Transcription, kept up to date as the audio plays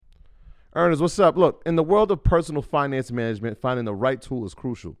Ernest, what's up? Look, in the world of personal finance management, finding the right tool is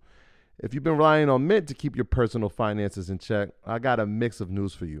crucial. If you've been relying on Mint to keep your personal finances in check, I got a mix of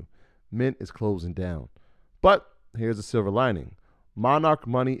news for you. Mint is closing down. But here's a silver lining. Monarch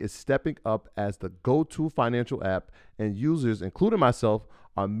Money is stepping up as the go-to financial app, and users, including myself,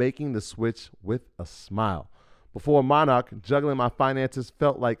 are making the switch with a smile. Before Monarch, juggling my finances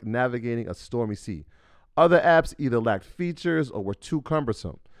felt like navigating a stormy sea. Other apps either lacked features or were too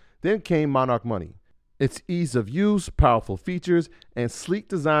cumbersome. Then came Monarch Money. Its ease of use, powerful features, and sleek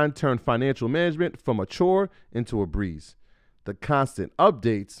design turned financial management from a chore into a breeze. The constant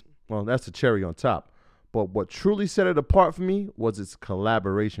updates, well, that's the cherry on top. But what truly set it apart for me was its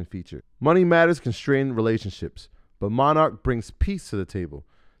collaboration feature. Money matters constrain relationships, but Monarch brings peace to the table.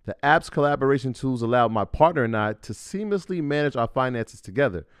 The app's collaboration tools allow my partner and I to seamlessly manage our finances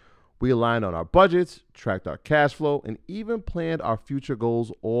together. We aligned on our budgets, tracked our cash flow, and even planned our future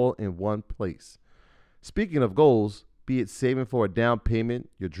goals all in one place. Speaking of goals, be it saving for a down payment,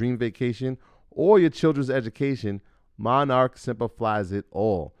 your dream vacation, or your children's education, Monarch simplifies it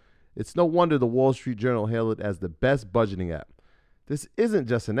all. It's no wonder the Wall Street Journal hailed it as the best budgeting app. This isn't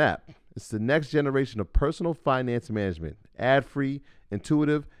just an app. It's the next generation of personal finance management, ad-free,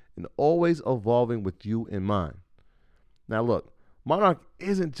 intuitive, and always evolving with you in mind. Now look, Monarch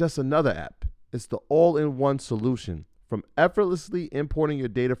isn't just another app. It's the all-in-one solution. From effortlessly importing your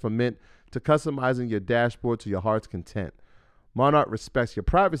data from Mint to customizing your dashboard to your heart's content. Monarch respects your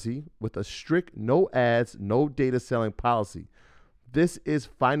privacy with a strict no ads, no data selling policy. This is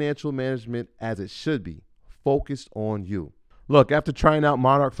financial management as it should be, focused on you. Look, after trying out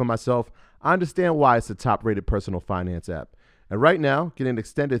Monarch for myself, I understand why it's the top-rated personal finance app. And right now, get an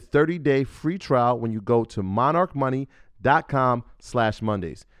extended 30-day free trial when you go to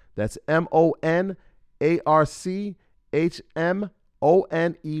monarchmoney.com/Mondays. That's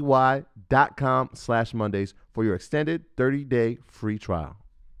monarchmoney.com/Mondays for your extended 30-day free trial.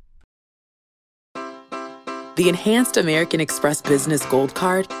 The Enhanced American Express Business Gold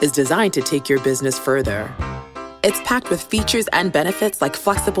Card is designed to take your business further. It's packed with features and benefits like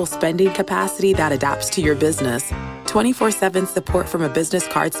flexible spending capacity that adapts to your business, 24/7 support from a business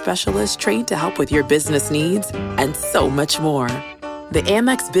card specialist trained to help with your business needs, and so much more. The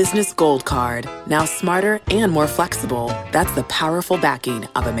Amex Business Gold Card, now smarter and more flexible. That's the powerful backing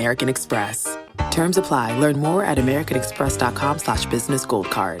of American Express. Terms apply. Learn more at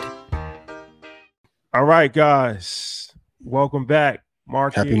americanexpress.com/businessgoldcard. All right, guys. Welcome back.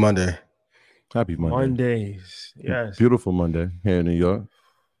 Mark. Happy Monday. Happy Monday. Mondays. Yes. Beautiful Monday here in New York.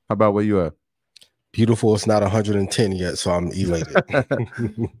 How about where you at? Beautiful. It's not 110 yet, so I'm elated.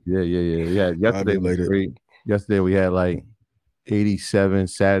 Yeah. Yesterday was great. Yesterday we had like 87.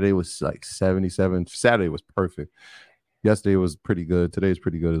 Saturday was like 77. Saturday was perfect. Yesterday was pretty good. Today's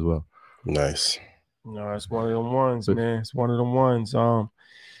pretty good as well. Nice. No, it's one of them ones, man. It's one of them ones.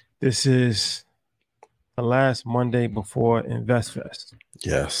 This is the last Monday before InvestFest.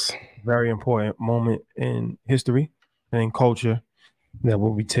 Yes. Very important moment in history and in culture that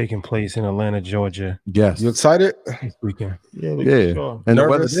will be taking place in Atlanta, Georgia. Yes. You excited? This weekend. Yeah. Sure. And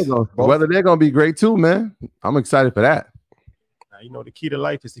Nervous? the weather they're gonna be great too, man. I'm excited for that. Now, you know, the key to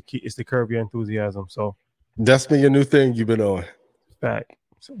life is to curb your enthusiasm. So That's been your new thing you've been on. fact.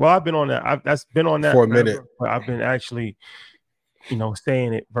 Well, I've been on that. That's been on that For a minute. But I've been actually,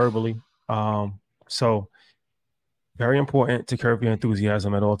 saying it verbally. So very important to curb your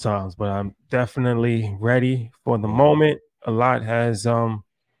enthusiasm at all times. But I'm definitely ready for the moment. A lot has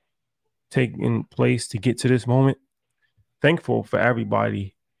taken place to get to this moment. Thankful for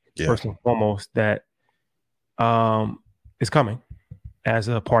everybody, first and foremost, that is coming as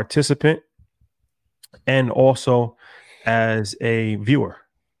a participant and also as a viewer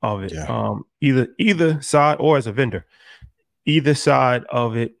of it. Either side or as a vendor. Either side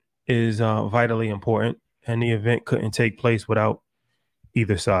of it is vitally important, and the event couldn't take place without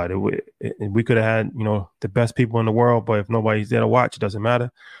either side. We could have had, the best people in the world, but if nobody's there to watch, it doesn't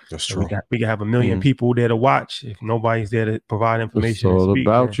matter. That's true. We can have a million people there to watch. If nobody's there to provide information, It's all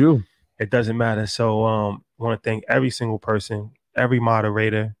about you. It doesn't matter. So I want to thank every single person, every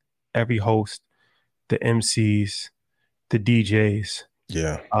moderator, every host, the MCs, the DJs,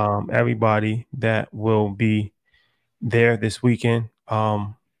 everybody that will be there this weekend,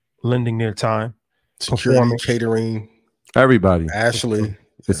 lending their time, security, catering, everybody. Ashley,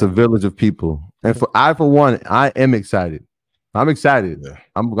 it's a village of people, and for one, I am excited. I'm excited. Yeah.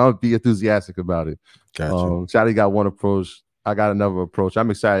 I'm gonna be enthusiastic about it. Gotcha. Shadi got one approach. I got another approach.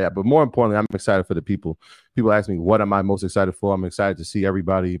 I'm excited, but more importantly, I'm excited for the people. People ask me, what am I most excited for? I'm excited to see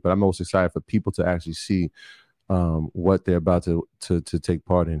everybody, but I'm most excited for people to actually see what they're about to take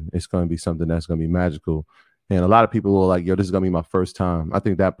part in. It's going to be something that's going to be magical. And a lot of people are like, yo, this is going to be my first time. I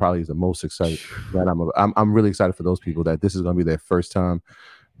think that probably is the most excited. That I'm really excited for those people that this is going to be their first time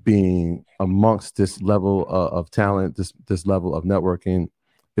being amongst this level of talent, this level of networking.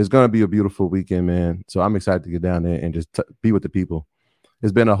 It's going to be a beautiful weekend, man. So I'm excited to get down there and just be with the people.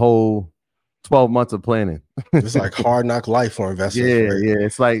 It's been a whole 12 months of planning. It's like hard knock life for investors. Yeah, right? yeah.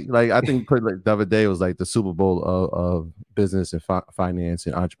 It's like I think like the other day was like the Super Bowl of business and finance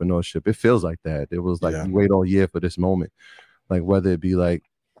and entrepreneurship. It feels like that. It was like you wait all year for this moment, like whether it be like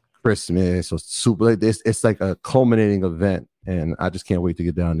Christmas or Super. It's like a culminating event, and I just can't wait to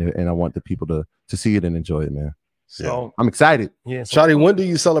get down there. And I want the people to see it and enjoy it, man. So I'm excited. Yeah, Shotty, when do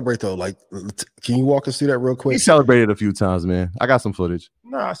you celebrate though? Like, can you walk us through that real quick? We celebrated a few times, man. I got some footage.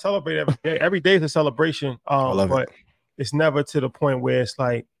 No, I celebrate every day. Every day is a celebration. But it's never to the point where it's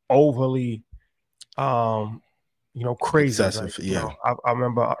like overly, crazy. Excessive, like, I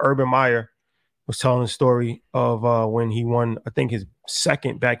remember Urban Meyer was telling the story of when he won, I think, his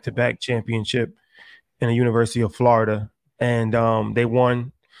second back-to-back championship in the University of Florida, and they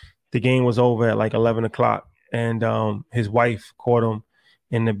won. The game was over at like 11 o'clock. And his wife caught him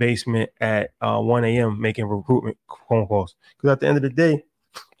in the basement at 1 a.m. making recruitment phone calls. Because at the end of the day,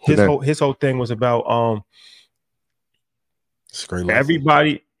 his whole thing was about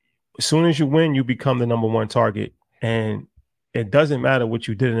everybody. As soon as you win, you become the number one target, and it doesn't matter what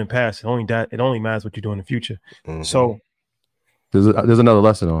you did in the past. It only matters what you do in the future. Mm-hmm. So there's another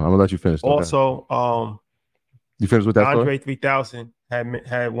lesson on. I'm gonna let you finish. Also, you finished with that. Andre 3000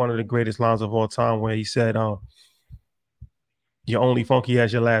 had one of the greatest lines of all time, where he said, "You're only funky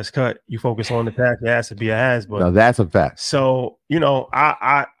as your last cut. You focus on the pack, your ass to be a ass." But now that's a fact. So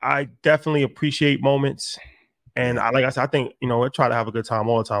I definitely appreciate moments, and like I said, I think I try to have a good time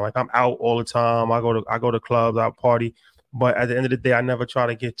all the time. Like I'm out all the time. I go to clubs, I party, but at the end of the day, I never try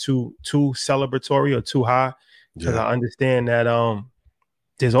to get too celebratory or too high, because I understand that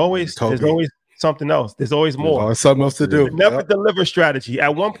there's always something else. There's always more. There's something else to do. The never deliver strategy.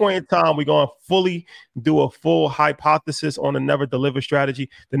 At one point in time, we're going to fully do a full hypothesis on the never deliver strategy.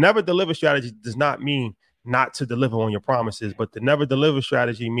 The never deliver strategy does not mean not to deliver on your promises, but the never deliver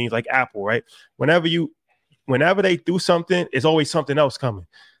strategy means like Apple, right? Whenever they do something, it's always something else coming.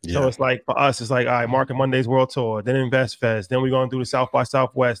 Yeah. So it's like for us, it's like, all right, Market Monday's World Tour, then Invest Fest, then we're going to do the South by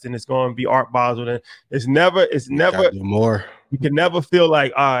Southwest, and it's going to be Art Basel. Then it's never more. You can never feel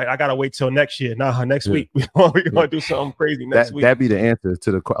like, all right, I gotta wait till next year. Nah, next week we're gonna do something crazy next week. That'd be the answer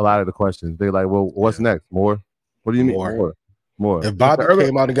to a lot of the questions. They're like, well, what's next? More? What do you mean more? If Bobby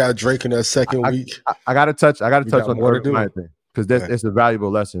came out and got Drake in that second week, I gotta touch on the Urban Meyer thing, because it's a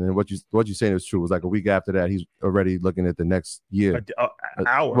valuable lesson. And what you're saying is true. It was like a week after that, he's already looking at the next year. An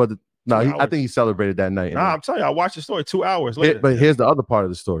hour. Well, I think he celebrated that night. Nah, I'm telling you, I watched the story 2 hours later. But here's the other part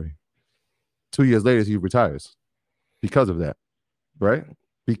of the story. 2 years later, he retires because of that, right?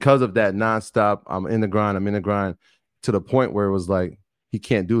 Because of that nonstop, I'm in the grind, to the point where it was like, he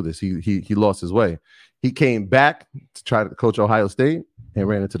can't do this. He lost his way. He came back to try to coach Ohio State and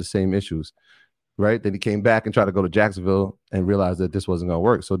ran into the same issues, right? Then he came back and tried to go to Jacksonville and realized that this wasn't going to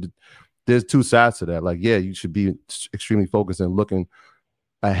work. So there's two sides to that. Like, yeah, you should be extremely focused and looking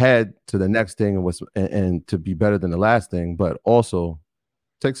ahead to the next thing and to be better than the last thing, but also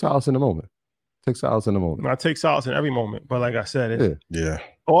take solace in the moment. I take solace in every moment, but like I said, yeah.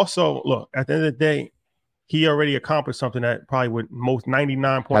 Also, look, at the end of the day, he already accomplished something that probably would most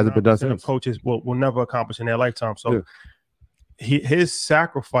 99.9% of coaches will never accomplish in their lifetime. So his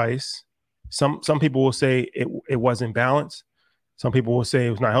sacrifice, some people will say it wasn't balanced. Some people will say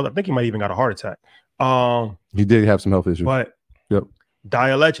it was not healthy. I think he might even got a heart attack. He did have some health issues. But die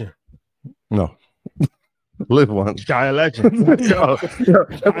a legend. No. Live one. Die a legend. Ain't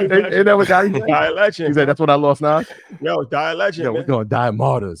that what die? Die a legend. He said, that's what I lost now? Yo, die a legend. Yo, we're going to die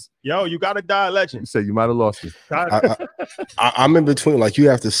martyrs. Yo, you got to die a legend. You said you might have lost it. I'm in between. Like, you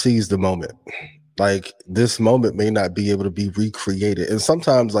have to seize the moment. Like, this moment may not be able to be recreated. And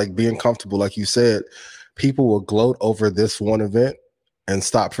sometimes, like, being comfortable, like you said, people will gloat over this one event and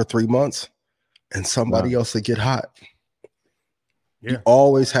stop for 3 months, and somebody else will get hot. Yeah. You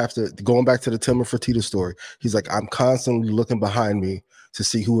always have to, going back to the Timur Fertitta story, he's like, I'm constantly looking behind me to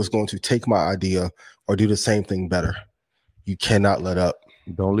see who is going to take my idea or do the same thing better. You cannot let up.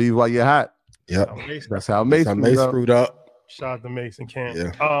 Don't leave while you're hot. Yep. That's how Mace screwed up. Shout out to Mason Camp.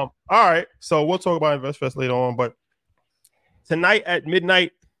 Yeah. All right. So we'll talk about InvestFest later on, but tonight at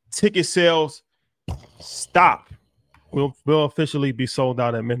midnight, ticket sales stop. Will officially be sold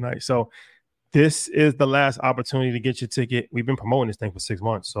out at midnight. So this is the last opportunity to get your ticket. We've been promoting this thing for 6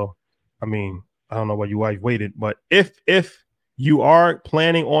 months. So, I mean, I don't know why your wife waited, but if you are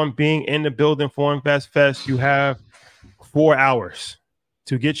planning on being in the building for Invest Fest, you have 4 hours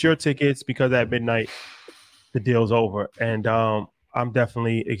to get your tickets because at midnight the deal's over. And I'm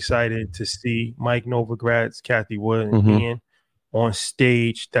definitely excited to see Mike Novogratz, Kathy Wood, and Ian on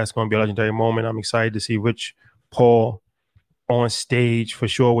stage. That's going to be a legendary moment. I'm excited to see Rich Paul on stage for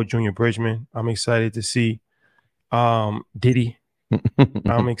sure with Junior Bridgman. I'm excited to see Diddy.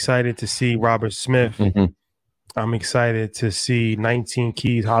 I'm excited to see Robert Smith. I'm excited to see 19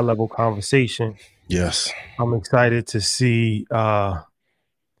 Keys High Level Conversation. Yes. I'm excited to see the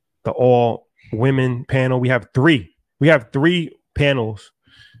all women panel. We have three panels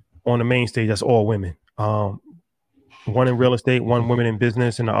on the main stage. That's all women. One in real estate, one women in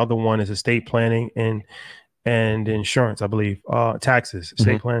business, and the other one is estate planning and insurance, I believe. Taxes,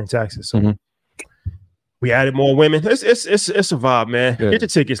 estate planning, taxes. So we added more women. It's a vibe, man. Yeah. Get your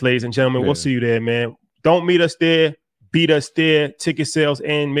tickets, ladies and gentlemen. Yeah. We'll see you there, man. Don't meet us there. Beat us there. Ticket sales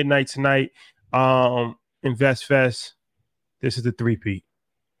end midnight tonight. Invest Fest. This is the 3-peat.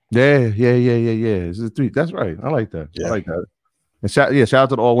 Yeah. This is 3. That's right. I like that. Yeah. I like that. And shout out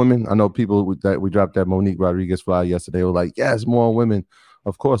to the all women. I know people that we dropped that Monique Rodriguez flyer yesterday were like, yes, more women.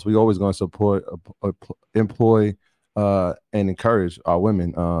 Of course, we always going to support, employ, and encourage our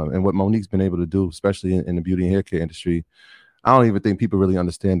women. And what Monique's been able to do, especially in the beauty and hair care industry, I don't even think people really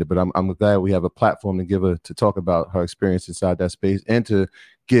understand it. But I'm glad we have a platform to give her to talk about her experience inside that space and to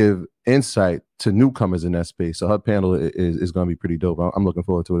give insight to newcomers in that space. So her panel is going to be pretty dope. I'm looking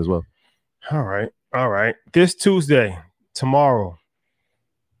forward to it as well. All right. This Tuesday, tomorrow,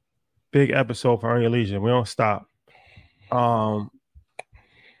 big episode for Earn Your Leisure. We don't stop.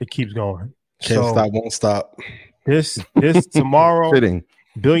 It keeps going. Can't stop, won't stop. This tomorrow, Fitting.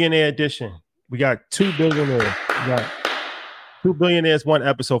 Billionaire Edition. We got 2 billionaires. We got 2 billionaires, one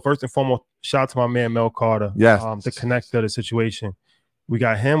episode. First and foremost, shout out to my man Mel Carter. Yes. The connector of the situation. We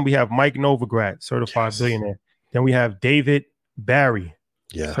got him. We have Mike Novogratz, certified billionaire. Then we have David Barry,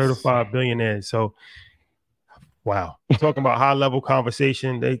 certified billionaire. So, wow. Talking about high level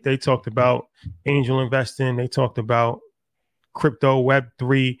conversation. They talked about angel investing. They talked about crypto,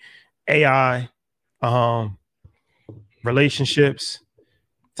 Web3, AI, relationships.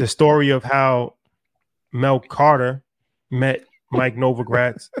 The story of how Mel Carter met Mike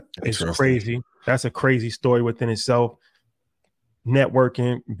Novogratz is crazy. That's a crazy story within itself.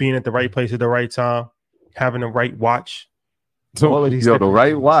 Networking, being at the right place at the right time, having the right watch. So, the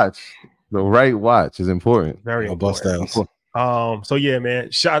right watch. The right watch is important. Very bust important. So yeah,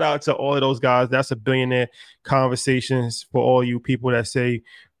 man. Shout out to all of those guys. That's a billionaire conversations for all you people that say,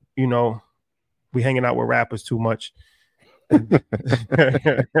 we hanging out with rappers too much. Back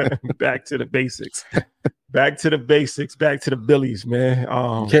to the basics. Back to the basics. Back to the billies, man.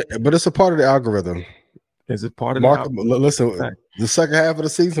 But it's a part of the algorithm. Is it part of listen, the second half of the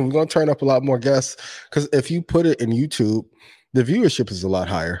season, we're going to turn up a lot more guests because if you put it in YouTube, the viewership is a lot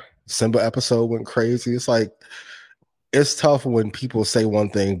higher. Simba episode went crazy. It's like, it's tough when people say one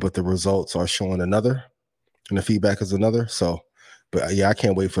thing, but the results are showing another and the feedback is another. So, but yeah, I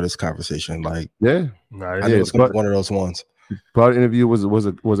can't wait for this conversation. Like, yeah, I know it's going to be one of those ones. But interview was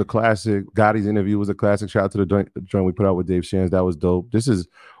a classic. Gotti's interview was a classic. Shout out to the joint we put out with Dave Shans. That was dope. This is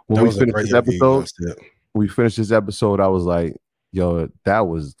when we finished this episode. We finished this episode. I was like, yo, that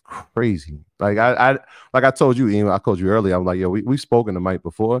was crazy. Like I told you, Ian, I told you earlier. I'm like, yo, we've spoken to Mike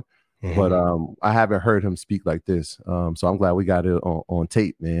before, but I haven't heard him speak like this. So I'm glad we got it on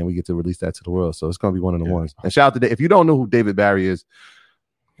tape, man. We get to release that to the world. So it's gonna be one of the ones. And shout out to Dave. If you don't know who David Barry is,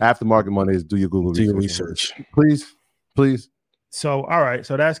 Aftermarket Mondays, do your Google research. Please. So all right,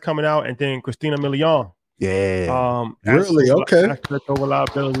 so that's coming out, and then Christina Milian. Yeah. Really? Okay. Asset over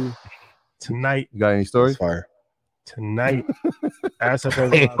liability tonight. You got any stories? Fire. Tonight. Asset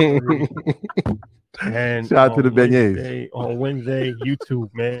over liability. And shout out to the beignets. On Wednesday, YouTube,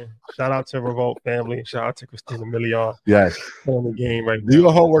 man. Shout out to Revolt family. Shout out to Christina Milian. Yes. On the game right now. Do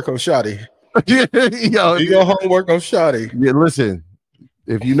your homework on Shotty. Yo, do your homework on Shotty. Yeah, listen.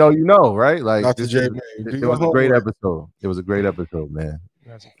 If you know, right? Like Dr. J, it was a great episode. It was a great episode, man.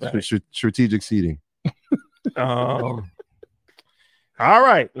 Strategic seating. All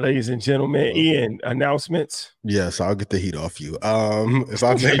right, ladies and gentlemen. Ian, announcements. Yes, I'll get the heat off you. If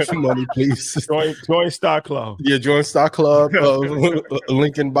I made some money, please join Stock Club. Yeah, join Stock Club.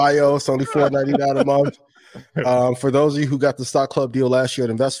 Link in bio. It's only $4.99 a month. For those of you who got the Stock Club deal last year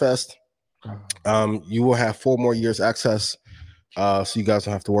at InvestFest, you will have 4 more years access. So you guys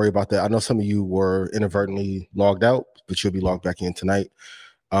don't have to worry about that. I know some of you were inadvertently logged out, but you'll be logged back in tonight.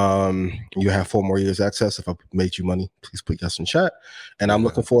 You have 4 more years access. If I made you money, please put yes in chat. And I'm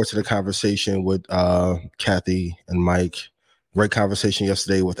looking forward to the conversation with Kathy and Mike. Great conversation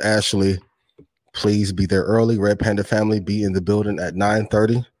yesterday with Ashley. Please be there early. Red Panda family, be in the building at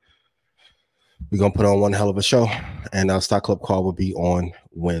 9:30. We're going to put on one hell of a show. And our Stock Club call will be on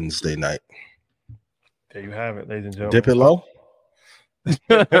Wednesday night. There you have it, ladies and gentlemen. Dip it low.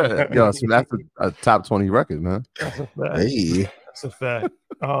 Yo, so that's a top 20 record, man. That's a fact. Hey. That's a fact.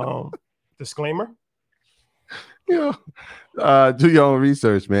 Disclaimer. Yeah. Do your own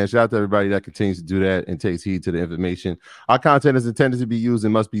research, man. Shout out to everybody that continues to do that and takes heed to the information. Our content is intended to be used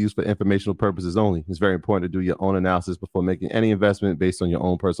and must be used for informational purposes only. It's very important to do your own analysis before making any investment based on your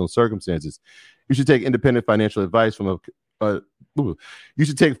own personal circumstances. You should take independent financial advice from you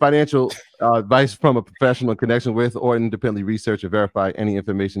should take financial advice from a professional in connection with or independently research and verify any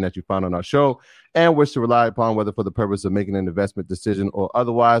information that you find on our show and wish to rely upon, whether for the purpose of making an investment decision or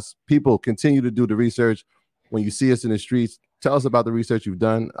otherwise. People, continue to do the research. When you see us in the streets, tell us about the research you've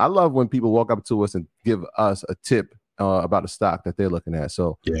done. I love when people walk up to us and give us a tip about a stock that they're looking at.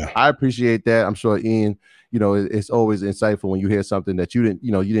 So yeah, I appreciate that. I'm sure Ian, it's always insightful when you hear something that you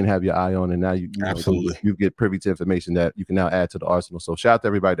didn't have your eye on, and now you get privy to information that you can now add to the arsenal. So shout out to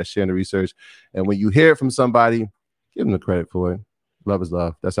everybody that's sharing the research. And when you hear it from somebody, give them the credit for it. Love is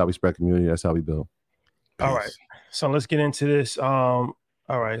love. That's how we spread community. That's how we build. All right. So let's get into this. All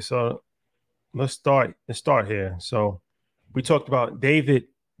right. So let's start here. So we talked about David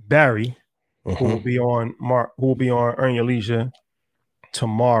Barry, who will be on Earn Your Leisure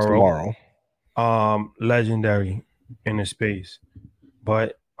tomorrow. Legendary in the space.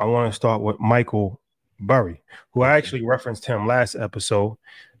 But I want to start with Michael Burry, who I actually referenced him last episode.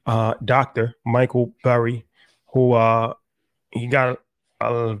 Dr. Michael Burry, who he got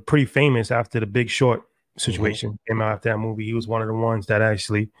pretty famous after the Big Short situation came out after that movie. He was one of the ones that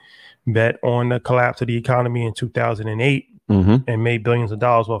actually bet on the collapse of the economy in 2008 and made billions of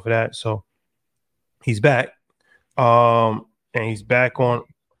dollars off of that. So he's back, and he's back on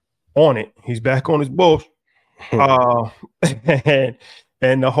it. He's back on his bullshit, and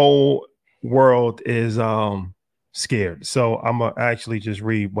the whole world is scared. So I'm gonna actually just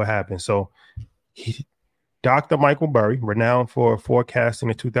read what happened. So Dr. Michael Burry, renowned for forecasting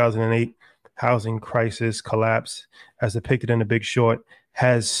the 2008 housing crisis collapse as depicted in The Big Short,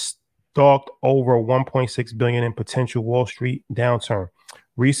 has stalked over 1.6 billion in potential Wall Street downturn.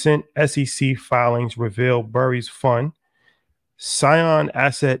 Recent SEC filings reveal Burry's fund, Scion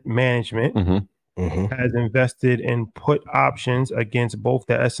Asset Management, has invested in put options against both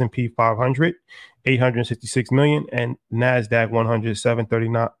the S&P 500, 866 million, and NASDAQ 100,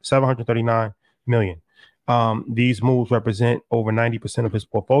 739 million. These moves represent over 90% of his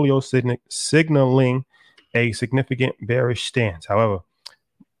portfolio, signaling a significant bearish stance. However,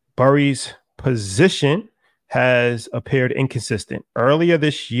 Burry's position has appeared inconsistent. Earlier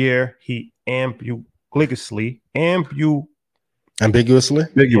this year, he ambiguously. Yeah,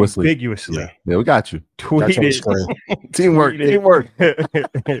 we got you. Teamwork.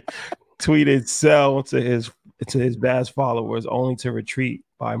 Tweeted sell to his vast followers, only to retreat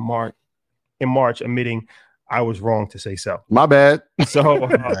in March, admitting I was wrong to say so. My bad. So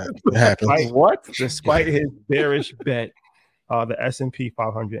despite his bearish bet, the S&P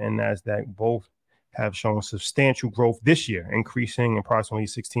 500 and NASDAQ both have shown substantial growth this year, increasing approximately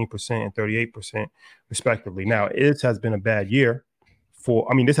 16% and 38% respectively. Now, this has been a bad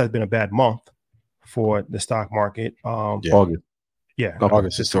month for the stock market. August. Yeah.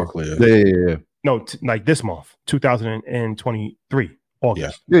 August historically. Yeah. No, like this month, 2023.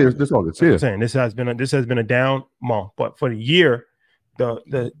 August. Yeah, this August. Yeah. I'm saying this has been a down month, but for the year,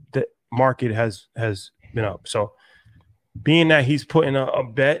 the market has been up. So being that he's putting a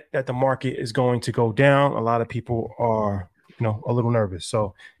bet that the market is going to go down, a lot of people are, a little nervous.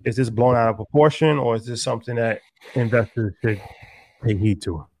 So is this blown out of proportion, or is this something that investors should take heed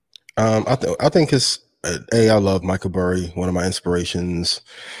to? I think it's I love Michael Burry, one of my inspirations.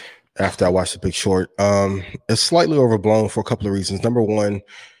 After I watched The Big Short, it's slightly overblown for a couple of reasons. Number one,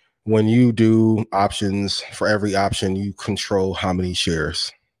 when you do options, for every option, you control how many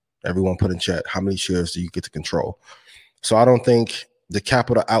shares. Everyone put in chat, how many shares do you get to control? So I don't think the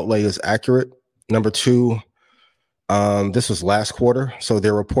capital outlay is accurate. Number two, this was last quarter, so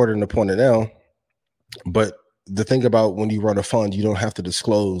they're reporting upon it now. But the thing about when you run a fund, you don't have to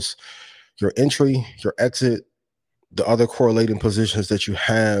disclose your entry, your exit, the other correlating positions that you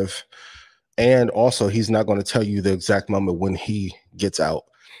have. And also, he's not going to tell you the exact moment when he gets out.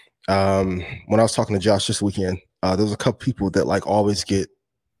 When I was talking to Josh this weekend, there's a couple people that always get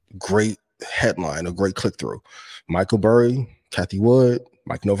great headline, a great click through. Michael Burry, Kathy Wood,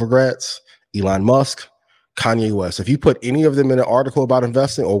 Mike Novogratz, Elon Musk, Kanye West. If you put any of them in an article about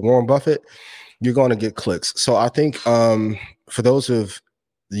investing or Warren Buffett, you're going to get clicks. So I think for those of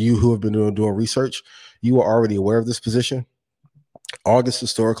you who have been doing research, you are already aware of this position. August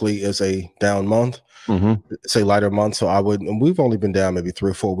historically is a down month. It's a lighter month. So and we've only been down maybe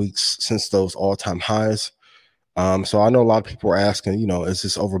 3 or 4 weeks since those all-time highs. So I know a lot of people are asking, is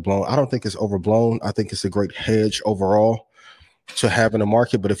this overblown? I don't think it's overblown. I think it's a great hedge overall to have in the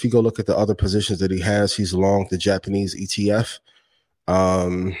market. But if you go look at the other positions that he has, he's long the Japanese ETF,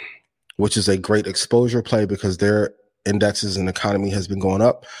 which is a great exposure play because their indexes and economy has been going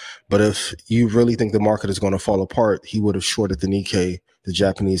up. But if you really think the market is going to fall apart, he would have shorted the Nikkei, the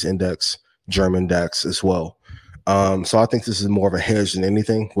Japanese index, German DAX as well. So I think this is more of a hedge than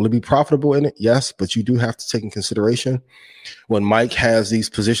anything. Will it be profitable in it? Yes, but you do have to take in consideration when Mike has these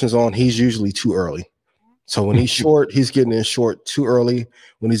positions on, he's usually too early. So when he's short, he's getting in short too early.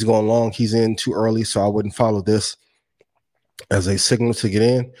 When he's going long, he's in too early. So I wouldn't follow this as a signal to get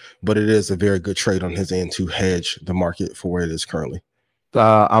in, but it is a very good trade on his end to hedge the market for where it is currently.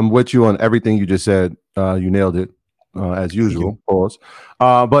 I'm with you on everything you just said. You nailed it. As usual, pause.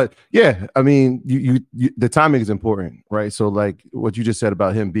 But yeah, I mean, you the timing is important, right? So like what you just said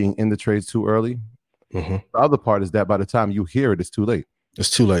about him being in the trades too early. The other part is that by the time you hear it, it's too late. It's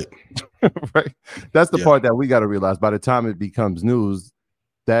too late. Right? That's the part that we got to realize. By the time it becomes news,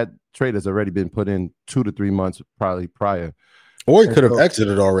 that trade has already been put in 2 to 3 months probably prior. Or he could have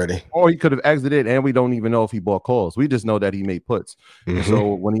exited already. Or he could have exited, and we don't even know if he bought calls. We just know that he made puts. And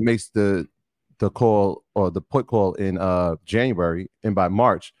so when he makes the call or the put call in January, and by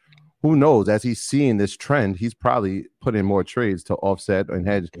March, who knows? As he's seeing this trend, he's probably put in more trades to offset and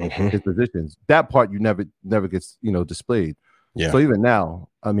hedge his positions. That part you never gets displayed. Yeah. So even now,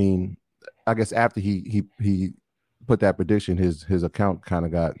 I mean, I guess after he put that prediction, his account kind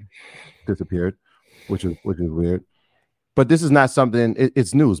of got disappeared, which is weird. But this is not something.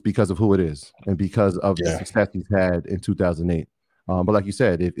 It's news because of who it is and because of the success he's had in 2008. But like you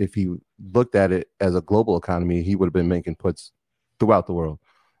said, if he looked at it as a global economy, he would have been making puts throughout the world.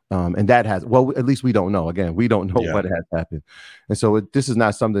 And that has, well, at least we don't know. Again, we don't know what has happened. And so this is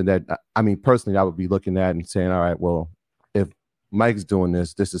not something that, I mean, personally, I would be looking at and saying, all right, well, if Mike's doing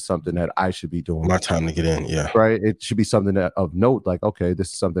this is something that I should be doing. My time to get in, right? It should be something that of note, like, okay,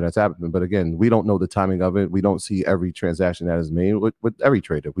 this is something that's happening. But again, we don't know the timing of it. We don't see every transaction that is made with every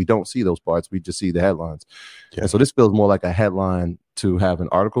trader. We don't see those parts. We just see the headlines. And so this feels more like a headline to have an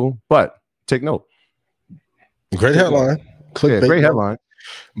article, but take note. Great headline. Great headline.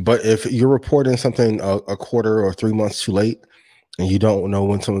 But if you're reporting something a quarter or 3 months too late and you don't know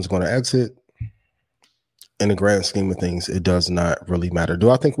when someone's going to exit, in the grand scheme of things, it does not really matter. Do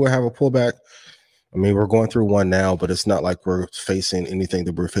I think we'll have a pullback? I mean, we're going through one now, but it's not like we're facing anything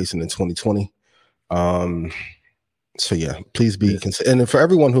that we're facing in 2020. So yeah, please be considered. And for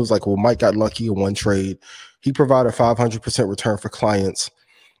everyone who's like, well, Mike got lucky in one trade, he provided 500% return for clients.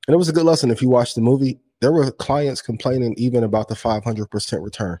 And it was a good lesson. If you watch the movie, there were clients complaining even about the 500%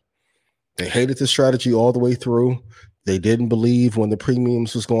 return. They hated the strategy all the way through. They didn't believe when the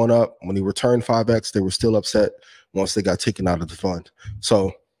premiums was going up. When he returned 5x, they were still upset once they got taken out of the fund.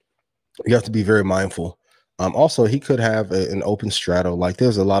 So you have to be very mindful. Also, he could have an open straddle. Like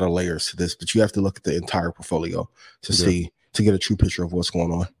there's a lot of layers to this, but you have to look at the entire portfolio to get a true picture of what's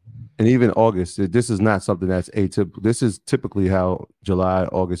going on. And even August, this is not something that's atypical. This is typically how July,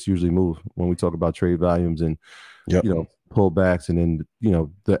 August usually move when we talk about trade volumes and pullbacks, and then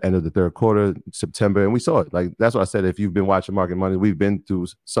the end of the third quarter, September, and we saw it. Like that's what I said. If you've been watching Market Money, we've been through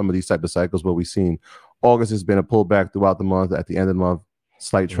some of these type of cycles where we've seen August has been a pullback throughout the month. At the end of the month,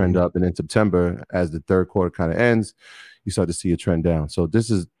 slight trend up, and then September, as the third quarter kind of ends, you start to see a trend down. So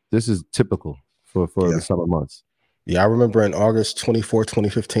this is typical for the summer months. Yeah, I remember in August 24,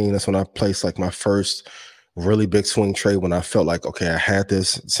 2015, that's when I placed like my first really big swing trade when I felt like, okay, I had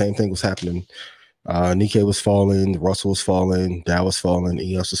this. Same thing was happening. Nikkei was falling, Russell was falling, Dow was falling,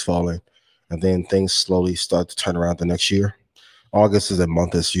 ES was falling, and then things slowly start to turn around the next year. August is a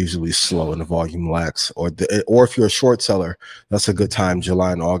month that's usually slow and the volume lacks, or if you're a short seller, that's a good time,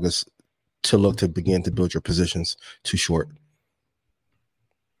 July and August, to look to begin to build your positions to short.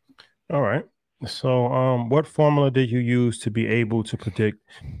 All right. So what formula did you use to be able to predict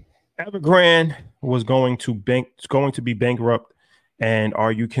Evergrande was going to be bankrupt? And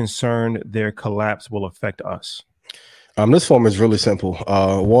are you concerned their collapse will affect us? This form is really simple.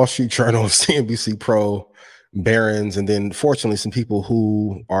 Wall Street Journal, CNBC Pro, Barron's, and then fortunately some people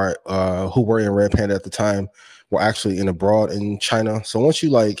who were in Red Panda at the time were actually abroad in China. So once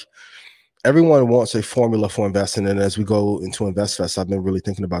you everyone wants a formula for investing, and as we go into InvestFest, I've been really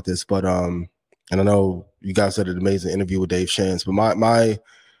thinking about this. But and I know you guys did an amazing interview with Dave Shands, but my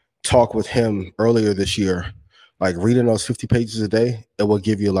talk with him earlier this year, like reading those 50 pages a day, it will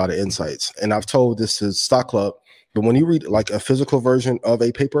give you a lot of insights. And I've told this to Stock Club, but when you read like a physical version of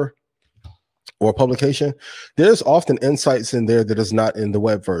a paper or a publication, there's often insights in there that is not in the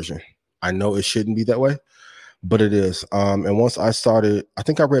web version. I know it shouldn't be that way, but it is. And once I started, I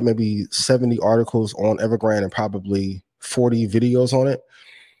think I read maybe 70 articles on Evergrande and probably 40 videos on it.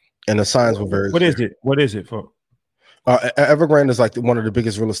 And the signs were very What clear. is it? What is it for? Evergrande is like one of the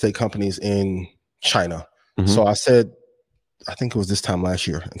biggest real estate companies in China. Mhm. So I said, I think it was this time last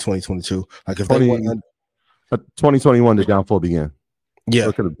year in 2022. Like if they went, 2021, the downfall began.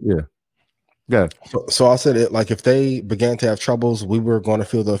 yeah. Yeah. So I said it, like if they began to have troubles, we were going to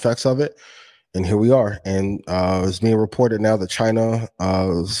feel the effects of it. And here we are. And it's being reported now that China's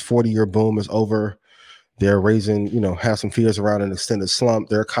 40-year boom is over. They're raising, have some fears around an extended slump.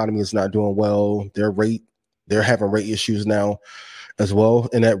 Their economy is not doing well. They're having rate issues now as well.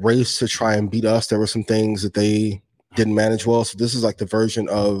 In that race to try and beat us, there were some things that they didn't manage well. So this is like the version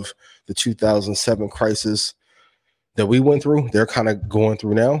of the 2007 crisis that we went through. They're kind of going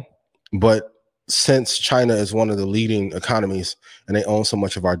through now. But since China is one of the leading economies and they own so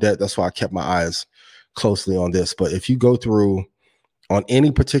much of our debt, that's why I kept my eyes closely on this. But if you go through on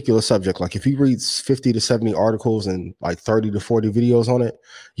any particular subject, like if you read 50 to 70 articles and like 30 to 40 videos on it,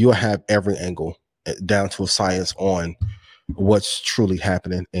 you'll have every angle down to a science on what's truly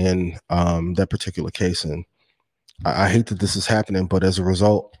happening in that particular case. And I hate that this is happening, but as a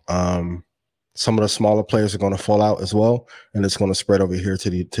result, some of the smaller players are going to fall out as well, and it's going to spread over here to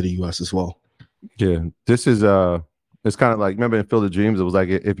the US as well. Yeah, this is it's kind of like, remember in Field of Dreams, it was like,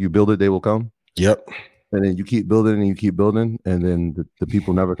 if you build it, they will come. Yep. And then you keep building and you keep building, and then the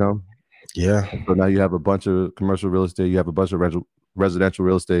people never come. Yeah. So now you have a bunch of commercial real estate, you have a bunch of residential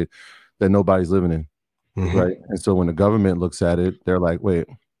real estate that nobody's living in, right? And so when the government looks at it, they're like, wait,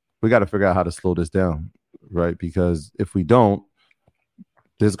 we got to figure out how to slow this down, right? Because if we don't,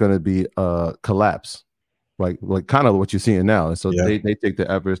 there's going to be a collapse, like kind of what you're seeing now. And so they take the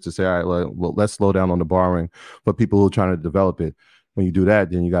efforts to say, all right, well, let's slow down on the borrowing for people who are trying to develop it. When you do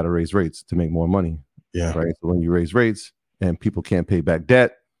that, then you got to raise rates to make more money. Yeah. Right. So when you raise rates and people can't pay back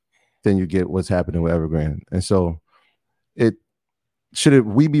debt, then you get what's happening with Evergrande. And so should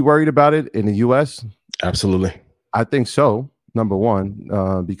we be worried about it in the US? Absolutely. I think so. Number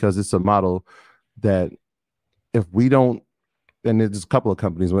one, because it's a model that if we don't, and there's a couple of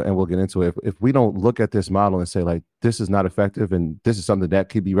companies, and we'll get into it. If we don't look at this model and say, like, this is not effective and this is something that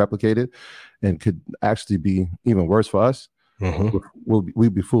could be replicated and could actually be even worse for us,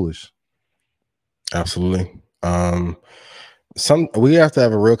 we'd be foolish. Absolutely. We have to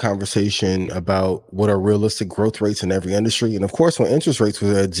have a real conversation about what are realistic growth rates in every industry. And of course, when interest rates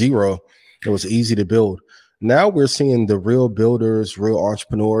were at zero, it was easy to build. Now we're seeing the real builders, real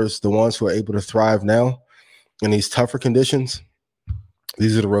entrepreneurs, the ones who are able to thrive now in these tougher conditions.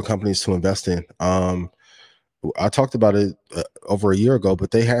 These are the real companies to invest in. I talked about it over a year ago,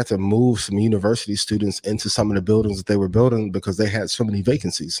 but they had to move some university students into some of the buildings that they were building because they had so many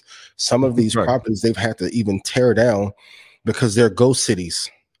vacancies. Some of these properties they've had to even tear down because they're ghost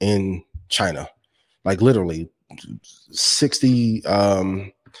cities in China, like literally 60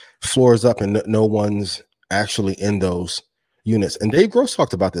 floors up and no one's actually in those units. And Dave Gross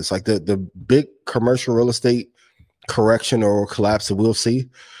talked about this, like the big commercial real estate correction or collapse that we'll see.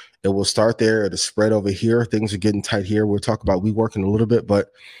 It will start there. It'll spread over here. Things are getting tight here. We'll talk about WeWork a little bit, but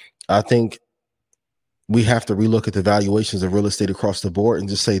I think we have to relook at the valuations of real estate across the board and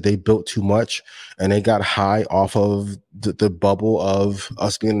just say they built too much and they got high off of the bubble of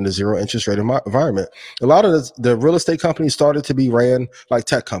us being in a zero interest rate environment. A lot of the real estate companies started to be ran like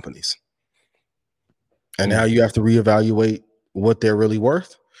tech companies. And now you have to reevaluate what they're really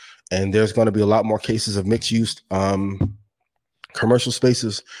worth. And there's going to be a lot more cases of mixed use commercial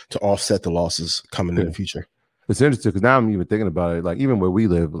spaces to offset the losses coming in the future. It's interesting because now I'm even thinking about it. Like even where we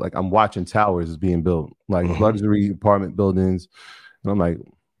live, like I'm watching towers is being built, like luxury apartment buildings, and I'm like,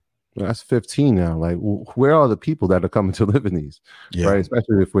 that's 15 now. Like, where are the people that are coming to live in these? Right,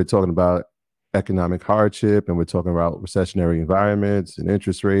 especially if we're talking about economic hardship and we're talking about recessionary environments and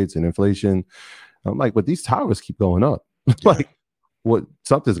interest rates and inflation. I'm like, but these towers keep going up. Like, what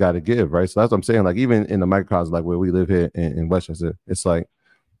something's got to give, right? So that's what I'm saying. Like even in the microcosm, like where we live here in Westchester, it's like,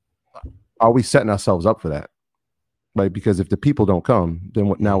 are we setting ourselves up for that? Like, because if the people don't come, then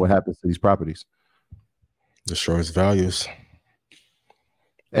what happens to these properties? Destroys values.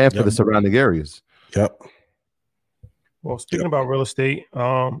 And for the surrounding areas. Yep. Well, speaking about real estate,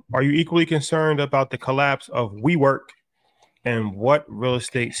 are you equally concerned about the collapse of WeWork, and what real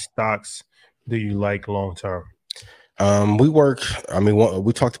estate stocks do you like long term? WeWork, I mean,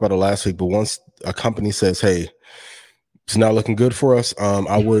 we talked about it last week, but once a company says, hey, it's not looking good for us,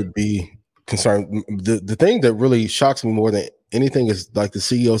 I would be concerned. The thing that really shocks me more than anything is like the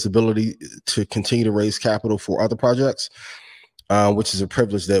CEO's ability to continue to raise capital for other projects, which is a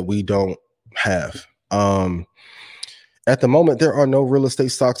privilege that we don't have. At the moment, there are no real estate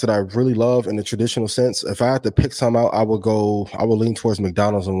stocks that I really love in the traditional sense. If I had to pick some out, I would lean towards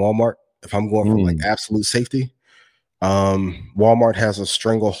McDonald's and Walmart. If I'm going for like absolute safety, Walmart has a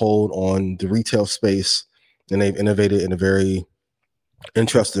stranglehold on the retail space, and they've innovated in a very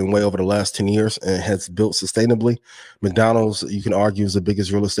interesting way over the last 10 years and has built sustainably. McDonald's, you can argue, is the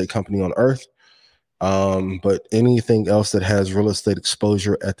biggest real estate company on earth. But anything else that has real estate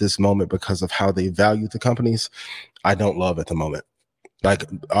exposure at this moment because of how they value the companies, I don't love at the moment. Like,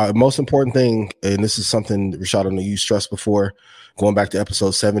 most important thing, and this is something, Rashad, I know you stressed before, going back to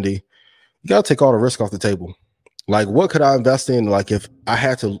episode 70, you got to take all the risk off the table. Like, what could I invest in? Like, if I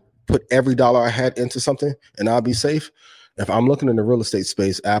had to put every dollar I had into something and I'll be safe. If I'm looking in the real estate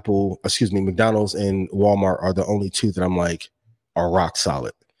space, McDonald's and Walmart are the only two that I'm like are rock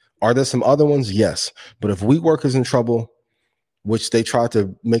solid. Are there some other ones? Yes. But if WeWork is in trouble, which they tried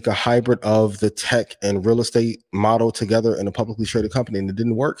to make a hybrid of the tech and real estate model together in a publicly traded company and it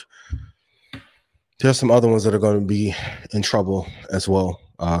didn't work, there's some other ones that are going to be in trouble as well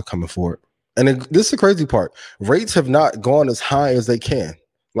coming forward. And this is the crazy part. Rates have not gone as high as they can.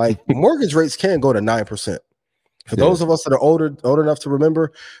 Like, mortgage rates can go to 9%. For those of us that are old enough to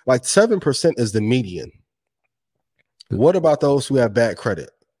remember, like 7% is the median. What about those who have bad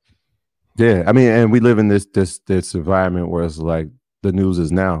credit? Yeah, I mean, and we live in this environment where it's like the news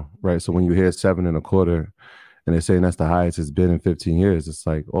is now, right? So when you hear 7.25%, and they're saying that's the highest it's been in 15 years, it's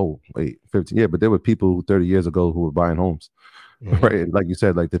like, oh wait, 15 years. But there were people 30 years ago who were buying homes, right? Like you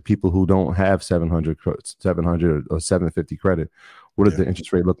said, like the people who don't have 700 or 750 credit, what does the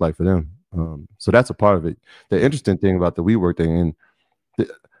interest rate look like for them? So that's a part of it. The interesting thing about the WeWork thing, and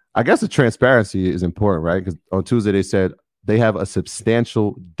I guess the transparency is important, right? Because on Tuesday they said they have a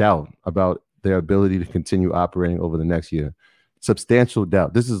substantial doubt about their ability to continue operating over the next year. Substantial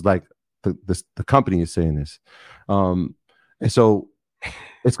doubt. This is like the company is saying this. And so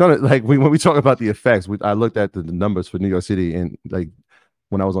it's going to, like, when we talk about the effects, I looked at the numbers for New York City, and like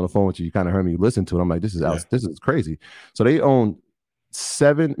when I was on the phone with you, you kind of heard me listen to it. I'm like, this is crazy. So they own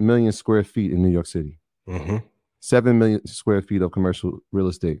 7 million square feet in New York City. 7 million square feet of commercial real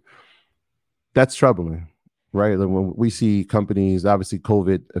estate. That's troubling. Right. Like when we see companies, obviously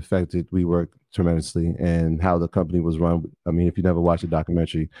COVID affected WeWork tremendously and how the company was run. I mean, if you never watched the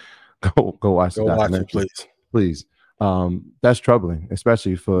documentary, go watch the documentary. Watch it, please. That's troubling,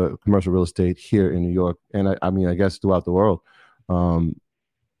 especially for commercial real estate here in New York. And I mean, I guess throughout the world.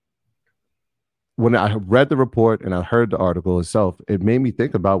 When I read the report and I heard the article itself, it made me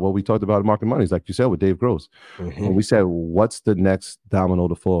think about what we talked about in Market Money's, like you said, with Dave Gross. When we said, what's the next domino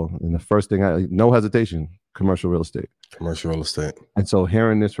to fall? And the first thing, no hesitation, commercial real estate. And so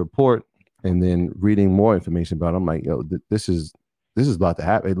hearing this report and then reading more information about it, I'm like, yo, this is about to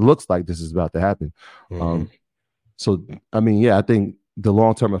happen. It looks like this is about to happen. So, I mean, yeah, I think the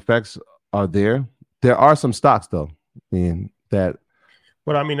long-term effects are there. There are some stocks, though, that.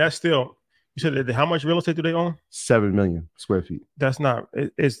 But I mean, that's still, you said how much real estate do they own? 7 million square feet. That's not,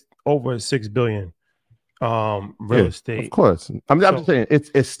 it's over 6 billion real estate. Of course. I'm just saying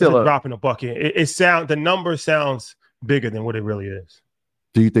it's still a drop in the bucket. The number sounds bigger than what it really is.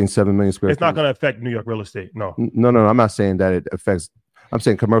 Do you think 7 million square feet? It's not going to affect New York real estate. No. I'm not saying that it affects, I'm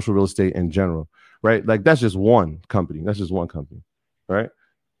saying commercial real estate in general, right? Like that's just one company. Right?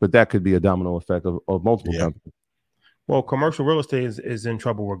 But that could be a domino effect of multiple companies. Well, commercial real estate is in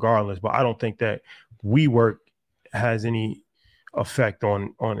trouble regardless, but I don't think that WeWork has any effect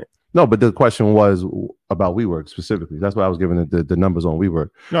on it. No, but the question was about WeWork specifically. That's why I was giving the numbers on WeWork.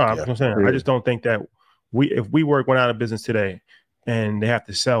 No, I'm saying I just don't think that if WeWork went out of business today and they have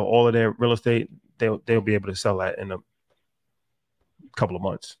to sell all of their real estate, they'll be able to sell that in a couple of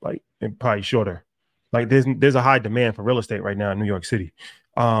months, like, and probably shorter. Like there's a high demand for real estate right now in New York City.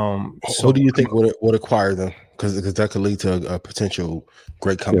 So who do you think would acquire them? Because that could lead to a potential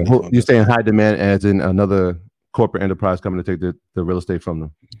great company. Yeah, you're saying high demand as in another corporate enterprise coming to take the real estate from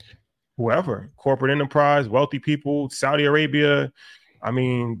them? Whoever, corporate enterprise, wealthy people, Saudi Arabia. I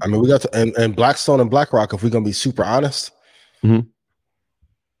mean, we got to, and Blackstone and BlackRock. If we're gonna be super honest,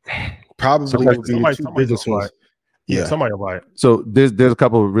 probably would be the two biggest ones. Yeah, somebody will buy it. So there's a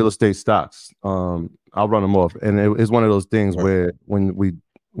couple of real estate stocks. I'll run them off, and it's one of those things where when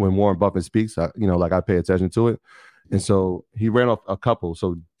Warren Buffett speaks, I pay attention to it, and so he ran off a couple.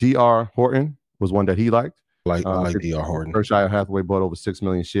 So D.R. Horton was one that he liked. I like D.R. Horton. Berkshire Hathaway bought over 6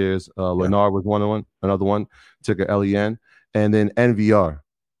 million shares. Lennar was another one, ticker LEN, and then NVR.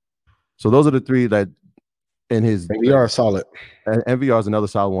 So those are the three that in his NVR is solid. And NVR is another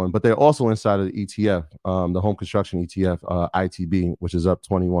solid one, but they're also inside of the ETF, the home construction ETF, ITB, which is up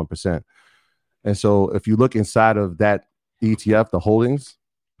 21%. And so if you look inside of that ETF, the holdings,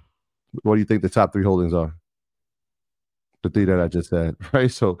 what do you think the top three holdings are? The three that I just said, right?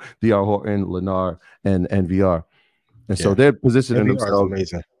 So D.R. Horton, Lennar, and NVR. And so they're positioning themselves.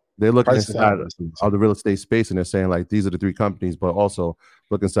 Amazing. They're looking inside of the real estate space, and they're saying, like, these are the three companies, but also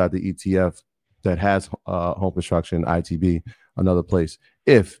look inside the ETF that has home construction, ITB, another place,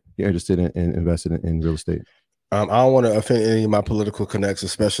 if you're interested in investing in real estate. I don't want to offend any of my political connects,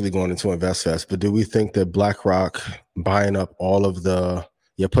 especially going into InvestFest, but do we think that BlackRock buying up all of the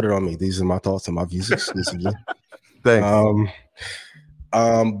put it on me. These are my thoughts and my views exclusively. Thanks.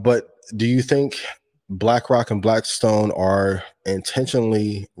 But do you think BlackRock and Blackstone are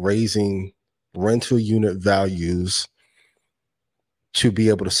intentionally raising rental unit values to be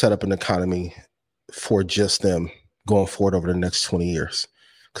able to set up an economy for just them going forward over the next 20 years?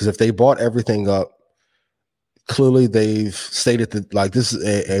 Because if they bought everything up, clearly they've stated that, like, this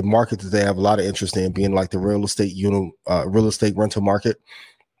is a market that they have a lot of interest in, being like the real estate rental market.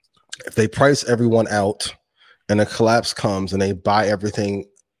 If they price everyone out and a collapse comes and they buy everything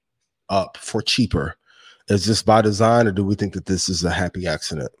up for cheaper, is this by design, or do we think that this is a happy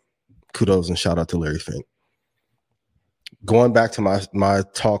accident? Kudos and shout out to Larry Fink. Going back to my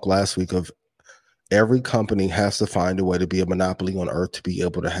talk last week of every company has to find a way to be a monopoly on earth to be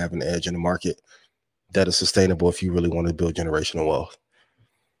able to have an edge in the market that is sustainable if you really want to build generational wealth.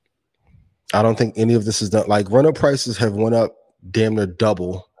 I don't think any of this is done. Like, rental prices have went up damn near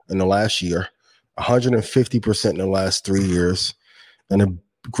double in the last year, 150% in the last 3 years. And the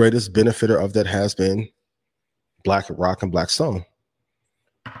greatest benefiter of that has been BlackRock and Blackstone.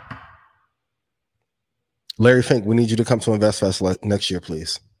 Larry Fink, we need you to come to InvestFest next year,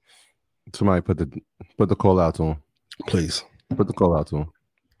 please. Somebody put the call out to him. Please. Put the call out to him.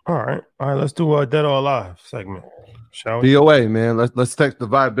 All right. Let's do a Dead or Alive segment. Shall we? DOA, man. Let's test the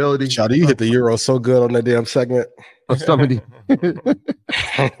viability. Shawty, you hit the Euro so good on that damn segment. Of some of these,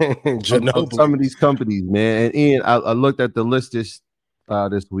 some of these companies, man. And Ian, I looked at the list this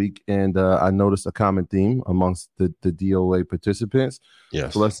week, and I noticed a common theme amongst the DOA participants.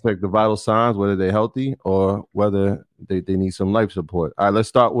 Yes. So let's check the vital signs, whether they're healthy or whether they need some life support. All right, let's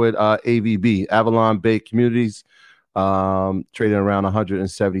start with AVB, Avalon Bay Communities, trading around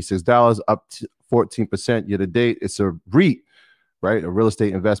 $176, up to 14% year to date. It's a REIT, right? A real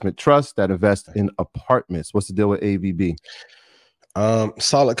estate investment trust that invests in apartments. What's the deal with AVB?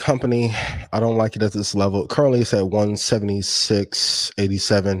 Solid company. I don't like it at this level. Currently it's at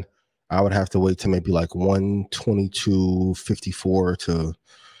 176.87. I would have to wait to maybe like 122.54 to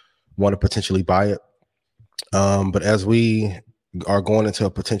want to potentially buy it. But as we are going into a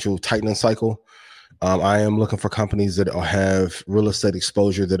potential tightening cycle, I am looking for companies that have real estate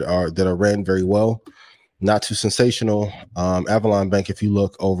exposure that are ran very well, not too sensational. Avalon Bank, if you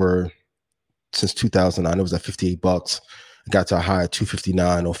look over since 2009, it was at $58. It got to a high of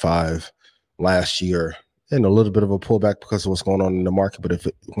 259.05 last year, and a little bit of a pullback because of what's going on in the market. But if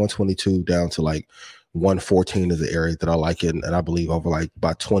 122 down to like 114 is the area that I like it, and I believe over like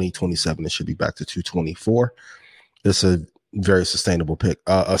by 2027 it should be back to 224. It's a very sustainable pick,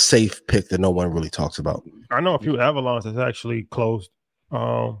 a safe pick that no one really talks about. I know a few Avalons that's actually closed.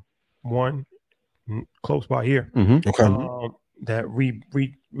 One close by here. Mm-hmm. Okay. That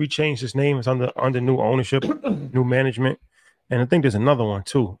re-changed its name. It's under new ownership, new management. And I think there's another one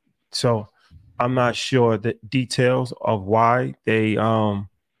too. So I'm not sure the details of why they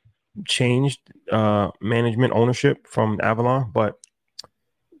changed management ownership from Avalon, but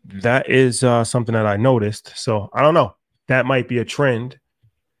that is something that I noticed. So I don't know. That might be a trend.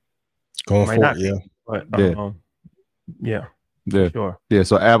 Going forward, yeah. But yeah. Sure. Yeah,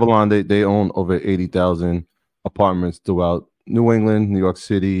 so Avalon, they own over 80,000 apartments throughout New England, New York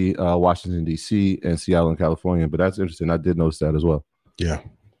City, Washington, D.C., and Seattle and California. But that's interesting. I did notice that as well. Yeah.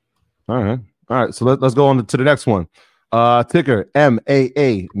 All right. So let's go on to the next one. Ticker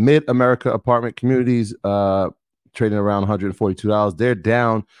MAA, Mid America Apartment Communities, trading around $142. They're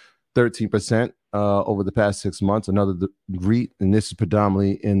down 13% over the past 6 months. Another REIT, and this is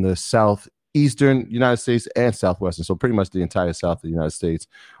predominantly in the southeastern United States and southwestern. So pretty much the entire south of the United States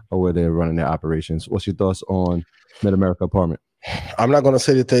are where they're running their operations. What's your thoughts on Mid-America apartment. I'm not going to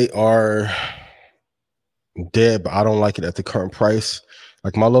say that they are dead, but I don't like it at the current price.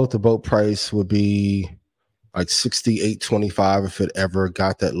 Like my low to boat price would be like 68.25 if it ever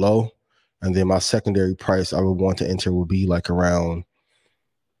got that low. And then my secondary price I would want to enter would be like around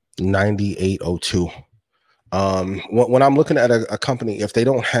 98.02. When I'm looking at a company, if they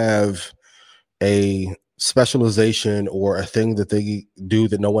don't have a specialization or a thing that they do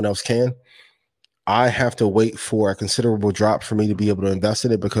that no one else can, I have to wait for a considerable drop for me to be able to invest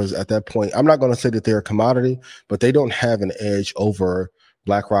in it, because at that point, I'm not going to say that they're a commodity, but they don't have an edge over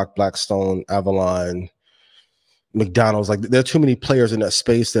BlackRock, Blackstone, Avalon, McDonald's. Like, there are too many players in that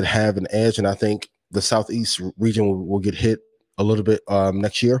space that have an edge, and I think the Southeast region will get hit a little bit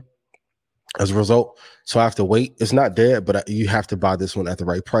next year as a result. So I have to wait. It's not dead, but you have to buy this one at the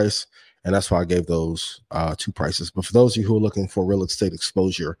right price. And that's why I gave those two prices. But for those of you who are looking for real estate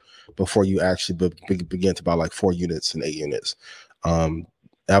exposure before you actually begin to buy like 4 units and 8 units,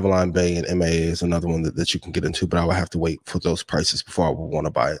 Avalon Bay and MA is another one that you can get into, but I would have to wait for those prices before I would want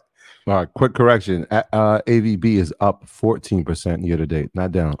to buy it. All right, quick correction. AVB is up 14% year to date,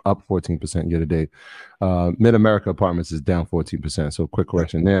 not down, up 14% year to date. Mid-America Apartments is down 14%. So quick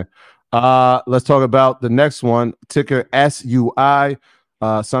correction there. Let's talk about the next one, ticker SUI.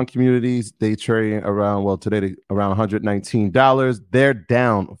 Sun Communities, they trade around, well, today around $119. They're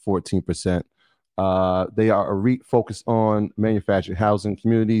down 14%. They are a REIT focused on manufactured housing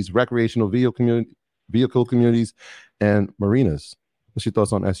communities, recreational vehicle communities, and marinas. What's your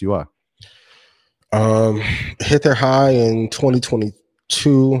thoughts on SUI? Hit their high in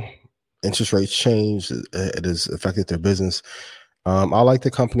 2022. Interest rates changed. It has affected their business. I like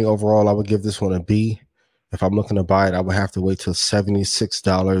the company overall. I would give this one a B. If I'm looking to buy it, I would have to wait till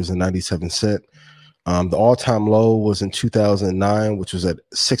 $76.97. The all-time low was in 2009, which was at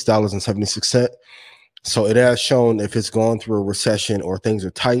 $6.76. So it has shown if it's going through a recession or things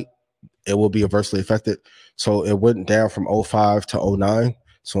are tight, it will be adversely affected. So it went down from 05 to 09.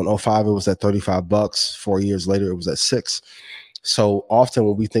 So in 05, it was at $35. 4 years later, it was at $6. So often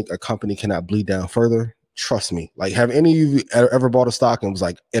when we think a company cannot bleed down further, trust me, like, have any of you ever bought a stock and was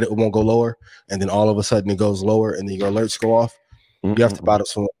like, it won't go lower, and then all of a sudden it goes lower and then your alerts go off? You have to buy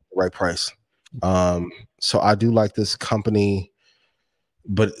this one at the right price. So I do like this company,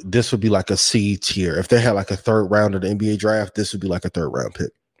 but this would be like a C tier. If they had like a third round of the NBA draft, this would be like a third round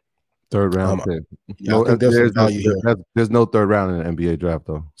pick. Third round pick. Yeah, no, I think there's no third round in the NBA draft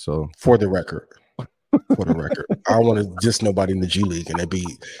though. So for the record. For the record, I want to just nobody in the G League and they be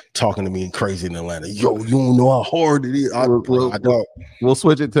talking to me crazy in Atlanta. Yo, you don't know how hard it is. I don't. We'll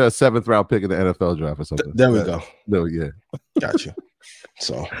switch it to a 7th round pick in the NFL draft or something. There we go. No, yeah, got you.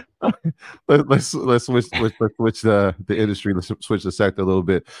 So let's switch the industry. Let's switch the sector a little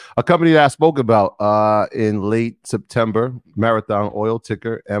bit. A company that I spoke about in late September, Marathon Oil,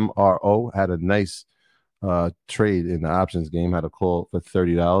 ticker MRO, had a nice trade in the options game. Had a call for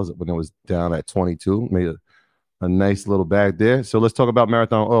 $30 when it was down at 22. Made a nice little bag there. So let's talk about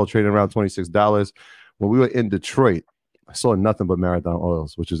Marathon Oil trading around $26. When we were in Detroit, I saw nothing but Marathon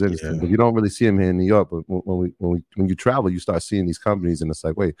Oils, which is interesting. But you don't really see them here in New York. But when you travel, you start seeing these companies, and it's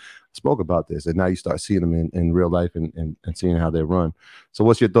like, wait, I spoke about this, and now you start seeing them in real life and seeing how they run. So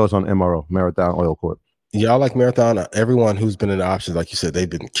what's your thoughts on MRO, Marathon Oil Corp? Yeah, I like Marathon. Everyone who's been in the options, like you said, they've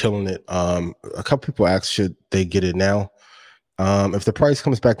been killing it. A couple people asked, should they get it now? If the price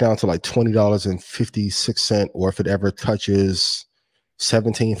comes back down to like $20.56, or if it ever touches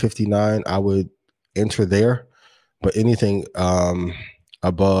 $17.59, I would enter there. But anything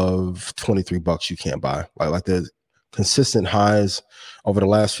above $23 you can't buy. Like the consistent highs over the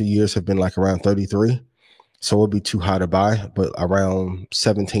last few years have been like around 33. So it would be too high to buy, but around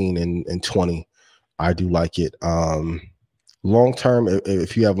 17 and 20. I do like it. Long term,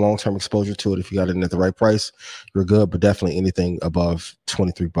 if you have long term exposure to it, if you got it in at the right price, you're good. But definitely anything above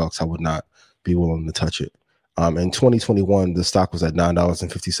 $23, I would not be willing to touch it. In 2021, the stock was at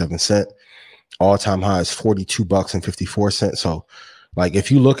 $9.57. All time high is $42.54. So, like,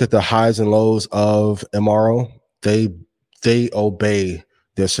 if you look at the highs and lows of MRO, they obey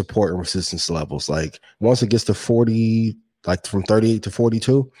their support and resistance levels. Like, once it gets to 40, like from 38 to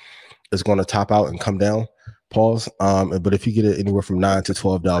 42. Is going to top out and come down. Pause. But if you get it anywhere from $9 to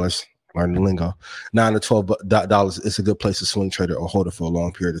 $12, learn the lingo. $9 to $12, it's a good place to swing trade it or hold it for a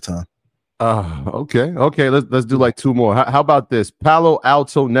long period of time. Okay. Let's do like 2 more. How about this? Palo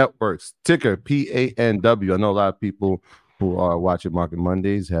Alto Networks, ticker PANW. I know a lot of people who are watching Market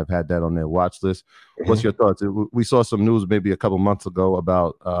Mondays have had that on their watch list. What's your thoughts? We saw some news maybe a couple months ago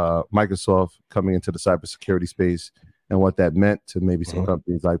about Microsoft coming into the cybersecurity space and what that meant to maybe some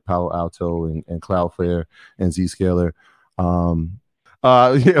companies like Palo Alto and Cloudflare and Zscaler.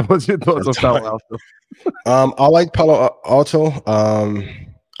 Yeah, what's your thoughts on Palo Alto? I like Palo Alto.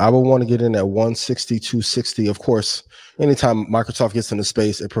 I would want to get in at 160, 260. Of course, anytime Microsoft gets into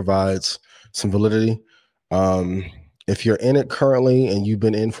space, it provides some validity. If you're in it currently and you've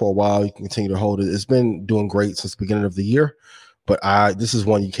been in for a while, you can continue to hold it. It's been doing great since the beginning of the year, but this is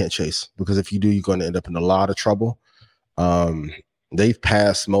one you can't chase, because if you do, you're going to end up in a lot of trouble. They've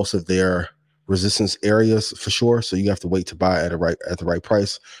passed most of their resistance areas for sure, so you have to wait to buy at the right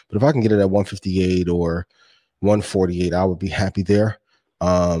price. But if I can get it at 158 or 148, I would be happy there.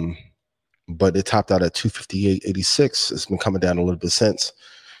 But it topped out at 258.86. It's been coming down a little bit since.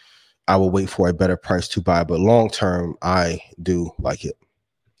 I will wait for a better price to buy, but long term, I do like it.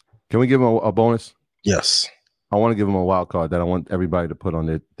 Can we give them a bonus? Yes. I want to give them a wild card that I want everybody to put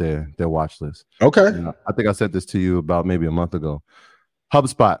on their watch list. Okay. I think I said this to you about maybe a month ago.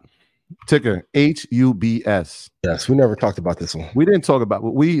 HubSpot, ticker HUBS. Yes, we never talked about this one. We didn't talk about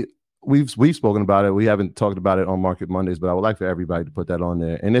we've spoken about it. We haven't talked about it on Market Mondays, but I would like for everybody to put that on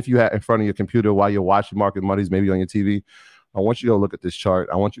there. And if you have in front of your computer while you're watching Market Mondays, maybe on your TV, I want you to go look at this chart.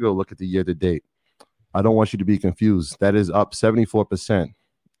 I want you to go look at the year to date. I don't want you to be confused. That is up 74%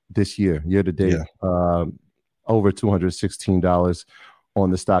 this year to date. Yeah. Over $216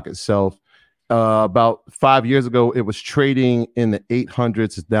 on the stock itself. About 5 years ago, it was trading in the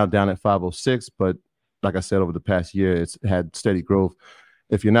 800s. It's now down at 506. But like I said, over the past year, it's had steady growth.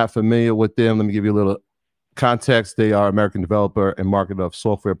 If you're not familiar with them, let me give you a little context. They are American developer and marketer of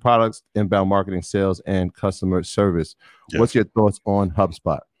software products, inbound marketing, sales, and customer service. Yes. What's your thoughts on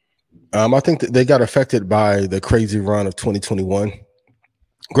HubSpot? I think that they got affected by the crazy run of 2021.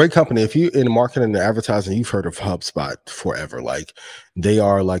 Great company. If you're in marketing and advertising, you've heard of HubSpot forever. Like, they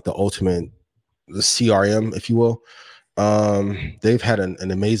are like the ultimate CRM, if you will. They've had an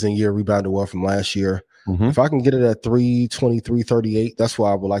amazing year, rebounded well from last year. Mm-hmm. If I can get it at 323, 38, that's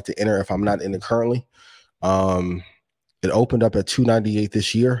why I would like to enter if I'm not in it currently. It opened up at 298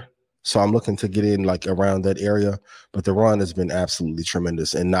 this year, so I'm looking to get in like around that area. But the run has been absolutely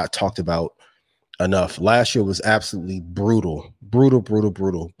tremendous and not talked about enough. Last year was absolutely brutal.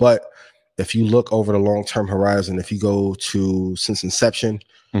 But if you look over the long-term horizon, if you go to since inception,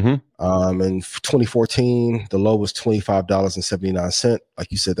 in 2014, the low was $25.79.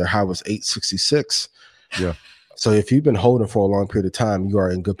 Like you said, their high was $8.66. Yeah. So if you've been holding for a long period of time, you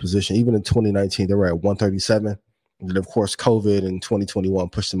are in good position. Even in 2019, they were at 137. And then, of course, COVID in 2021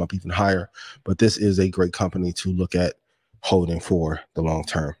 pushed them up even higher. But this is a great company to look at holding for the long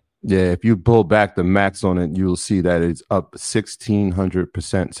term. Yeah, if you pull back the max on it, you'll see that it's up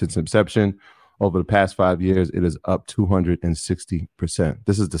 1,600% since inception. Over the past 5 years, it is up 260%.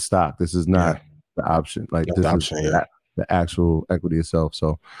 This is the stock. This is not the option. Like, this is the actual equity itself.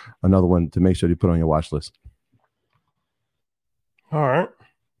 So another one to make sure you put on your watch list. All right.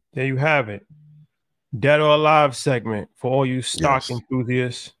 There you have it. Dead or Alive segment for all you stock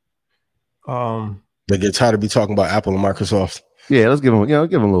enthusiasts. They get tired of me talking about Apple and Microsoft. Yeah, let's give them, give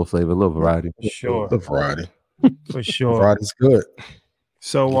them a little flavor, a little variety. Sure. The variety. For sure. Variety's good.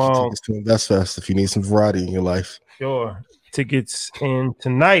 So tickets to InvestFest if you need some variety in your life. Sure. Tickets in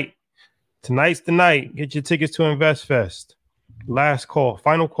tonight. Tonight's the night. Get your tickets to InvestFest. Last call,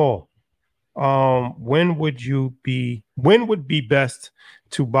 final call. When would be best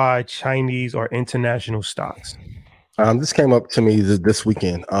to buy Chinese or international stocks? This came up to me this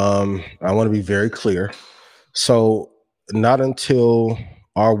weekend. I want to be very clear. So not until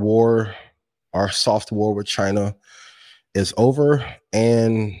our soft war with China is over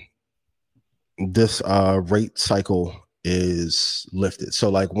and this rate cycle is lifted. So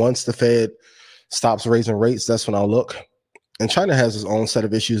like once the Fed stops raising rates, that's when I'll look. And China has its own set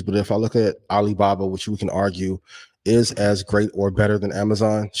of issues, but if I look at Alibaba, which we can argue is as great or better than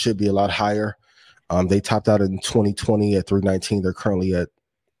Amazon, should be a lot higher. They topped out in 2020 at 319. They're currently at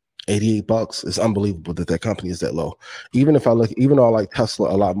 $88. It's unbelievable that company is that low. Even though I like Tesla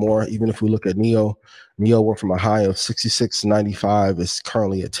a lot more, even if we look at NIO went from a high of $66.95. It's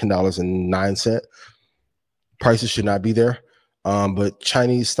currently at $10.09. Prices should not be there. But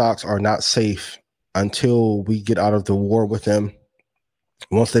Chinese stocks are not safe until we get out of the war with them.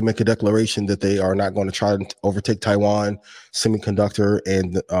 Once they make a declaration that they are not going to try to overtake Taiwan, semiconductor,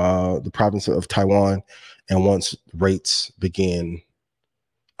 and the province of Taiwan, and once rates begin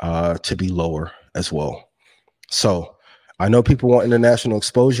to be lower as well. So I know people want international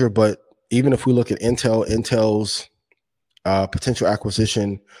exposure, but even if we look at Intel's potential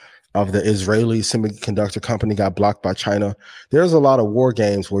acquisition of the Israeli semiconductor company got blocked by China, there's a lot of war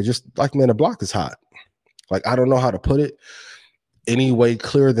games where just like, man, the block is hot. Like, I don't know how to put it any way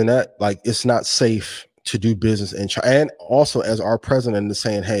clearer than that. Like, it's not safe to do business in China. And also, as our president is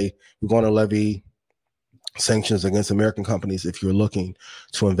saying, hey, we're going to levy sanctions against American companies if you're looking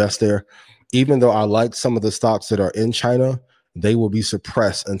to invest there. Even though I like some of the stocks that are in China, they will be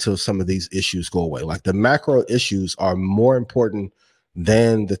suppressed until some of these issues go away. Like, the macro issues are more important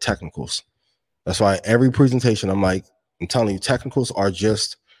than the technicals. That's why every presentation, I'm telling you, technicals are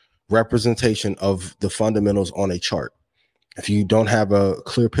just representation of the fundamentals on a chart. If you don't have a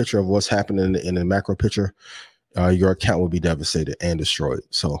clear picture of what's happening in the macro picture, your account will be devastated and destroyed.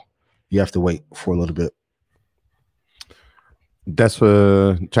 So you have to wait for a little bit. That's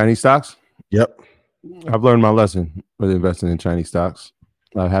for Chinese stocks? Yep. I've learned my lesson with investing in Chinese stocks.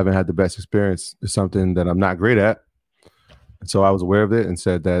 I haven't had the best experience. It's something that I'm not great at. So I was aware of it and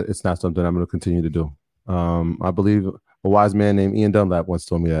said that it's not something I'm going to continue to do. I believe a wise man named Ian Dunlap once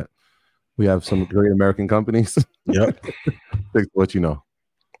told me that we have some great American companies. Yep. Stick to what you know.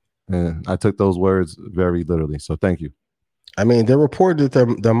 And I took those words very literally. So thank you. I mean, they reported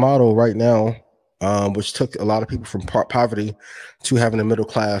that their model right now, which took a lot of people from poverty to having a middle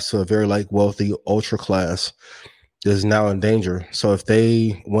class to a very wealthy ultra class, is now in danger. So if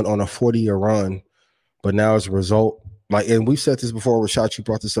they went on a 40-year run, but now as a result, and we've said this before, Rashad, you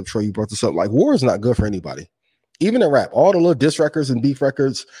brought this up, Troy, you brought this up, war is not good for anybody. Even in rap, all the little diss records and beef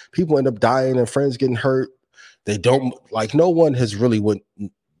records, people end up dying and friends getting hurt. They don't, no one has really went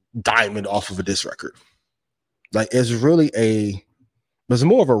diamond off of a diss record. It's really there's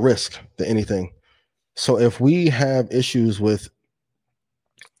more of a risk than anything. So if we have issues with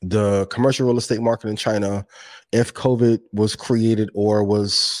the commercial real estate market in China, if COVID was created or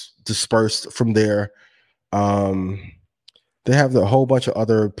was dispersed from there, they have a whole bunch of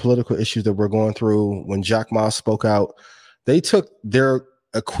other political issues that we're going through. When Jack Ma spoke out, they took their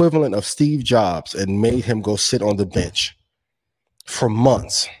equivalent of Steve Jobs and made him go sit on the bench for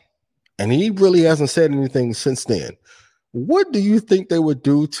months. And he really hasn't said anything since then. What do you think they would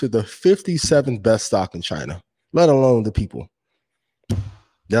do to the 57th best stock in China, let alone the people?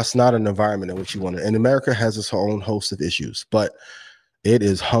 That's not an environment in which you want to. And America has its own host of issues, but it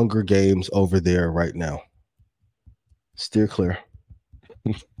is Hunger Games over there right now. Steer clear.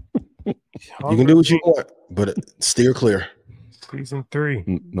 You can do what you want, but steer clear. Season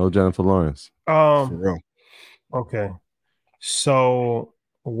 3. No Jennifer Lawrence. For real. Okay. So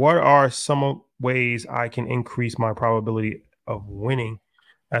what are some ways I can increase my probability of winning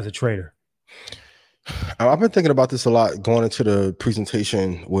as a trader? I've been thinking about this a lot going into the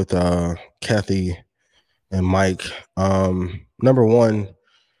presentation with Kathy and Mike. Number one,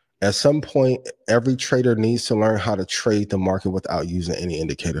 at some point, every trader needs to learn how to trade the market without using any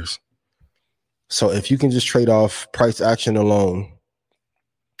indicators. So if you can just trade off price action alone,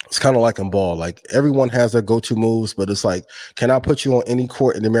 it's kind of like in ball. Everyone has their go-to moves, but it's can I put you on any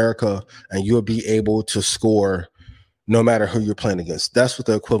court in America and you'll be able to score no matter who you're playing against? That's what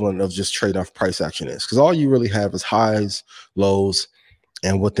the equivalent of just trade off price action is. Because all you really have is highs, lows,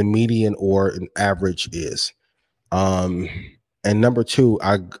 and what the median or an average is. And number two,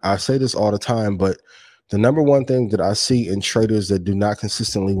 I say this all the time, but the number one thing that I see in traders that do not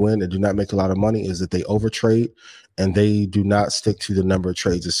consistently win and do not make a lot of money is that they overtrade and they do not stick to the number of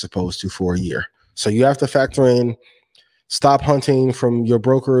trades it's supposed to for a year. So you have to factor in stop hunting from your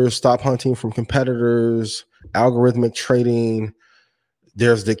brokers, stop hunting from competitors, algorithmic trading.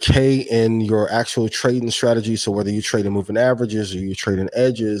 There's decay in your actual trading strategy. So whether you trade in moving averages or you trade in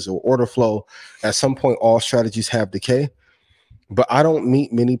edges or order flow, at some point, all strategies have decay. But I don't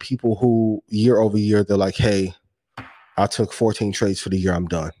meet many people who year over year, they're like, hey, I took 14 trades for the year. I'm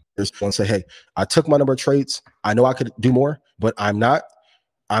done. There's one say, hey, I took my number of trades. I know I could do more, but I'm not.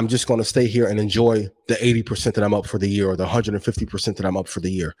 I'm just going to stay here and enjoy the 80% that I'm up for the year or the 150% that I'm up for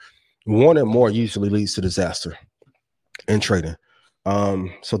the year. Wanting more usually leads to disaster in trading.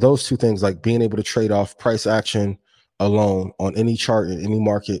 So those two things, being able to trade off price action alone on any chart in any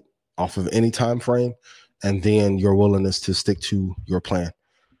market off of any time frame, and then your willingness to stick to your plan.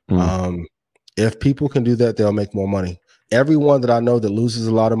 If people can do that, they'll make more money. Everyone that I know that loses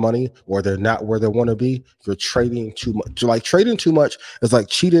a lot of money or they're not where they want to be, you're trading too much. Trading too much is like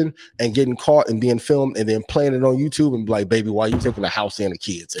cheating and getting caught and being filmed and then playing it on YouTube and be like, baby, why are you taking the house and the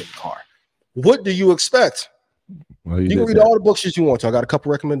kids in the car? What do you expect? Well, you can read all the books that you want to. I got a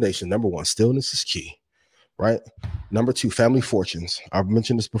couple recommendations. Number one, stillness is key, right? Number two, Family Fortunes. I've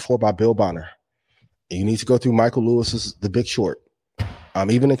mentioned this before by Bill Bonner. You need to go through Michael Lewis's The Big Short.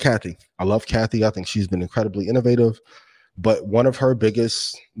 Even in Kathy. I love Kathy. I think she's been incredibly innovative. But one of her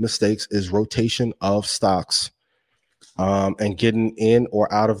biggest mistakes is rotation of stocks and getting in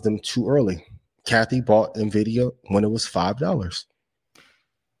or out of them too early. Kathy bought Nvidia when it was $5.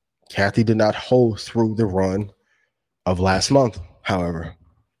 Kathy did not hold through the run of last month, however.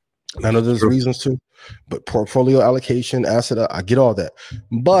 I know there's reasons to, but portfolio allocation, asset, I get all that.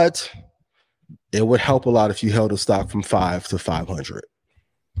 But it would help a lot if you held a stock from 5 to 500.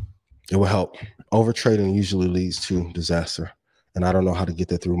 It will help. Overtrading usually leads to disaster. And I don't know how to get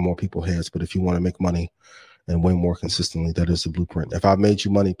that through more people's heads, but if you want to make money and win more consistently, that is the blueprint. If I made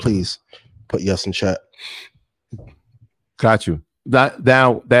you money, please put yes in chat. Got you.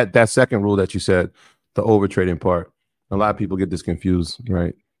 That second rule that you said, the overtrading part, a lot of people get this confused,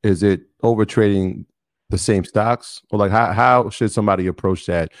 right? Is it overtrading the same stocks, or like how should somebody approach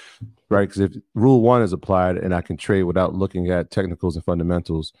that, right? Because if rule 1 is applied and I can trade without looking at technicals and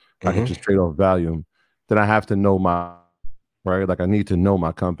fundamentals, I can just trade off volume, then I have to know my, right? Like I need to know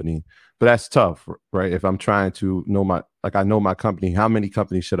my company, but that's tough, right? If I'm trying to know I know my company, how many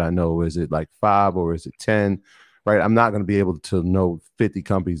companies should I know? Is it like 5 or is it 10? Right? I'm not going to be able to know 50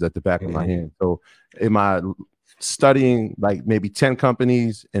 companies at the back of my hand. So am I studying like maybe 10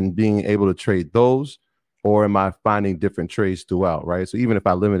 companies and being able to trade those, or am I finding different trades throughout, right? So even if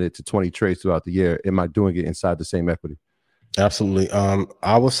I limit it to 20 trades throughout the year, am I doing it inside the same equity? Absolutely.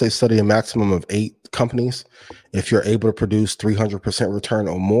 I would say study a maximum of 8 companies. If you're able to produce 300% return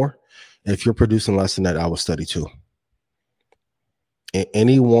or more, if you're producing less than that, I would study 2.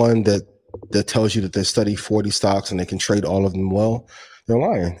 Anyone that tells you that they study 40 stocks and they can trade all of them well, they're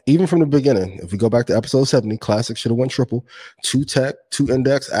lying. Even from the beginning, if we go back to episode 70, Classic should have went triple, 2 tech, 2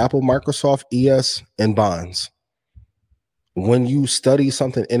 index, Apple, Microsoft, ES, and bonds. When you study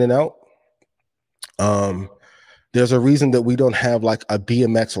something in and out, there's a reason that we don't have like a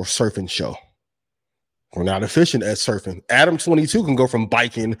BMX or surfing show. We're not efficient at surfing. Adam 22 can go from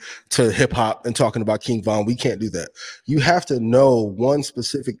biking to hip hop and talking about King Von. We can't do that. You have to know one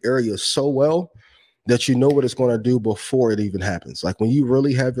specific area so well that you know what it's going to do before it even happens. Like when you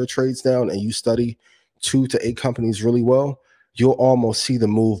really have your trades down and you study 2 to 8 companies really well, you'll almost see the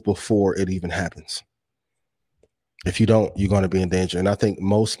move before it even happens. If you don't, you're going to be in danger. And I think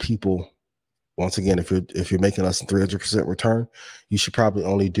most people, once again, if you're making less than 300% return, you should probably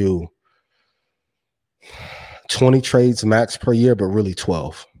only do 20 trades max per year, but really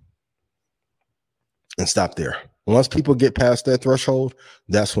 12. And stop there. Once people get past that threshold,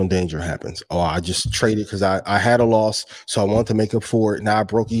 that's when danger happens. Oh, I just traded because I had a loss, so I want to make up for it. Now I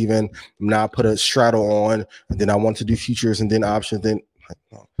broke even. Now I put a straddle on, and then I want to do futures and then options. Then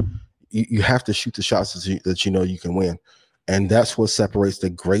you have to shoot the shots that you know you can win. And that's what separates the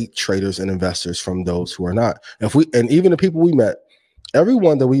great traders and investors from those who are not. And even the people we met,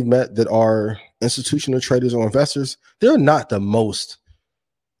 everyone that we've met that are institutional traders or investors, they're not the most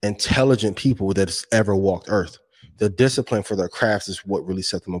intelligent people that's ever walked Earth. The discipline for their crafts is what really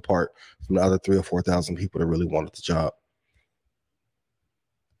set them apart from the other 3,000 or 4,000 people that really wanted the job.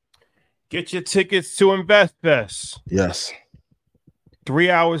 Get your tickets to Invest Fest. Yes.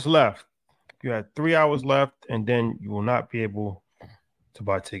 3 hours left. You had 3 hours left, and then you will not be able to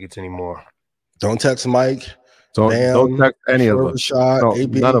buy tickets anymore. Don't text Mike. Don't text any of us. No,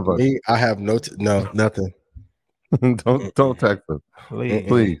 none of us. I have nothing. don't text us.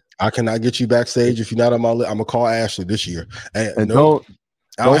 Please. I cannot get you backstage if you're not on my list. I'm gonna call Ashley this year. And I don't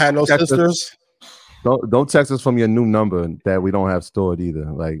have no sisters. Don't text us from your new number that we don't have stored either.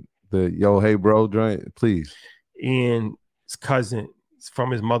 Like hey bro, joint, please. Ian's cousin from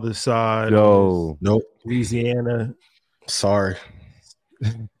his mother's side. Nope. Louisiana. Sorry.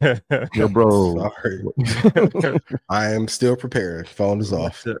 Yo, bro. Sorry. I am still prepared. Phone is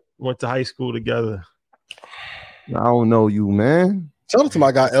off. Went to high school together. I don't know you, man. Shout out to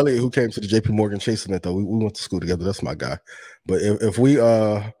my guy Elliot who came to the JP Morgan Chase event though. We went to school together. That's my guy. But if we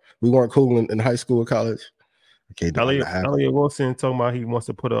weren't cool in high school or college, okay. Elliot Wilson talking about he wants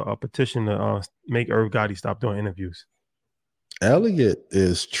to put a petition to make Irv Gotti stop doing interviews. Elliot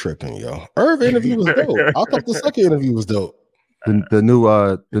is tripping, yo. Irv interview was dope. I thought the second interview was dope. The new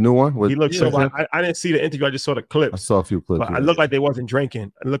one. He looked sober. I didn't see the interview. I just saw the clips. I saw a few clips. But it looked like they wasn't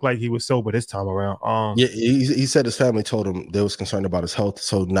drinking. It looked like he was sober this time around. Yeah, he said his family told him they was concerned about his health,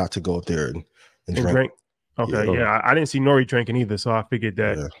 so not to go up there and drink. Okay, yeah. I didn't see Nori drinking either, so I figured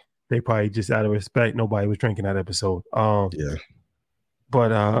that they probably just out of respect, nobody was drinking that episode.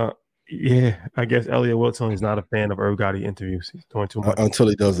 But I guess Elliot Wilson is not a fan of Irv Gotti interviews. He's doing too much until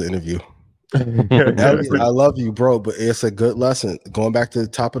he does the interview. Elliot, I love you, bro, but it's a good lesson. Going back to the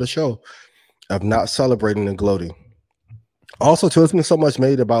top of the show of not celebrating and gloating. Also, too, it's been so much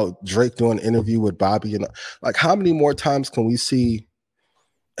made about Drake doing an interview with Bobby, and like, how many more times can we see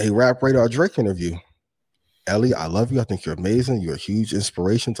a Rap Radar Drake interview? Ellie, I love you. I think you're amazing. You're a huge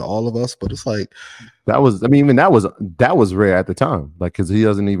inspiration to all of us. But it's like that was, I mean, even that was rare at the time. Like, because he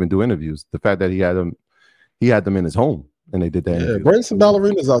doesn't even do interviews. The fact that he had them in his home and they did that interview. Bring some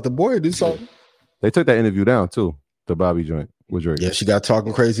ballerinas out. The boy do something. They took that interview down too. The Bobby joint with Drake. Yeah, she got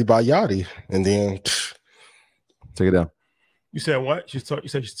talking crazy about Yachty, and then take it down. You said what? You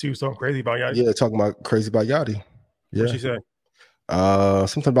said she was talking crazy about Yachty? Yeah, talking about crazy about Yachty. Yeah. What she said?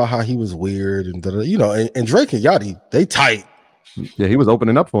 Something about how he was weird and and Drake and Yachty, they tight. Yeah, he was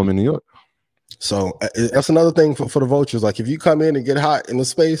opening up for him in New York. So that's another thing for the vultures. Like if you come in and get hot in the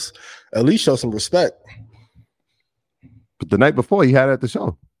space, at least show some respect. But the night before, he had it at the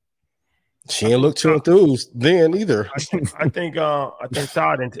show. She didn't look too enthused then either. I think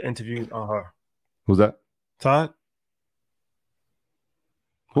Todd interviewed her. Who's that? Todd.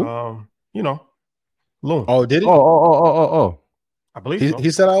 Who? Loon. Oh, did he? Oh. I believe so.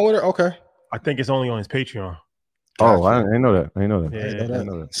 He said I with her. Okay. I think it's only on his Patreon. Oh, I didn't know that. I didn't know that. Yeah, I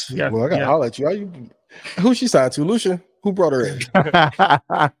know that. Yeah, well, I gotta holler at you. Who she signed to? Lucian? Who brought her in?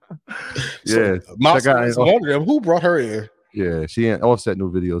 Yeah. Mouse is one of them. Who brought her in? Yeah, she ain't Offset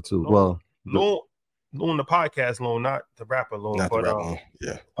new video too. Loon, the podcast Loon, not the rapper Loon, but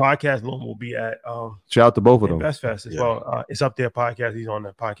yeah, podcast Loon will be at shout out to both of them. Best Fest as well. It's up there podcast. He's on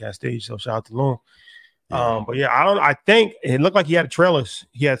the podcast stage, so shout out to Loon. Yeah. But yeah, I think it looked like he had trailers.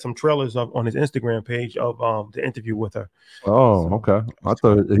 He had some trailers on his Instagram page of the interview with her. Oh, so, okay. I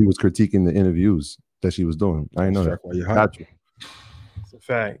thought he was critiquing the interviews that she was doing. I didn't know that. Got you. It's a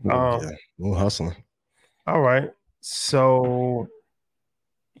fact. We're hustling. All right. So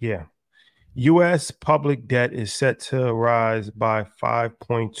yeah. U.S. public debt is set to rise by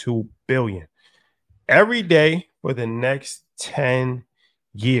 5.2 billion every day for the next 10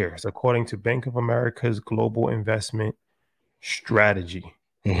 years, according to Bank of America's Global Investment Strategy.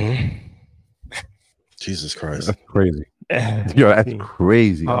 Mm-hmm. Jesus Christ. That's crazy. Yo, that's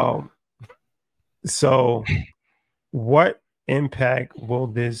crazy. So what impact will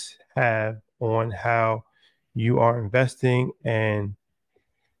this have on how you are investing and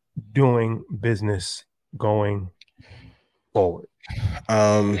doing business going forward?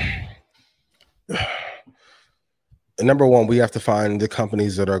 Number one, we have to find the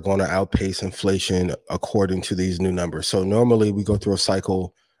companies that are going to outpace inflation according to these new numbers. So normally we go through a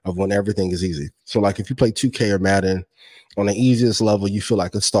cycle of when everything is easy. So like if you play 2K or Madden, on the easiest level, you feel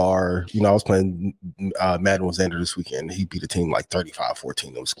like a star. You know, I was playing Madden with Xander this weekend. He beat a team like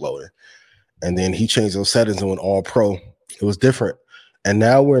 35-14. It was glowing. And then he changed those settings and went all pro. It was different. And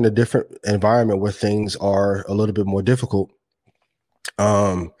now we're in a different environment where things are a little bit more difficult.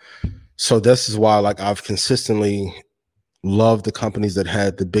 So this is why, like, I've consistently loved the companies that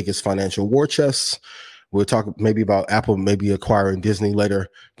had the biggest financial war chests. We'll talk maybe about Apple, maybe acquiring Disney later,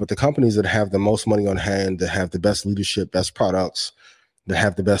 but the companies that have the most money on hand, that have the best leadership, best products, that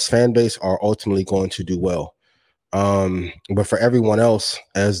have the best fan base are ultimately going to do well. But for everyone else,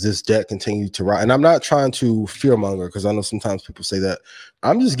 as this debt continues to rise, and I'm not trying to fearmonger because I know sometimes people say that.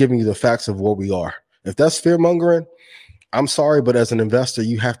 I'm just giving you the facts of where we are. If that's fearmongering, I'm sorry, but as an investor,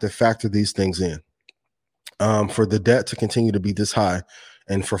 you have to factor these things in. For the debt to continue to be this high,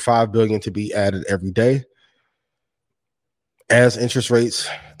 and for $5 billion to be added every day, as interest rates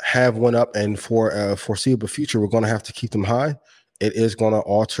have went up, and for a foreseeable future, we're going to have to keep them high. It is going to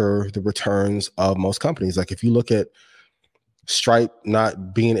alter the returns of most companies. Like if you look at Stripe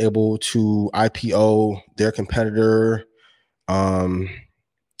not being able to IPO their competitor, Aiden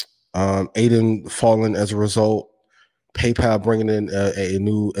falling as a result, PayPal bringing in a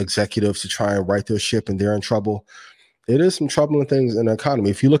new executive to try and right their ship, and they're in trouble. It is some troubling things in the economy.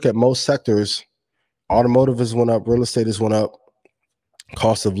 If you look at most sectors, automotive has went up, real estate has went up,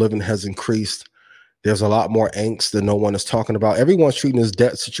 cost of living has increased. There's a lot more angst that no one is talking about. Everyone's treating this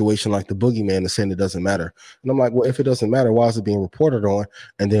debt situation like the boogeyman and saying it doesn't matter. And I'm like, well, if it doesn't matter, why is it being reported on?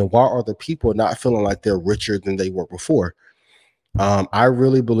 And then why are the people not feeling like they're richer than they were before? I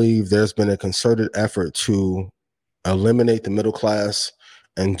really believe there's been a concerted effort to eliminate the middle class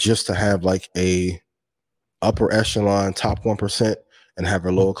and just to have like a upper echelon, top 1%, and have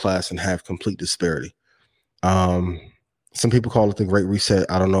a lower class and have complete disparity. Some people call it the Great Reset.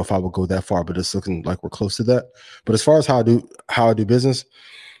 I don't know if I would go that far, but it's looking like we're close to that. But as far as how I do business,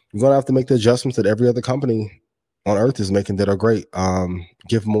 you're going to have to make the adjustments that every other company on earth is making that are great.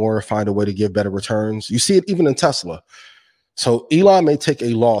 Give more, find a way to give better returns. You see it even in Tesla. So Elon may take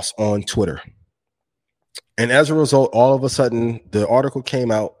a loss on Twitter. And as a result, all of a sudden, the article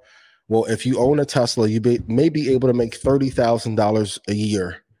came out, well, if you own a Tesla, you may be able to make $30,000 a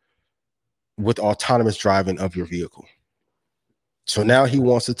year with autonomous driving of your vehicle. So now he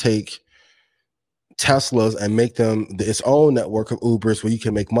wants to take Teslas and make them its own network of Ubers where you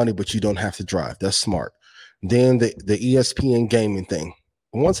can make money, but you don't have to drive. That's smart. Then the ESPN gaming thing.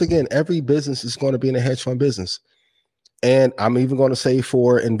 Once again, every business is going to be in a hedge fund business. And I'm even going to say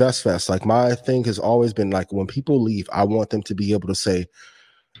for InvestFest, like my thing has always been like when people leave, I want them to be able to say,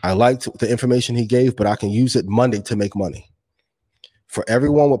 I liked the information he gave, but I can use it Monday to make money. For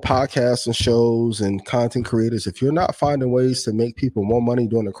everyone with podcasts and shows and content creators, if you're not finding ways to make people more money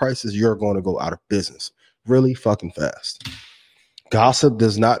during the crisis, you're going to go out of business really fucking fast. Gossip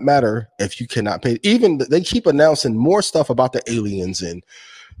does not matter if you cannot pay. Even they keep announcing more stuff about the aliens and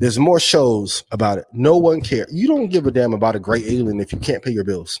there's more shows about it. No one cares. You don't give a damn about a great alien if you can't pay your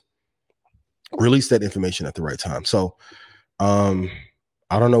bills. Release that information at the right time. So I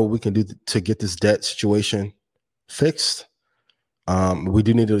don't know what we can do to get this debt situation fixed. We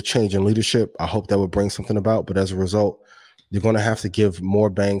do need a change in leadership. I hope that would bring something about. But as a result, you're going to have to give more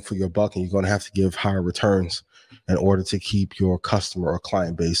bang for your buck and you're going to have to give higher returns in order to keep your customer or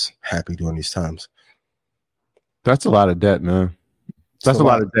client base happy during these times. That's a lot of debt, man. That's a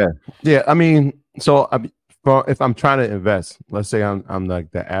lot of debt. Yeah, I mean, so if I'm trying to invest, let's say I'm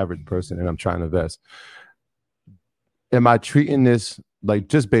like the average person and I'm trying to invest, am I treating this like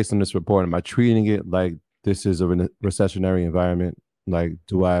just based on this report? Am I treating it like this is a recessionary environment? Like,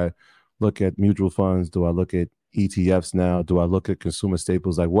 do I look at mutual funds? Do I look at ETFs now? Do I look at consumer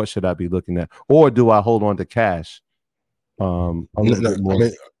staples? Like, what should I be looking at? Or do I hold on to cash? A little bit more. I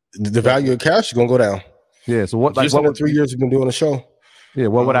mean, the value of cash is gonna go down. Yeah. So what? Like, just in the 3 years you've been doing the show. Yeah.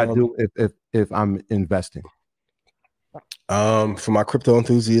 What would I do if I'm investing? For my crypto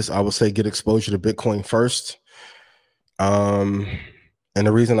enthusiasts, I would say get exposure to Bitcoin first. And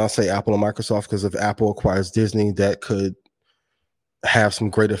the reason I say Apple and Microsoft, because if Apple acquires Disney, that could have some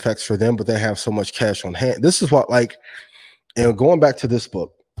great effects for them, but they have so much cash on hand. This is what, like, and going back to this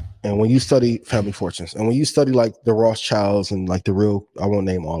book, and when you study family fortunes, and when you study like the Rothschilds and like the real, I won't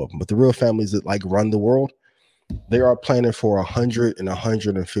name all of them, but the real families that like run the world, they are planning for 100 and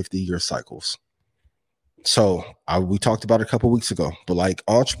 150 year cycles. So we talked about it a couple of weeks ago, but like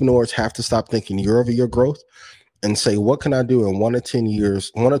entrepreneurs have to stop thinking year over year growth and say, what can I do in 1 or 2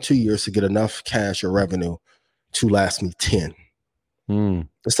 years to get enough cash or revenue to last me 10?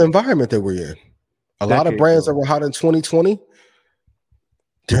 It's the environment that we're in. A lot of brands that were hot in 2020,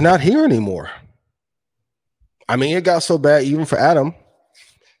 they're not here anymore. I mean, it got so bad, even for Adam,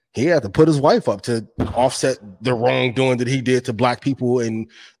 he had to put his wife up to offset the wrongdoing that he did to black people, and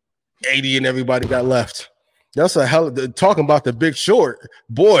 80 and everybody got left. That's a hell of talking about The Big Short.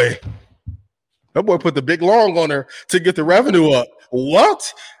 Boy, that boy put the big long on her to get the revenue up.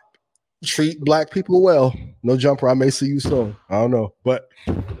 What? Treat black people well. No jumper. I may see you soon. I don't know. But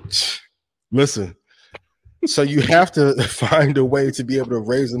listen, so you have to find a way to be able to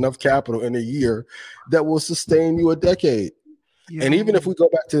raise enough capital in a year that will sustain you a decade. Yeah. And even if we go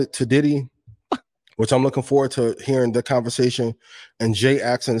back to Diddy, which I'm looking forward to hearing the conversation, and Jay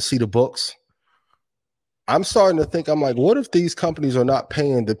asking to see the books, I'm starting to think, I'm like, what if these companies are not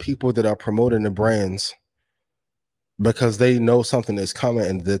paying the people that are promoting the brands because they know something is coming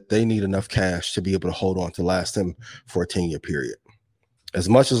and that they need enough cash to be able to hold on to last them for a 10-year period? As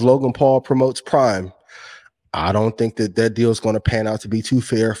much as Logan Paul promotes Prime, I don't think that deal is going to pan out to be too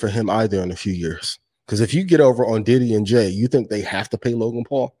fair for him either in a few years. Because if you get over on Diddy and Jay, you think they have to pay Logan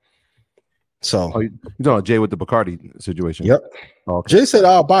Paul? So you know Jay with the Bacardi situation. Yep. Oh, okay. Jay said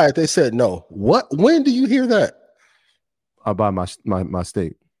I'll buy it. They said no. What? When do you hear that? I'll buy my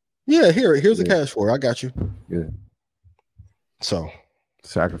stake. Yeah, here's the cash for it. I got you. Yeah. So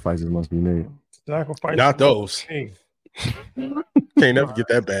sacrifices must be made. Sacrifices. Not those. Can't never get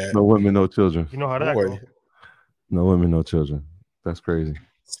that bad. No women, no children. You know how that goes. No women, no children. That's crazy.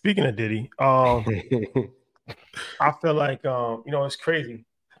 Speaking of Diddy, I feel like it's crazy.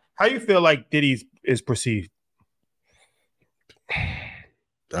 How you feel like Diddy is perceived?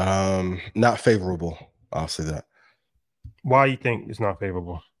 Not favorable. I'll say that. Why you think it's not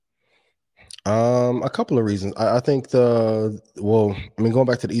favorable? A couple of reasons. I think going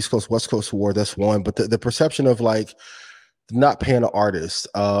back to the East Coast, West Coast war, that's one. But the perception of like not paying an artist,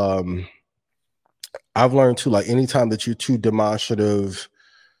 I've learned too, like anytime that you're too demonstrative,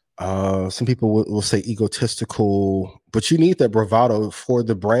 some people will say egotistical, but you need that bravado for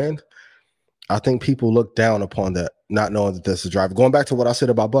the brand. I think people look down upon that, not knowing that that's the driver. Going back to what I said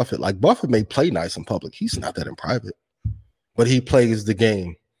about Buffett, like Buffett may play nice in public. He's not that in private, but he plays the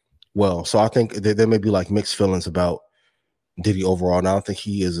game well. So I think there may be like mixed feelings about Diddy overall. And I don't think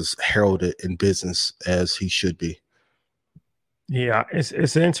he is as heralded in business as he should be. Yeah, it's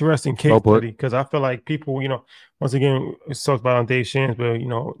an interesting case Well put. study because I feel like people, once again, it's talked about on Dave Shands, but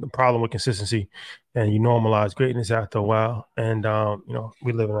the problem with consistency, and you normalize greatness after a while, and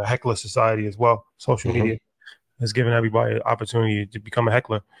we live in a heckler society as well. Social media has given everybody an opportunity to become a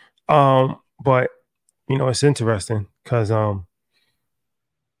heckler, but it's interesting because I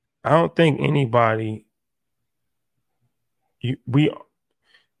don't think anybody, we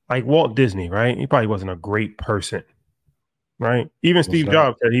like Walt Disney, right? He probably wasn't a great person. Right. Even Steve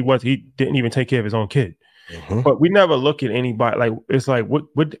Jobs said he didn't even take care of his own kid. But we never look at anybody like it's like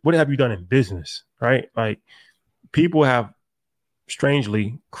what have you done in business? Right. Like people have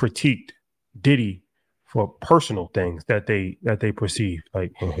strangely critiqued Diddy for personal things that they perceive.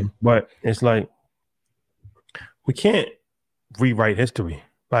 Like, but it's like we can't rewrite history.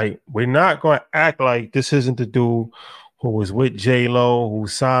 Like we're not going to act like this isn't the dude who was with J-Lo, who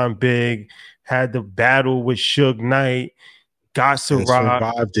signed big, had the battle with Suge Knight, got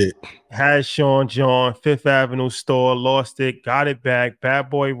survived it, had Sean John, Fifth Avenue store, lost it, got it back, Bad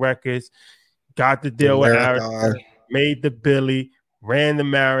Boy Records, got the deal with Arizona, made the Billy, ran the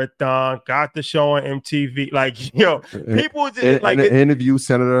marathon, got the show on MTV. Like, people just like interview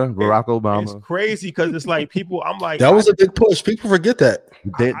Senator Barack Obama. It's crazy because it's like people. I'm like, that was a big push. People forget that.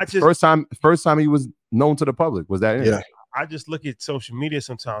 First time he was known to the public was that. Yeah. I just look at social media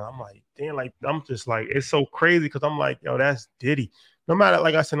sometimes. I'm like, damn, like I'm just like, it's so crazy because I'm like, yo, that's Diddy. No matter,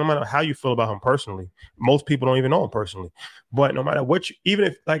 like I said, no matter how you feel about him personally, most people don't even know him personally. But no matter what, even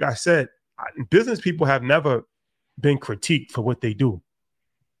if, like I said, business people have never been critiqued for what they do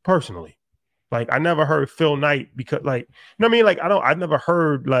personally. Like I never heard Phil Knight because, like, you know what I mean? Like I've never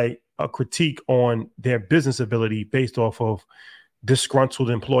heard like a critique on their business ability based off of disgruntled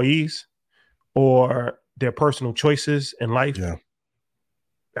employees or their personal choices in life. Yeah.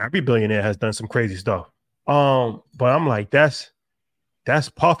 Every billionaire has done some crazy stuff. But I'm like, that's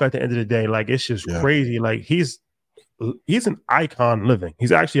Puff at the end of the day. Like, it's just crazy. Like he's an icon living.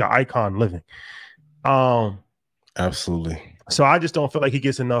 He's actually an icon living. Absolutely. So I just don't feel like he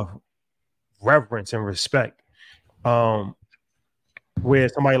gets enough reverence and respect. Where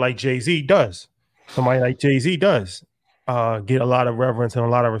somebody like Jay-Z does. Somebody like Jay-Z does get a lot of reverence and a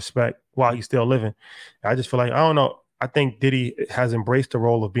lot of respect while he's still living. I just feel like, I don't know. I think Diddy has embraced the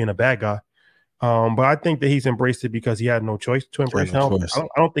role of being a bad guy. But I think that he's embraced it because he had no choice to embrace it. I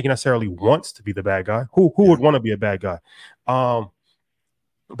don't think he necessarily wants to be the bad guy. Who would want to be a bad guy? But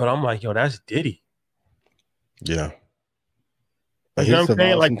I'm like, yo, that's Diddy. Yeah. But he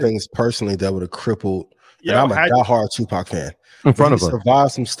survived some things personally that would have crippled. And I'm a diehard Tupac fan. In front of us.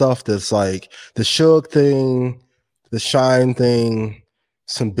 Survived some stuff that's like the Suge thing, the Shine thing,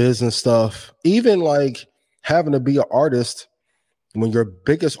 some business stuff, even like having to be an artist when your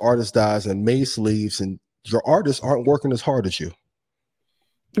biggest artist dies and Mace leaves and your artists aren't working as hard as you.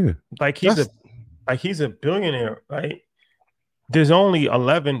 Yeah. Like he's a billionaire, right? There's only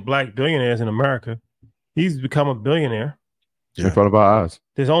 11 black billionaires in America. He's become a billionaire. Yeah. In front of our eyes.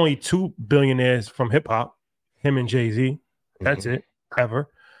 There's only 2 billionaires from hip hop, him and Jay-Z. That's it, ever.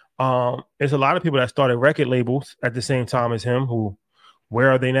 There's a lot of people that started record labels at the same time as him who, where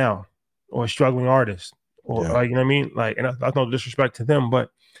are they now? Or struggling artists. Or like, you know what I mean? Like, and that's no disrespect to them,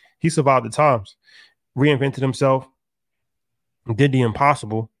 but he survived the times, reinvented himself, did the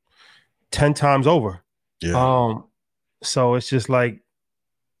impossible 10 times over. Yeah. So it's just like,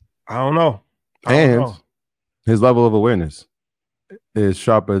 I don't know. His level of awareness is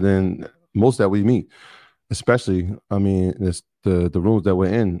sharper than most that we meet, especially, I mean, it's the rooms that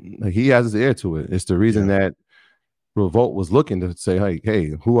we're in. Like, he has his ear to it. It's the reason that Revolt was looking to say,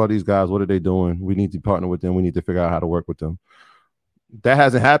 hey, who are these guys? What are they doing? We need to partner with them. We need to figure out how to work with them. That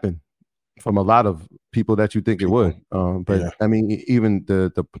hasn't happened from a lot of people that you think it would. But I mean, even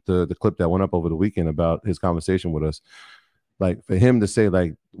the clip that went up over the weekend about his conversation with us, like for him to say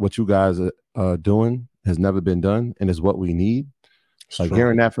like what you guys are doing has never been done and is what we need. Like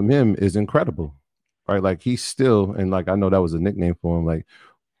hearing that from him is incredible, right? Like he's still, and like I know that was a nickname for him. Like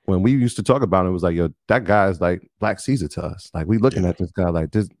when we used to talk about him, it was like, yo, that guy is like Black Caesar to us. Like we looking at this guy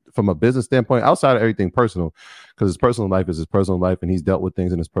like this from a business standpoint, outside of everything personal, because his personal life is his personal life, and he's dealt with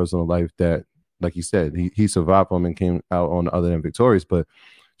things in his personal life that, like he said, he survived from and came out on the other end victorious. But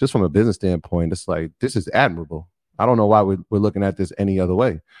just from a business standpoint, it's like this is admirable. I don't know why we're looking at this any other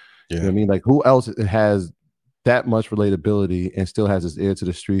way. You know what I mean? Like who else has that much relatability and still has his ear to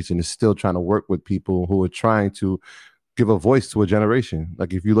the streets and is still trying to work with people who are trying to give a voice to a generation?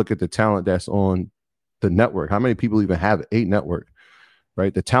 Like if you look at the talent that's on the network, how many people even have a network,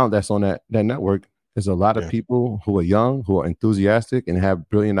 right? The talent that's on that network is a lot of people who are young, who are enthusiastic and have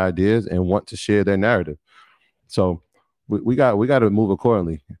brilliant ideas and want to share their narrative. So we got to move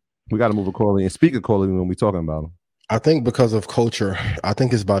accordingly. We got to move accordingly and speak accordingly when we're talking about them. I think because of culture, I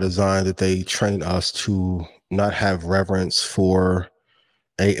think it's by design that they train us to not have reverence for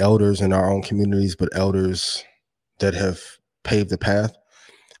elders in our own communities, but elders that have paved the path.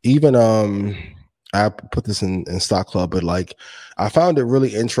 Even I put this in Stock Club, but like I found it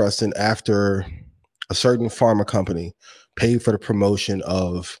really interesting after a certain pharma company paid for the promotion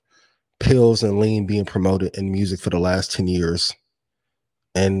of pills and lean being promoted in music for the last 10 years,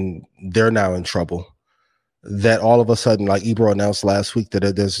 and they're now in trouble. That all of a sudden, like Ebro announced last week,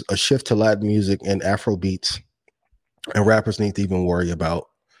 that there's a shift to Latin music and Afro beats, and rappers need to even worry about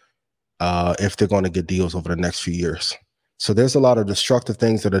if they're going to get deals over the next few years. So there's a lot of destructive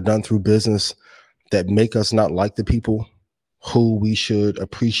things that are done through business that make us not like the people who we should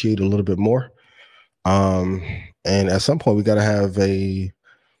appreciate a little bit more. And at some point, we got to have a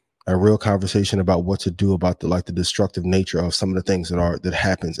real conversation about what to do about the destructive nature of some of the things that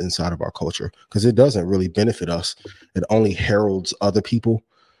happens inside of our culture, because it doesn't really benefit us. It only heralds other people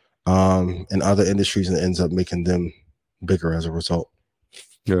and other industries, and ends up making them bigger as a result.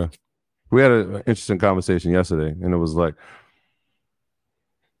 Yeah. We had an interesting conversation yesterday, and it was like,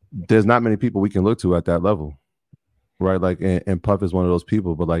 there's not many people we can look to at that level, right? Like, and Puff is one of those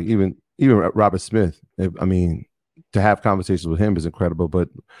people, but like even Robert Smith, to have conversations with him is incredible. But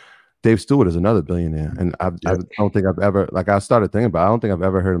Dave Stewart is another billionaire, and I don't think I've ever, like, I started thinking about, I don't think I've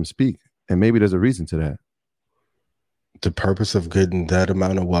ever heard him speak, and maybe there's a reason to that. The purpose of getting that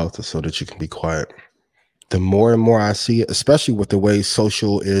amount of wealth is so that you can be quiet. The more and more I see it, especially with the way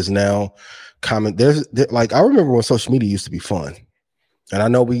social is now, like, I remember when social media used to be fun, and I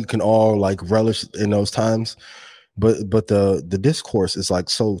know we can all like relish in those times, but the discourse is like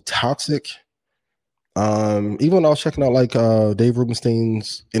so toxic. Even when I was checking out like Dave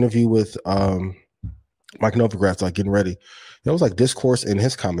Rubenstein's interview with Mike Novogratz, like getting ready, there was like discourse in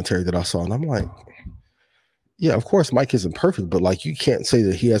his commentary that I saw, and I'm like, yeah, of course Mike isn't perfect, but like you can't say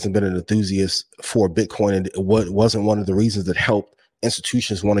that he hasn't been an enthusiast for Bitcoin, and what wasn't one of the reasons that helped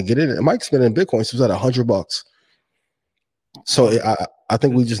institutions want to get in it. And Mike's been in Bitcoin since at $100. So I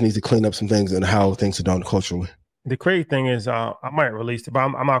think we just need to clean up some things and how things are done culturally. The crazy thing is, I might release it, but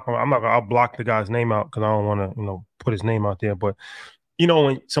I'm not gonna. I'll block the guy's name out because I don't want to, put his name out there. But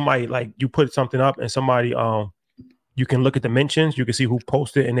when somebody, like, you put something up and somebody, you can look at the mentions, you can see who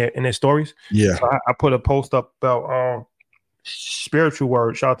posted in their stories. Yeah, so I put a post up about Spiritual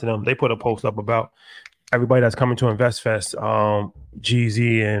Word. Shout out to them. They put a post up about everybody that's coming to Invest Fest,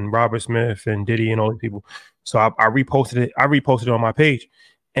 Jeezy and Robert Smith and Diddy and all these people. So I reposted it. I reposted it on my page,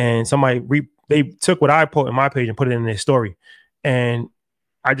 and somebody they took what I put in my page and put it in their story. And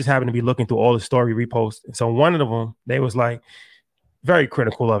I just happened to be looking through all the story reposts. And so one of them, they was like very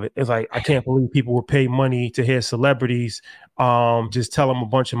critical of it. It's like, I can't believe people would pay money to hear celebrities just tell them a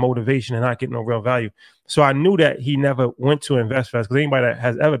bunch of motivation and not get no real value. So I knew that he never went to Invest Fest, because anybody that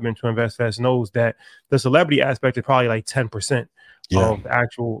has ever been to Invest Fest knows that the celebrity aspect is probably like 10%. Of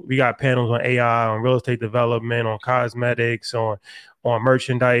actual, we got panels on AI, on real estate development, on cosmetics, on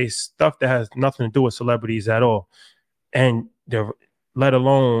merchandise, stuff that has nothing to do with celebrities at all. And let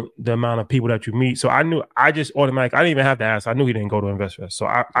alone the amount of people that you meet. So I just automatically, I didn't even have to ask. I knew he didn't go to Invest Fest. So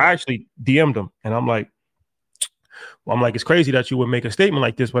I actually DM'd him, and I'm like, it's crazy that you would make a statement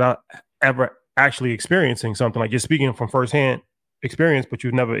like this without ever actually experiencing something. Like, you're speaking from firsthand experience, but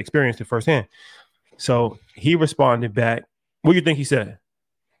you've never experienced it firsthand. So he responded back. What do you think he said?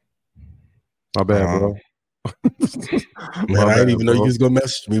 My bad, bro. Man, I didn't even know you was gonna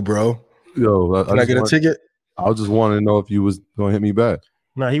message me, bro. Yo, can I get a ticket? I just wanted to know if you was gonna hit me back.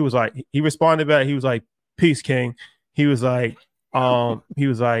 No, he responded back. He was like, "Peace, King." He was like, I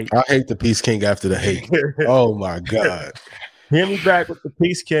hate the Peace King after the hate. Oh my God. Hit me back with the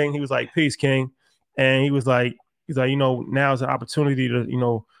Peace King. He was like, "Peace, King," and he's like, now's an opportunity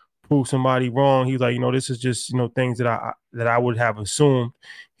to prove somebody wrong. He's like, this is just things that I would have assumed.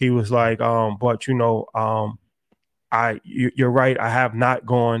 He was like, but you're right. I have not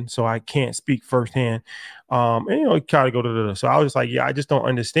gone, so I can't speak firsthand. And kind of go to the. So I was just like, yeah, I just don't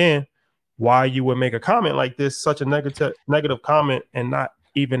understand why you would make a comment like this, such a negative comment, and not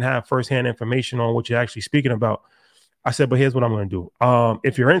even have firsthand information on what you're actually speaking about. I said, but here's what I'm going to do.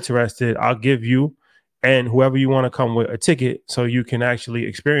 If you're interested, I'll give you and whoever you want to come with a ticket, so you can actually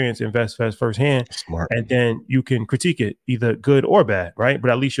experience Invest Fest firsthand. Smart. And then you can critique it, either good or bad, right?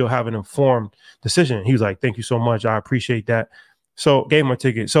 But at least you'll have an informed decision. He was like, "Thank you so much. I appreciate that." So gave him a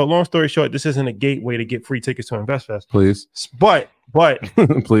ticket. So long story short, this isn't a gateway to get free tickets to Invest Fest. Please. But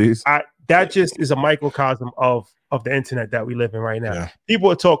please. that just is a microcosm of the internet that we live in right now. Yeah. People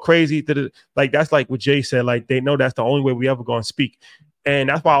will talk crazy like that's like what Jay said, like they know that's the only way we ever gonna speak. And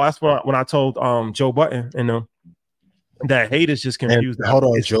that's when I told Joe Button and that hate is just confused. And hold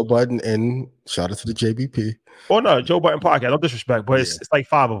on, Joe Button and shout out to the JBP. Oh no, Joe Button podcast, no disrespect, but it's like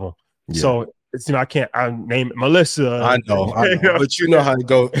 5 of them. Yeah. So it's I name it Melissa. I know, but you know how to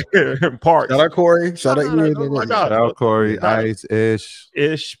go. Parks. Shout out Corey. Shout out Ian. Shout out Corey. Ice,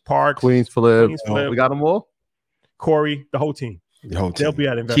 Ish, Parks, Queens Flip. We got them all. Corey, the whole team. They'll be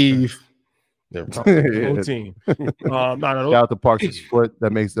at investment. Keith. The whole team. Shout out to Parks' foot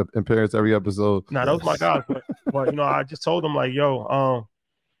that makes an appearance every episode. Those my guys. But I just told them like, yo,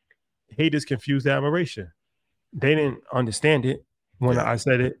 hate is confused admiration. They didn't understand it when I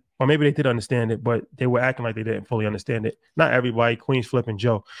said it. Or maybe they did understand it, but they were acting like they didn't fully understand it. Not everybody. Queens Flip and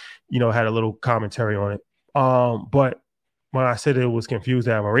Joe, had a little commentary on it. But when I said it was confused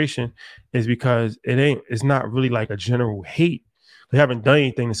admiration, is because it's not really like a general hate. They haven't done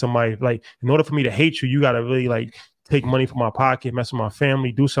anything to somebody. Like, in order for me to hate you, you got to really like take money from my pocket, mess with my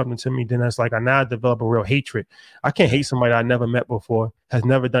family, do something to me. Then that's like I now develop a real hatred. I can't hate somebody I never met before, has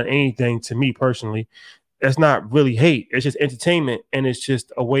never done anything to me personally. That's not really hate. It's just entertainment. And it's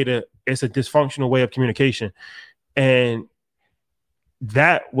just it's a dysfunctional way of communication. And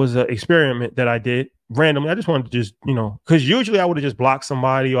that was an experiment that I did randomly. I just wanted to just, because usually I would have just blocked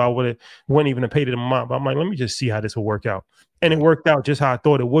somebody or I wouldn't even have paid them a month. But I'm like, let me just see how this will work out. And it worked out just how I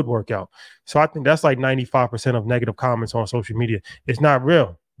thought it would work out. So I think that's like 95% of negative comments on social media. It's not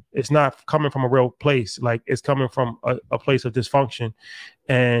real. It's not coming from a real place. Like, it's coming from a place of dysfunction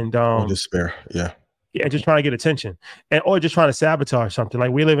and despair. Yeah. Yeah, just trying to get attention, or just trying to sabotage something.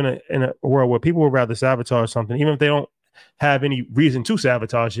 Like, we live in a world where people would rather sabotage something, even if they don't have any reason to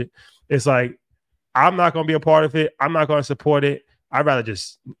sabotage it. It's like, I'm not going to be a part of it. I'm not going to support it. I'd rather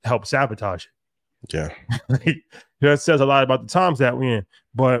just help sabotage it. Yeah, that says a lot about the times that we're in.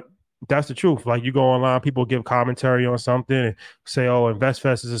 But that's the truth. Like, you go online, people give commentary on something and say, "Oh,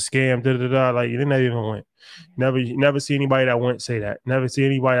 InvestFest is a scam." Like, they never even went. Never see anybody that went say that. Never see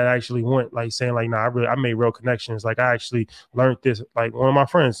anybody that actually went like saying like, "Nah, I made real connections. Like, I actually learned this." Like, one of my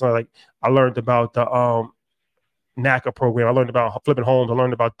friends, like, I learned about the NACA program. I learned about flipping homes. I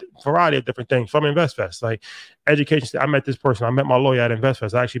learned about a variety of different things from InvestFest. Like, education. I met this person. I met my lawyer at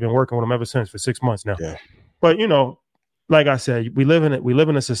InvestFest. I've actually been working with him ever since for 6 months now. Yeah. But like I said, we live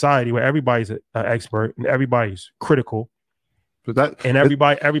in a society where everybody's an expert and everybody's critical. And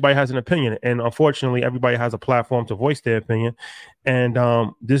everybody has an opinion, and unfortunately, everybody has a platform to voice their opinion. And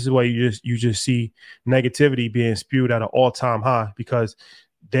this is why you just see negativity being spewed at an all-time high, because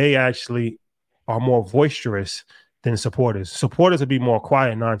they actually are more boisterous than supporters. Supporters would be more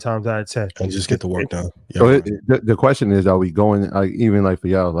quiet 9 times out of 10 and just get the work done. Yeah. So the question is, are we going like, even like for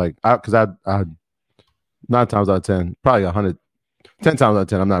y'all, like, because I 9 times out of 10, probably 100, 10 times out of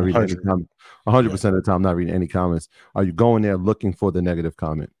 10, I'm not reading any comments. 100% of the time, I'm not reading any comments. Are you going there looking for the negative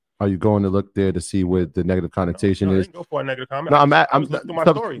comment? Are you going to look there to see what the negative connotation is? I didn't go for a negative comment.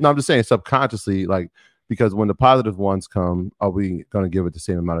 No, I'm just saying subconsciously, like, because when the positive ones come, are we going to give it the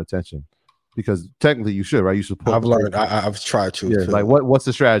same amount of attention? Because technically, you should, right? You support. I've learned. I've tried to. Yeah, like what's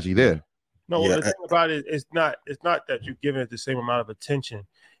the strategy there? No, the thing about it is not that you're giving it the same amount of attention.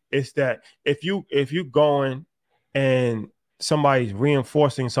 It's that if you going and somebody's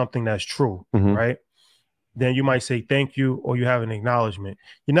reinforcing something that's true, right? Then you might say thank you, or you have an acknowledgement.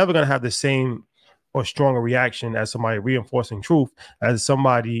 You're never going to have the same or stronger reaction as somebody reinforcing truth as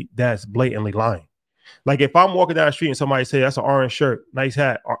somebody that's blatantly lying. Like, if I'm walking down the street and somebody say, "That's an orange shirt, nice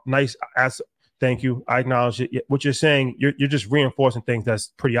hat, nice ass, thank you, I acknowledge it." What you're saying, you're just reinforcing things that's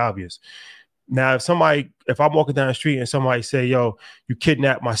pretty obvious. Now, if I'm walking down the street and somebody say, "Yo, you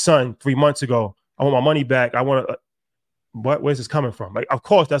kidnapped my son 3 months ago, I want my money back. I want to," where's this coming from? Like, of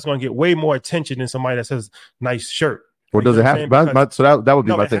course, that's going to get way more attention than somebody that says nice shirt. Or does it have? So that would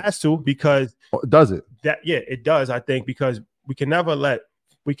be my thing. It has to, because does it? It does. I think because we can never.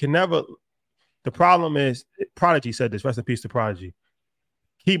 The problem is, Prodigy said this. Rest in peace to Prodigy.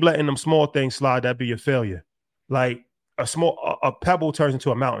 Keep letting them small things slide. That'd be your failure. Like, a pebble turns into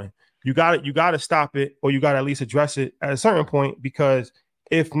a mountain. You got to stop it, or you got to at least address it at a certain point, because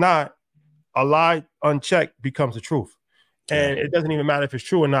if not, a lie unchecked becomes the truth. And it doesn't even matter if it's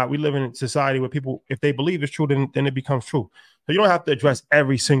true or not. We live in a society where people, if they believe it's true, then it becomes true. So you don't have to address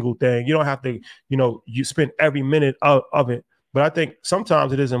every single thing. You don't have to, you spend every minute of it. But I think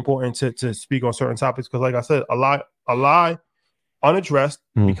sometimes it is important to speak on certain topics, because, like I said, a lie unaddressed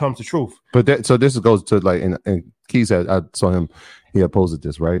becomes the truth. But so this goes to, like, and Key said, I saw him, he had posted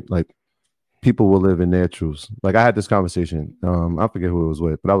this, right? Like, people will live in their truths. Like I had this conversation. I forget who it was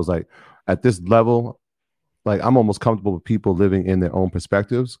with, but I was like, at this level, like I'm almost comfortable with people living in their own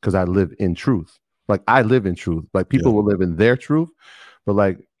perspectives because I live in truth. Like I live in truth. Like people will live in their truth, but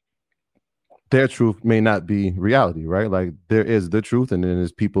like their truth may not be reality, right? Like there is the truth, and then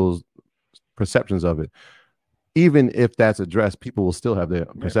there's people's perceptions of it. Even if that's addressed, people will still have their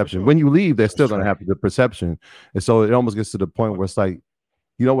perception. Sure. When you leave, they're still going to have the perception. And so it almost gets to the point where it's like,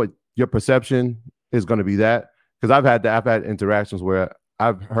 you know what, your perception is going to be that. Because I've had interactions where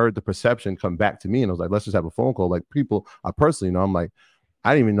I've heard the perception come back to me, and I was like, let's just have a phone call. Like people I personally know, I'm like,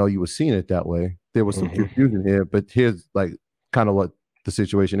 I didn't even know you were seeing it that way. There was some confusion here, but here's like kind of what the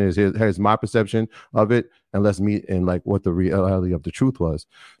situation is. Here's my perception of it, and let's meet in like what the reality of the truth was.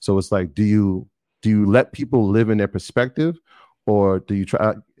 So it's like, do you let people live in their perspective, or do you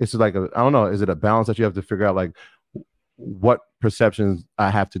try? It's like I don't know. Is it a balance that you have to figure out, like what perceptions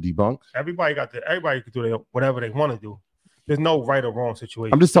I have to debunk? Everybody can do whatever they want to do. There's no right or wrong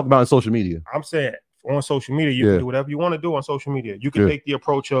situation. I'm just talking about on social media. I'm saying on social media, you can do whatever you want to do on social media. You can take the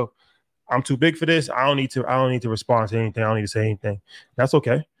approach of, I'm too big for this. I don't need to respond to anything. I don't need to say anything. That's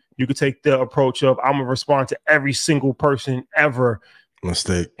okay. You could take the approach of, I'm gonna respond to every single person ever.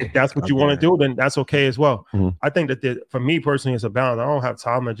 Mistake. If that's what you want to do, then that's okay as well. I think that for me personally, it's a balance. I don't have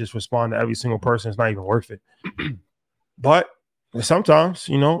time to just respond to every single person. It's not even worth it. But sometimes,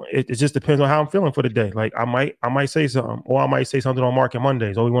 you know, it just depends on how I'm feeling for the day. Like I might say something, or I might say something on Market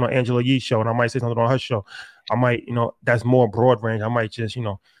Mondays, or we want on Angela Yee's show, and I might say something on her show. I might, you know, that's more broad range. I might just, you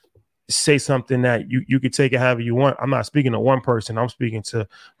know, say something that you could take it however you want. I'm not speaking to one person. I'm speaking to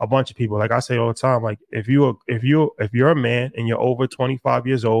a bunch of people. Like I say all the time, like if you're a man and you're over 25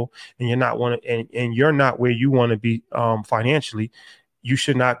 years old and you're not and you're not where you want to be financially, you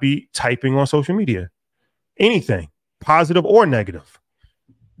should not be typing on social media, anything positive or negative,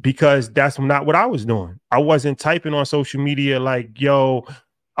 because that's not what I was doing. I wasn't typing on social media like, yo,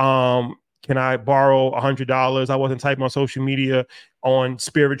 can I borrow $100? I wasn't typing on social media on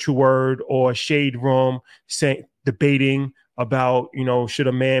Spiritual Word or Shade Room debating about, you know, should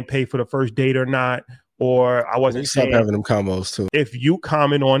a man pay for the first date or not? Or I wasn't saying, having them combos too. If you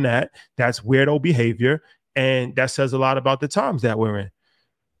comment on that, that's weirdo behavior, and that says a lot about the times that we're in.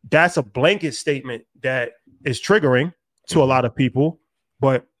 That's a blanket statement that is triggering to a lot of people,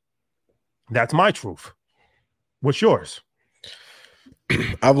 but that's my truth. What's yours?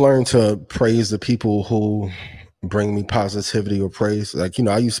 I've learned to praise the people who bring me positivity or praise. Like, you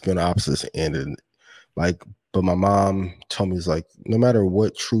know, I used to be on the opposite end, and like, but my mom told me, it's like, no matter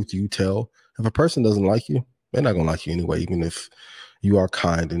what truth you tell, if a person doesn't like you, they're not gonna like you anyway, even if you are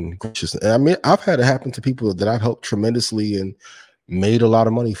kind and gracious. And I mean, I've had it happen to people that I've helped tremendously and made a lot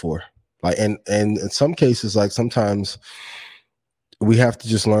of money for. Like, and in some cases, like sometimes we have to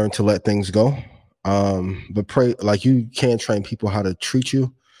just learn to let things go. But pray, like you can't train people how to treat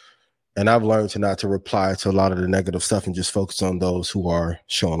you. And I've learned to not to reply to a lot of the negative stuff and just focus on those who are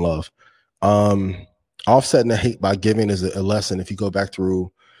showing love. Offsetting the hate by giving is a lesson. If you go back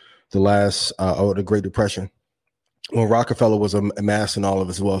through the Great Depression, when Rockefeller was amassing all of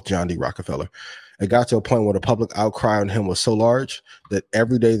his wealth, John D. Rockefeller, it got to a point where the public outcry on him was so large that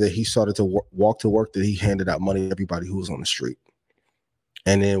every day that he started to walk to work, that he handed out money to everybody who was on the street.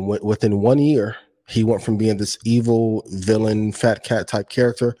 And then within 1 year, he went from being this evil villain, fat cat type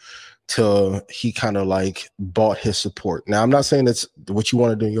character to he kind of like bought his support. Now, I'm not saying that's what you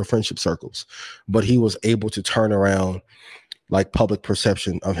want to do in your friendship circles, but he was able to turn around like public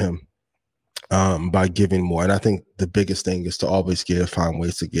perception of him by giving more. And I think the biggest thing is to always give, find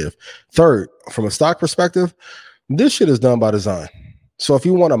ways to give. Third, from a stock perspective, this shit is done by design. So if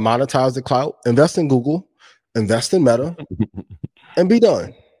you want to monetize the clout, invest in Google, invest in Meta, and be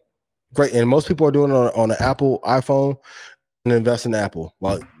done. Great. And most people are doing it on an Apple iPhone and invest in Apple.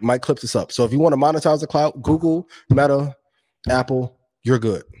 Well, Mike clips this up. So if you want to monetize the clout, Google, Meta, Apple, you're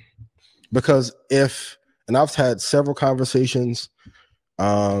good. Because and I've had several conversations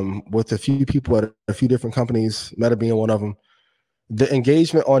with a few people at a few different companies, Meta being one of them, the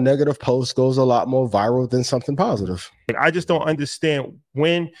engagement on negative posts goes a lot more viral than something positive. I just don't understand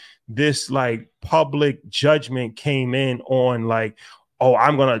when this like public judgment came in on like, oh,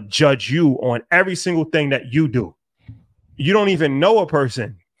 I'm going to judge you on every single thing that you do. You don't even know a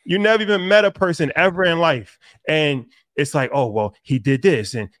person. You never even met a person ever in life. And it's like, oh, well, he did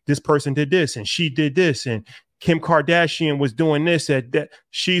this and this person did this and she did this and Kim Kardashian was doing this and that.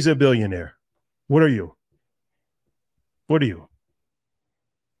 She's a billionaire. What are you? What are you?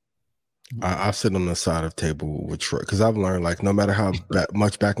 I sit on the side of the table with Troy because I've learned, like, no matter how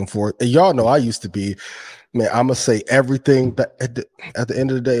much back and forth, and y'all know I used to be Man, I'm gonna say everything. But at the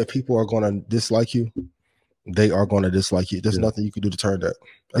end of the day, if people are gonna dislike you, they are gonna dislike you. There's nothing you can do to turn that.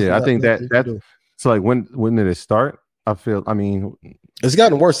 I think that so like when did it start? I mean, it's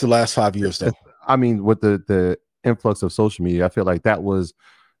gotten worse the last 5 years though. I mean, with the influx of social media, I feel like that was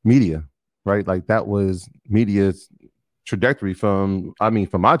media, right? Like that was media's trajectory from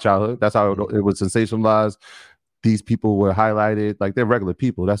my childhood. That's how it was sensationalized. These people were highlighted like they're regular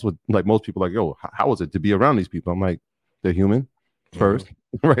people. That's what like most people are like, yo, how was it to be around these people? I'm like, they're human first,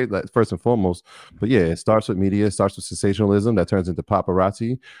 right? Like first and foremost. But yeah, it starts with media, it starts with sensationalism that turns into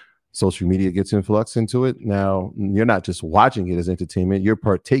paparazzi. Social media gets influx into it. Now you're not just watching it as entertainment, you're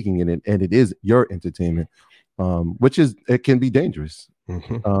partaking in it, and it is your entertainment, which is it can be dangerous.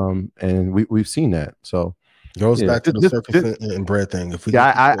 And we've seen that. So goes back to the circus and bread thing. If we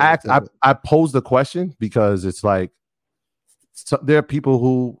I posed the question because it's like there are people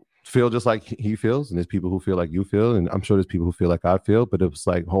who feel just like he feels, and there's people who feel like you feel, and I'm sure there's people who feel like I feel. But it was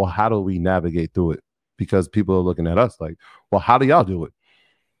like, oh, how do we navigate through it? Because people are looking at us like, well, how do y'all do it?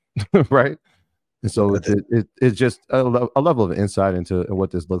 Right? And so it's just a level of insight into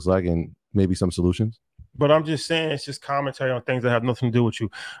what this looks like, and maybe some solutions. But I'm just saying, it's just commentary on things that have nothing to do with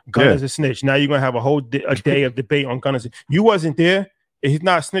you. Gunna is a snitch. Now you're gonna have a whole day of debate on Gunna. You wasn't there. He's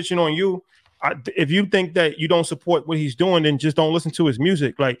not snitching on you. If you think that you don't support what he's doing, then just don't listen to his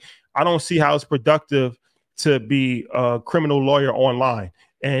music. Like, I don't see how it's productive to be a criminal lawyer online.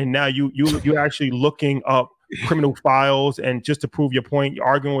 And now you're actually looking up criminal files, and just to prove your point, you're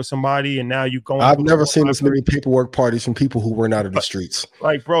arguing with somebody, and now you go. I've never seen this many paperwork parties from people who were not in the streets.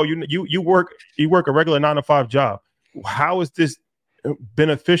 Like, bro, you work a regular 9-to-5 job. How is this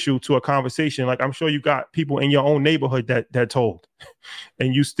beneficial to a conversation? Like, I'm sure you got people in your own neighborhood that told,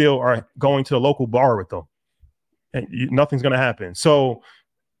 and you still are going to the local bar with them, and nothing's gonna happen. So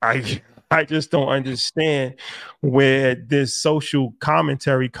I just don't understand where this social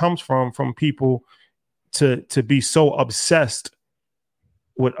commentary comes from people to be so obsessed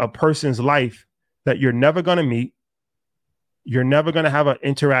with a person's life that you're never going to meet. You're never going to have an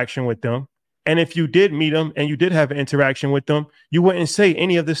interaction with them. And if you did meet them and you did have an interaction with them, you wouldn't say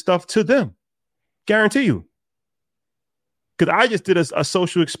any of this stuff to them. Guarantee you. Because I just did a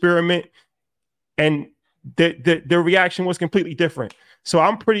social experiment, and the reaction was completely different. So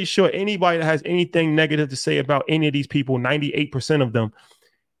I'm pretty sure anybody that has anything negative to say about any of these people, 98% of them,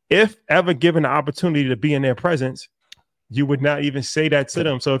 if ever given the opportunity to be in their presence, you would not even say that to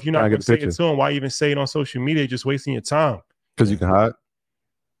them. So if you're not going to say it to them, why even say it on social media? Just wasting your time. Because you can hide.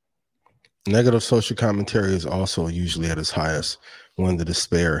 Negative social commentary is also usually at its highest when the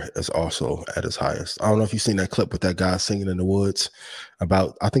despair is also at its highest. I don't know if you've seen that clip with that guy singing in the woods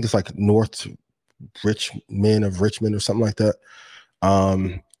about, I think it's like North Richmond or something like that.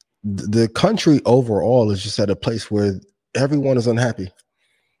 The country overall is just at a place where everyone is unhappy.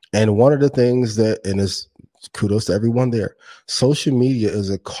 And one of the things and is kudos to everyone there, social media is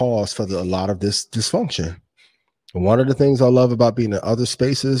a cause for a lot of this dysfunction. And one of the things I love about being in other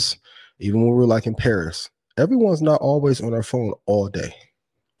spaces, even when we're like in Paris, everyone's not always on their phone all day,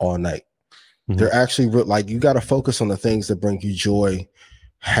 all night. They're actually like, you got to focus on the things that bring you joy,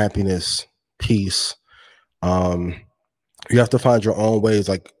 happiness, peace. You have to find your own ways.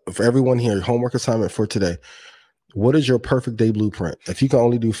 Like, for everyone here, homework assignment for today. What is your perfect day blueprint? If you can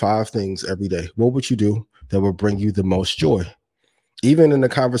only do 5 things every day, what would you do that would bring you the most joy? Even in the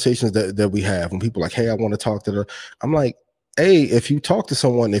conversations that we have, when people are like, hey, I want to talk to I'm like, hey, if you talk to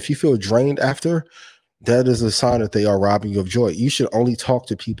someone, if you feel drained after, that is a sign that they are robbing you of joy. You should only talk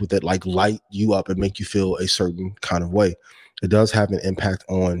to people that like light you up and make you feel a certain kind of way. It does have an impact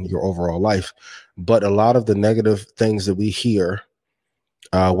on your overall life. But a lot of the negative things that we hear,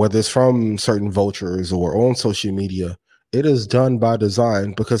 whether it's from certain vultures or on social media, it is done by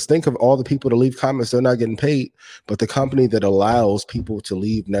design, because think of all the people to leave comments. They're not getting paid, but the company that allows people to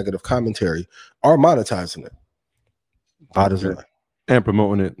leave negative commentary are monetizing it by design. And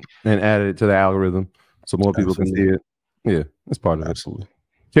promoting it and adding it to the algorithm so more people can see it. Yeah, that's part of it. Absolutely.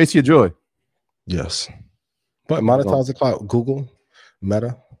 Chase your joy. Yes. But monetize the cloud. Google,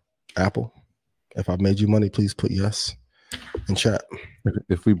 Meta, Apple. If I've made you money, please put yes in chat.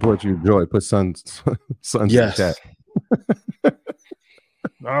 If we brought you joy, put sons yes. in the chat.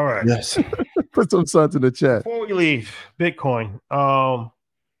 All right. Yes. Put some sons in the chat. Before we leave, Bitcoin.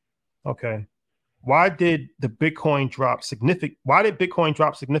 Okay. Why did Bitcoin drop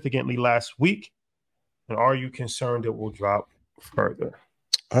significantly last week? And are you concerned it will drop further?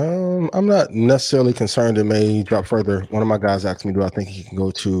 I'm not necessarily concerned it may drop further. One of my guys asked me, do I think he can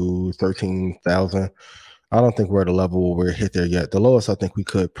go to 13,000? I don't think we're at a level where we're hit there yet. The lowest I think we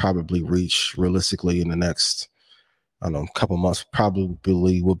could probably reach realistically in the next, I don't know, couple months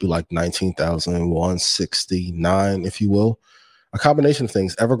probably will be like 19,169, if you will. A combination of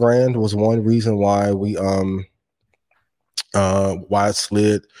things. Evergrande was one reason why we why it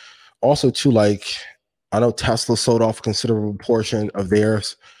slid. Also, too, like I know Tesla sold off a considerable portion of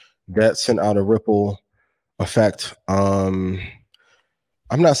theirs. That sent out a ripple effect. I'm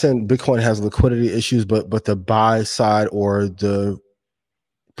not saying Bitcoin has liquidity issues, but the buy side or the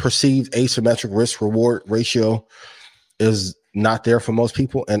perceived asymmetric risk reward ratio is not there for most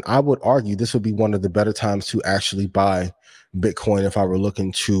people. And I would argue this would be one of the better times to actually buy Bitcoin if I were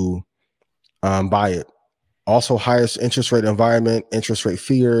looking to buy it. Also, highest interest rate environment, interest rate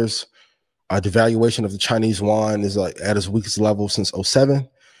fears, devaluation of the Chinese yuan is like at its weakest level since 2007.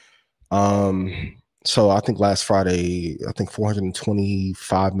 So I think last Friday, I think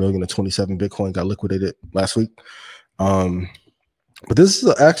 425 million or 27 Bitcoin got liquidated last week. But this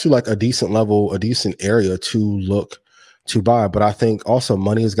is actually like a decent level, a decent area to look to buy. But I think also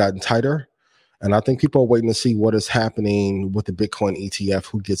money has gotten tighter. And I think people are waiting to see what is happening with the Bitcoin ETF,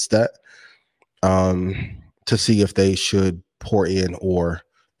 who gets that, to see if they should pour in or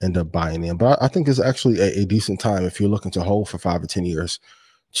end up buying in. But I think it's actually a decent time if you're looking to hold for 5 or 10 years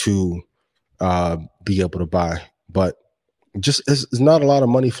to be able to buy. But just it's not a lot of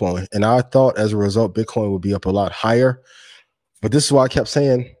money flowing. And I thought as a result, Bitcoin would be up a lot higher. But this is why I kept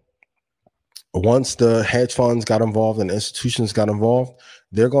saying, once the hedge funds got involved and institutions got involved,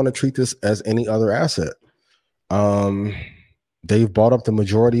 they're going to treat this as any other asset. They've bought up the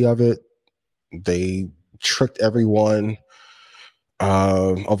majority of it. They tricked everyone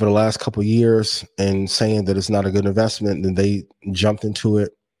over the last couple of years and saying that it's not a good investment, and they jumped into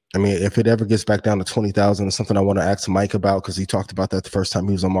it. I mean, if it ever gets back down to 20,000, it's something I want to ask Mike about, because he talked about that the first time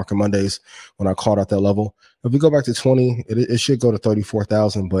he was on Market Mondays when I called out that level. If we go back to 20, it should go to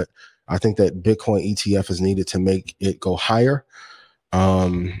 34,000, but I think that Bitcoin ETF is needed to make it go higher.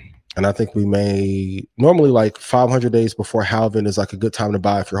 And I think we may normally, like 500 days before halving is like a good time to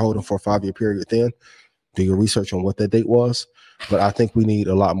buy if you're holding for a 5-year period. Then do your research on what that date was. But I think we need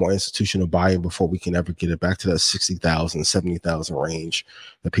a lot more institutional buy-in before we can ever get it back to that 60,000, 70,000 range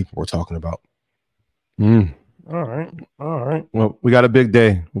that people were talking about. All right. Well, we got a big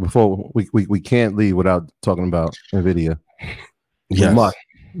day before we can't leave without talking about Nvidia. Yes,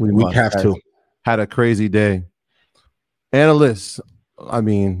 we have to. Had a crazy day. Analysts, I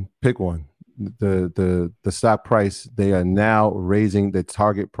mean, pick one. The stock price, they are now raising the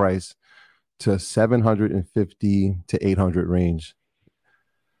target price to 750 to 800 range.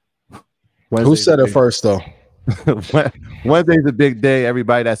 Who said it first, though? Wednesday's a big day.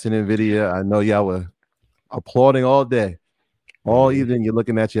 Everybody that's in Nvidia, I know y'all were applauding all day, all evening. You're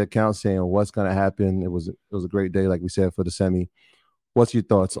looking at your account saying what's going to happen. It was a great day, like we said, for the semi. What's your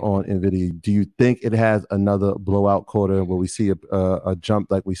thoughts on Nvidia? Do you think it has another blowout quarter where we see a jump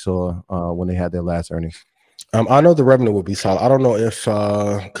like we saw when they had their last earnings? I know the revenue will be solid. I don't know if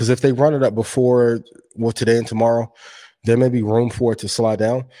because if they run it up before today and tomorrow, there may be room for it to slide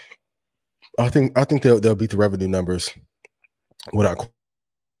down. I think they'll beat the revenue numbers without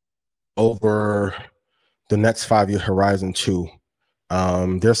over the next 5-year horizon too.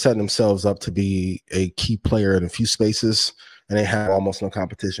 They're setting themselves up to be a key player in a few spaces, and they have almost no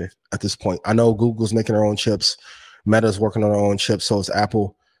competition at this point. I know Google's making their own chips, Meta's working on their own chips, so is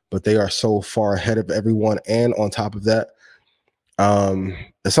Apple, but they are so far ahead of everyone. And on top of that,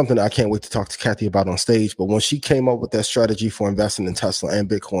 it's something that I can't wait to talk to Kathy about on stage. But when she came up with that strategy for investing in Tesla and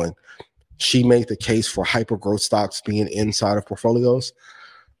Bitcoin, she made the case for hyper growth stocks being inside of portfolios.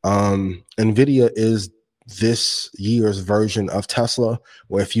 Nvidia is this year's version of Tesla,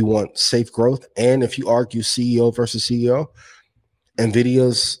 where if you want safe growth and if you argue CEO versus CEO,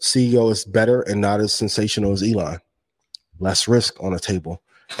 Nvidia's CEO is better and not as sensational as Elon. Less risk on the table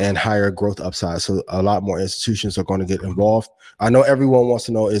and higher growth upside. So a lot more institutions are going to get involved. I know everyone wants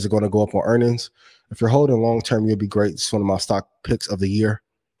to know, is it going to go up on earnings? If you're holding long term, you'll be great. It's one of my stock picks of the year.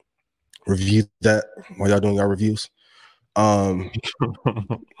 Review that while y'all doing your reviews. But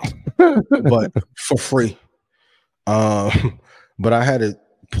for free. But I had it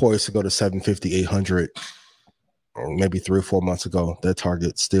poised to go to 750, 800, or maybe 3 or 4 months ago. That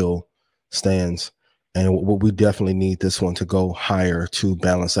target still stands. And we definitely need this one to go higher to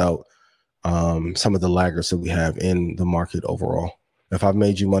balance out some of the laggards that we have in the market overall. If I've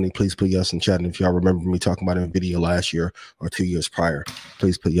made you money, please put yes in chat. And if y'all remember me talking about Nvidia last year or 2 years prior,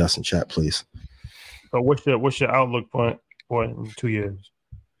 please put yes in chat, please. So what's your outlook for in 2 years?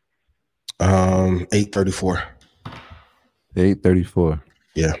 834. 834.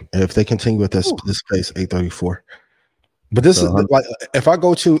 Yeah, if they continue at this pace, 834. But this is like, if I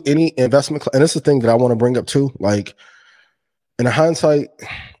go to any investment, and this is the thing that I want to bring up too. Like, in hindsight,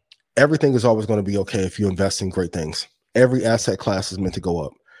 everything is always going to be okay if you invest in great things. Every asset class is meant to go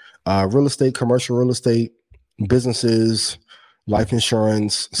up. Real estate, commercial real estate, businesses, life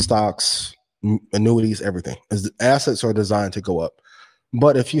insurance, stocks, annuities, everything. As assets are designed to go up.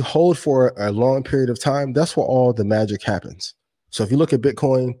 But if you hold for a long period of time, that's where all the magic happens. So if you look at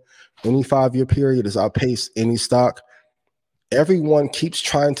Bitcoin, any 5-year period has outpaced any stock. Everyone keeps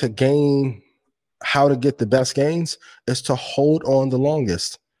trying to gain. How to get the best gains is to hold on the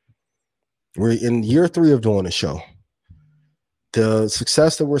longest. We're in year 3 of doing the show. The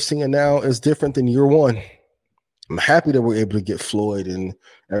success that we're seeing now is different than year 1. I'm happy that we're able to get Floyd and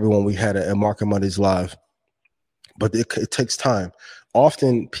everyone we had at Market Mondays Live, but it takes time.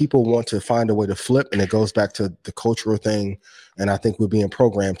 Often people want to find a way to flip, and it goes back to the cultural thing. And I think we're being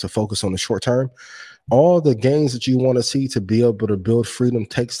programmed to focus on the short term. All the gains that you want to see to be able to build freedom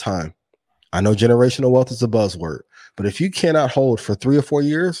takes time. I know generational wealth is a buzzword, but if you cannot hold for 3 or 4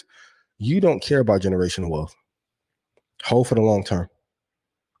 years, you don't care about generational wealth. Hold for the long term.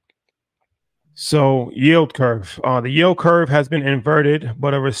 So yield curve. The yield curve has been inverted,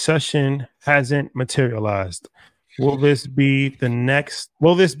 but a recession hasn't materialized. Will this be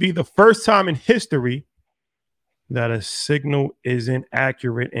the first time in history that a signal isn't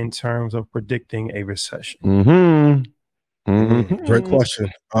accurate in terms of predicting a recession? Great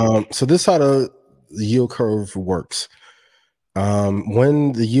question. So this is how the yield curve works.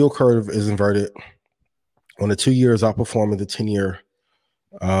 When the yield curve is inverted, when the 2 years outperforming the 10-year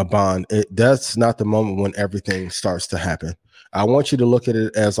bond, that's not the moment when everything starts to happen. I want you to look at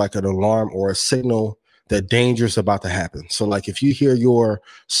it as like an alarm or a signal that danger is about to happen. So like if you hear your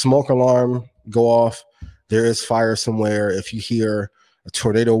smoke alarm go off, there is fire somewhere. If you hear a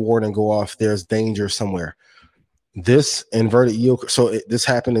tornado warning go off, there's danger somewhere. This inverted yield, this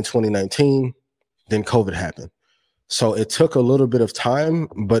happened in 2019, then COVID happened. So it took a little bit of time,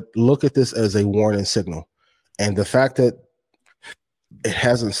 but look at this as a warning signal. And the fact that it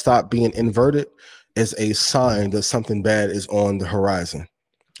hasn't stopped being inverted is a sign that something bad is on the horizon.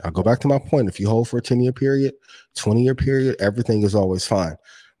 I'll go back to my point. If you hold for a 10-year period, 20-year period, everything is always fine.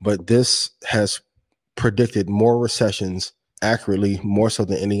 But this has predicted more recessions accurately, more so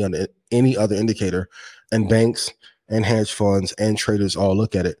than any other indicator. And banks and hedge funds and traders all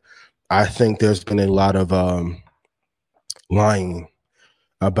look at it. I think there's been a lot of lying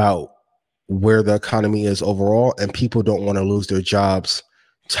about where the economy is overall, and people don't want to lose their jobs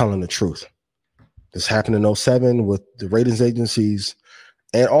telling the truth. This happened in 2007 with the ratings agencies.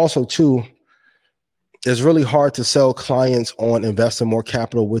 And also, too, it's really hard to sell clients on investing more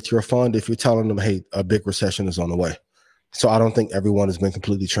capital with your fund if you're telling them, hey, a big recession is on the way. So I don't think everyone has been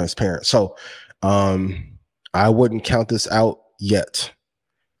completely transparent. So I wouldn't count this out yet.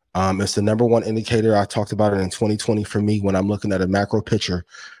 It's the number one indicator. I talked about it in 2020 for me when I'm looking at a macro picture.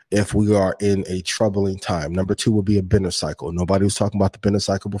 If we are in a troubling time, number 2 would be a Bender cycle. Nobody was talking about the Bender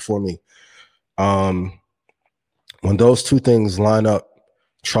cycle before me. When those two things line up,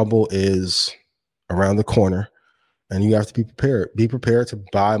 trouble is around the corner, and you have to be prepared. Be prepared to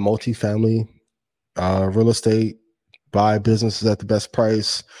buy multifamily real estate, buy businesses at the best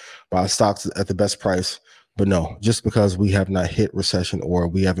price, buy stocks at the best price. But no, just because we have not hit recession or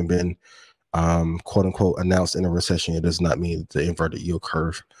we haven't been quote unquote announced in a recession, it does not mean the inverted yield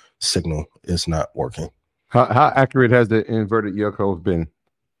curve signal is not working. How accurate has the inverted yield curve been?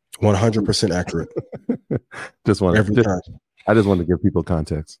 100% accurate. Every time. I just want to give people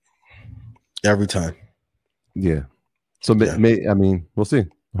context. Every time. Yeah. So I mean, we'll see.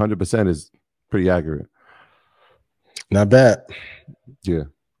 100% is pretty accurate. Not bad. Yeah.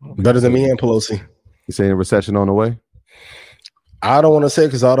 Better than me and Pelosi. You saying a recession on the way? I don't want to say it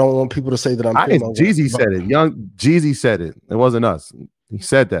because I don't want people to say that I'm. Jeezy said it. Young Jeezy said it. It wasn't us. He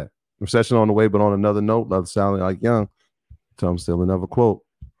said that. Recession on the way, but on another note, that sounded like Young. So I'm still another quote.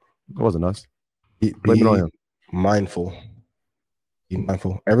 It wasn't us. Blame it on him. Mindful. Be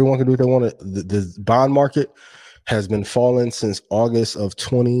mindful. Everyone can do what they want. The bond market has been falling since August of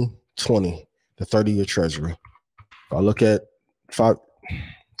 2020, the 30-year treasury. If I look at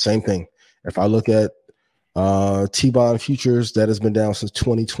same thing. If I look at T-bond futures, that has been down since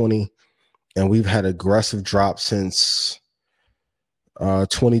 2020, and we've had aggressive drop since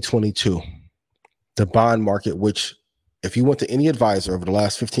 2022. The bond market, which if you went to any advisor over the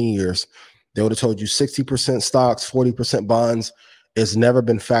last 15 years, they would have told you 60% stocks, 40% bonds. It's never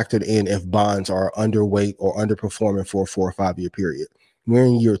been factored in if bonds are underweight or underperforming for a 4 or 5 year period. We're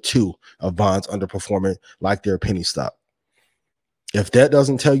in year 2 of bonds underperforming like they're a penny stock. If that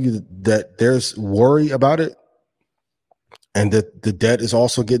doesn't tell you that there's worry about it and that the debt is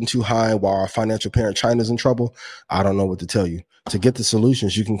also getting too high while our financial parent China's in trouble, I don't know what to tell you. To get the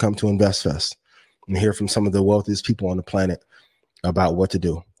solutions, you can come to InvestFest and hear from some of the wealthiest people on the planet about what to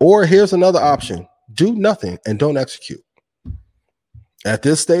do. Or here's another option. Do nothing and don't execute. At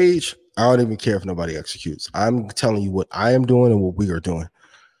this stage, I don't even care if nobody executes. I'm telling you what I am doing and what we are doing.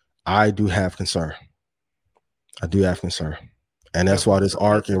 I do have concern. And that's why this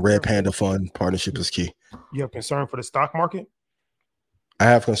ARK and Red Panda Fund partnership is key. You have concern for the stock market? I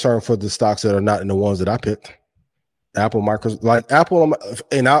have concern for the stocks that are not in the ones that I picked. Apple, Microsoft, like Apple,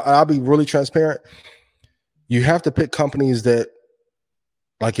 and I'll be really transparent. You have to pick companies that,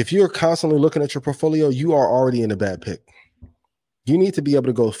 like, if you're constantly looking at your portfolio, you are already in a bad pick. You need to be able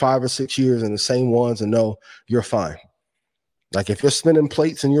to go 5 or 6 years in the same ones and know you're fine. Like, if you're spinning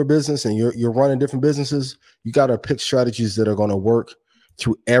plates in your business and you're running different businesses, you got to pick strategies that are going to work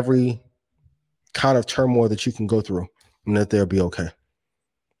through every kind of turmoil that you can go through, and that they'll be okay.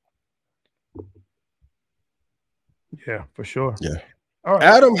 Yeah, for sure. Yeah. All right.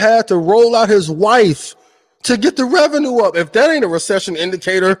 Adam had to roll out his wife to get the revenue up. If that ain't a recession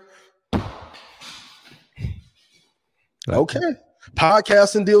indicator, okay.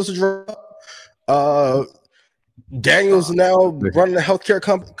 Podcasting deals to drop. Daniel's now running a healthcare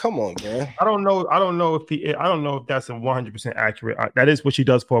company. Come on, man. I don't know if that's a 100% accurate. That is what she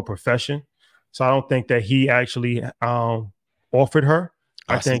does for a profession. So I don't think that he actually offered her.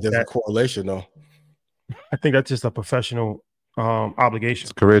 I think there's a correlation though. I think that's just a professional obligation.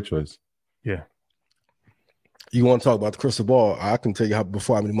 It's a career choice. Yeah. You want to talk about the crystal ball? I can tell you how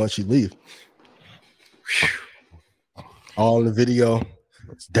many months she leave. All in the video,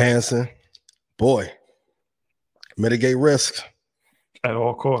 dancing. Boy, mitigate risk at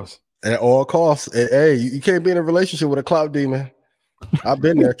all costs. At all costs. And, hey, you can't be in a relationship with a clout demon. I've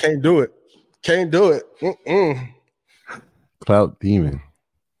been there. Can't do it. Can't do it. Clout demon.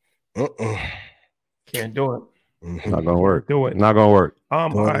 Can't do it. Not gonna work. Do it. Not gonna work. All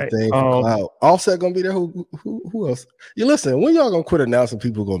right. Offset gonna be there. Who else? You listen. When y'all gonna quit announcing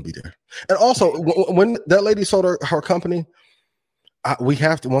people gonna be there? And also, when that lady sold her company, we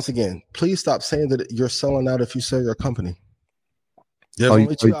have to once again. Please stop saying that you're selling out if you sell your company. There's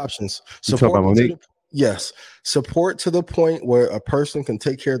only two options. Support support to the point where a person can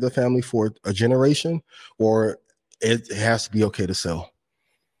take care of their family for a generation, or it has to be okay to sell.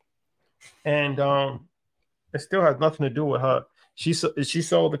 And it still has nothing to do with her. She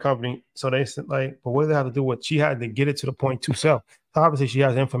sold the company, so they said, like, but what does it have to do with? She had to get it to the point to sell. So obviously, she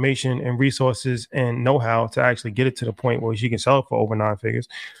has information and resources and know-how to actually get it to the point where she can sell it for over 9 figures.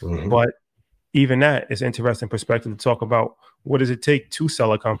 Mm-hmm. But even that is interesting perspective to talk about. What does it take to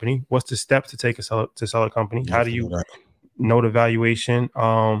sell a company? What's the steps to sell a company? How do you know the valuation?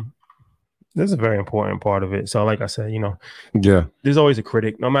 This is a very important part of it. So, like I said, there's always a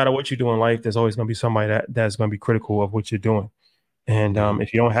critic. No matter what you do in life, there's always going to be somebody that's going to be critical of what you're doing. And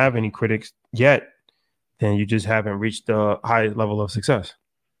if you don't have any critics yet, then you just haven't reached the highest level of success.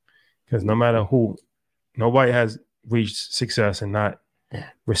 Because no matter who, nobody has reached success and not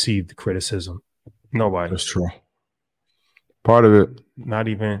received criticism. Nobody. That's true. Part of it. Not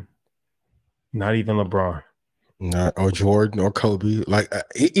even LeBron. Or Jordan or Kobe. Like,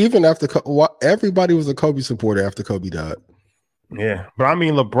 even after everybody was a Kobe supporter after Kobe died. Yeah, but I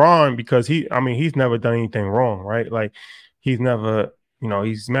mean LeBron, because he's never done anything wrong, right? Like, he's never,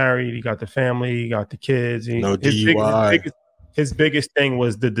 he's married, he got the family, he got the kids. No DUI. His biggest thing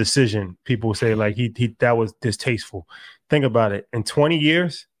was the decision. People say, like, he that was distasteful. Think about it. In 20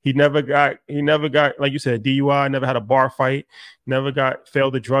 years, he never got, like you said, DUI, never had a bar fight,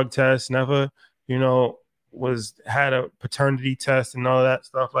 failed a drug test, never, had a paternity test and all of that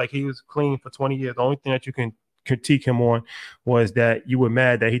stuff. Like, he was clean for 20 years. The only thing that you can critique him on was that you were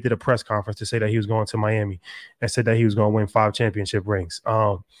mad that he did a press conference to say that he was going to Miami and said that he was going to win 5 championship rings.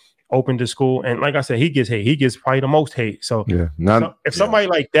 Opened the school, and like I said, he gets hate. He gets probably the most hate. So if somebody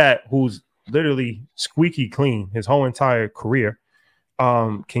like that, who's literally squeaky clean his whole entire career,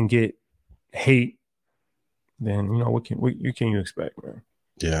 can get hate, then what can you expect, man?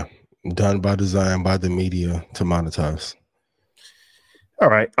 Yeah. Done by design by the media to monetize. All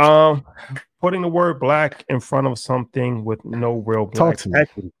right. Putting the word black in front of something with no real black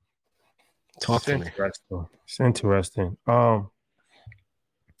equity. Talk to me. It's interesting.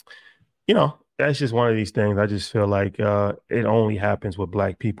 That's just one of these things. I just feel like it only happens with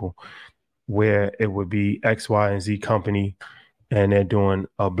black people, where it would be X, Y, and Z company, and they're doing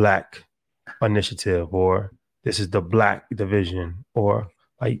a black initiative, or this is the black division, or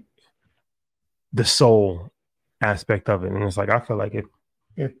like the soul aspect of it. And it's like, I feel like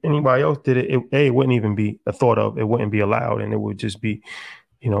if anybody else did it, it wouldn't even be a thought of, it wouldn't be allowed, and it would just be,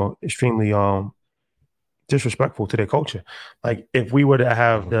 extremely disrespectful to their culture. Like if we were to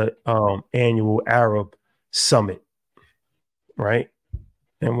have the annual Arab summit, right?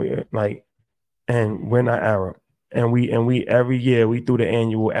 And we're not Arab. And we every year we do the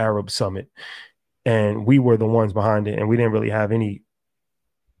annual Arab summit, and we were the ones behind it, and we didn't really have any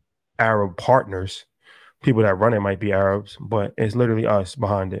Arab partners. People that run it might be Arabs, but it's literally us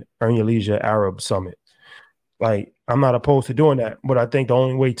behind it. Earn Your Leisure Arab Summit. Like, I'm not opposed to doing that, but I think the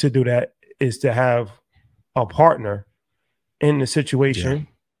only way to do that is to have a partner in the situation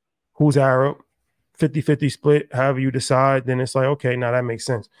who's Arab, 50-50 split, however you decide, then it's like, okay, now that makes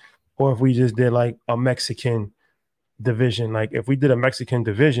sense. Or if we just did like a Mexican division, like if we did a Mexican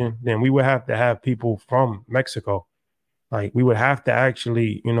division, then we would have to have people from Mexico. Like we would have to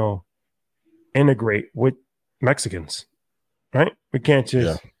actually, integrate with Mexicans, right? We can't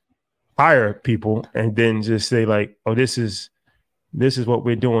just hire people and then just say like, oh, this is what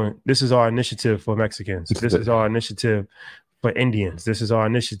we're doing. This is our initiative for Mexicans. This is our initiative for Indians. This is our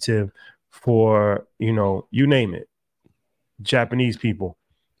initiative for, you name it, Japanese people.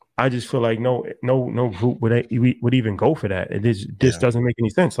 I just feel like no group would even go for that. This doesn't make any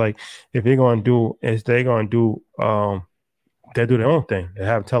sense. Like if they're going to do, they do their own thing. They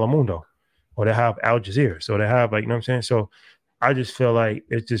have Telemundo, or they have Al Jazeera. So they have like, you know what I'm saying? So I just feel like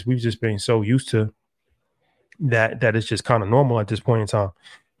we've just been so used to that it's just kind of normal at this point in time.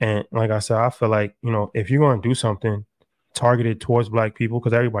 And like I said, I feel like, if you're going to do something targeted towards Black people,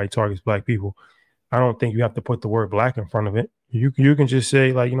 because everybody targets Black people, I don't think you have to put the word Black in front of it. You can just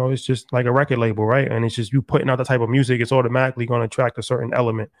say like, it's just like a record label, right? And it's just you putting out the type of music, it's automatically going to attract a certain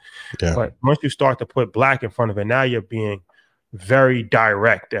element. Yeah. But once you start to put Black in front of it, now you're being very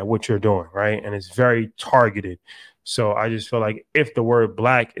direct at what you're doing, right? And it's very targeted. So I just feel like if the word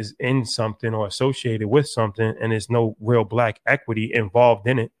Black is in something or associated with something and there's no real Black equity involved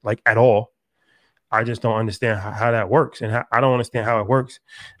in it, like at all, I just don't understand how that works. And I don't understand how it works.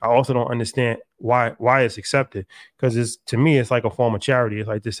 I also don't understand why it's accepted, because to me, it's like a form of charity. It's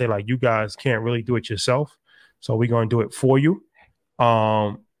like to say like, you guys can't really do it yourself, so we're going to do it for you.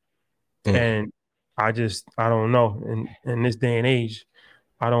 And I don't know. In this day and age,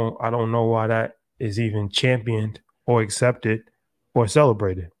 I don't know why that is even championed or accepted or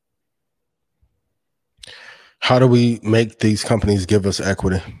celebrated. How do we make these companies give us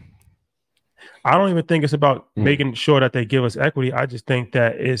equity? I don't even think it's about making sure that they give us equity. I just think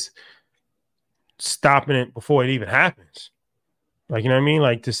that it's stopping it before it even happens. Like, you know what I mean?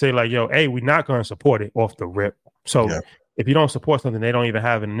 Like to say like, yo, hey, we're not going to support it off the rip. So if you don't support something, they don't even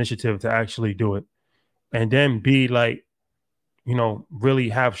have an initiative to actually do it. And then be like, really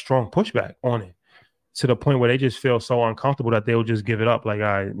have strong pushback on it to the point where they just feel so uncomfortable that they'll just give it up. Like,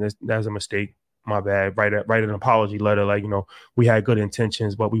 all right, that's a mistake. My bad. Write an apology letter. Like, we had good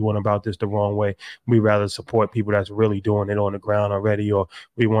intentions, but we went about this the wrong way. We rather support people that's really doing it on the ground already, or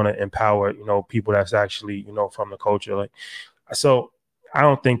we want to empower, people that's actually, from the culture. Like, so I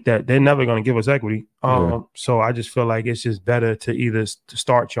don't think that they're never going to give us equity. So I just feel like it's just better to either to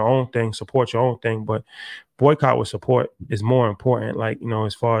start your own thing, support your own thing, but boycott with support is more important. Like,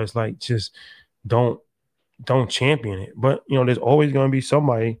 as far as like, just don't champion it. But, there's always going to be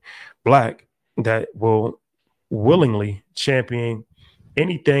somebody Black that will willingly champion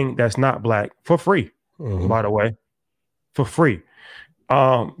anything that's not Black for free, by the way, for free.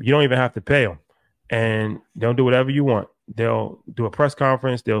 You don't even have to pay them, and they'll do whatever you want. They'll do a press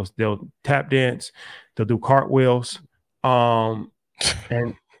conference. They'll tap dance. They'll do cartwheels. And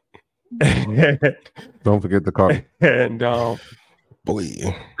don't forget the cart. And boy,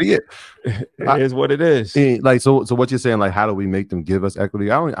 it is what it is. Like so what you're saying, like, how do we make them give us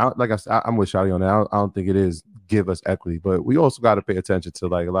equity? I'm with Shadi on that. I don't think it is give us equity, but we also got to pay attention to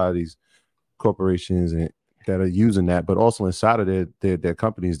like a lot of these corporations that are using that, but also inside of their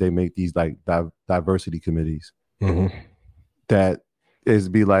companies, they make these like diversity committees that is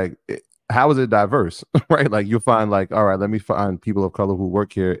be like, how is it diverse, right? Like you'll find like, all right, let me find people of color who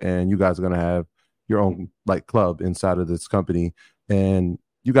work here, and you guys are gonna have your own like club inside of this company. And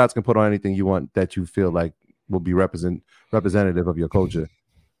you guys can put on anything you want that you feel like will be representative of your culture.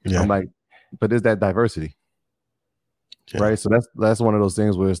 Yeah. I'm like, but is that diversity? Yeah. Right. So that's one of those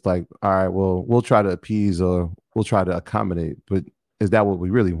things where it's like, all right, well, we'll try to appease or we'll try to accommodate, but is that what we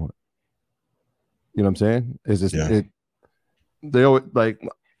really want? You know what I'm saying? Is this they always like,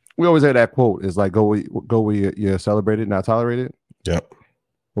 we always hear that quote is like, go where you're celebrated, not tolerated. Yeah.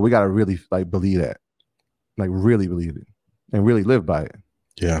 But we got to really like believe that, like really believe it and really live by it.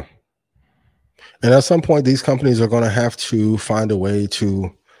 Yeah. And at some point, these companies are going to have to find a way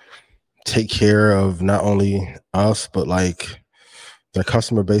to take care of not only us, but like their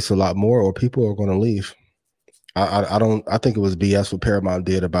customer base a lot more, or people are going to leave. I think it was BS what Paramount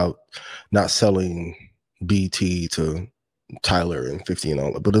did about not selling BT to Tyler and 50 and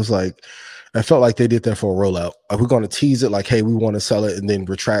all that. But it's like, I felt like they did that for a rollout. Like, we're going to tease it like, hey, we want to sell it and then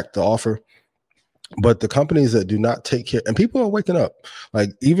retract the offer. But the companies that do not take care, and people are waking up, like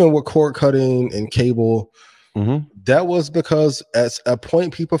even with cord cutting and cable, that was because at a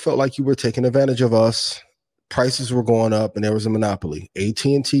point people felt like you were taking advantage of us. Prices were going up and there was a monopoly.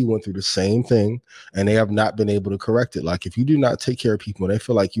 AT&T went through the same thing and they have not been able to correct it. Like, if you do not take care of people, they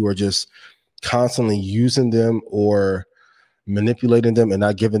feel like you are just constantly using them or manipulating them and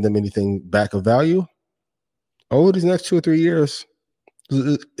not giving them anything back of value. Over these next 2 or 3 years,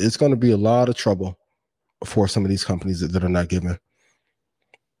 it's going to be a lot of trouble for some of these companies that are not giving.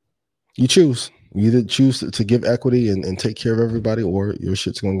 You choose. You either choose to give equity and take care of everybody, or your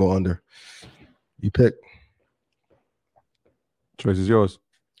shit's going to go under. You pick. Choice is yours.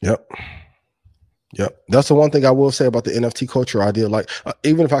 Yep. That's the one thing I will say about the NFT culture idea. Like,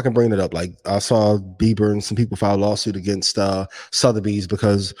 even if I can bring it up, like I saw Bieber and some people file a lawsuit against Sotheby's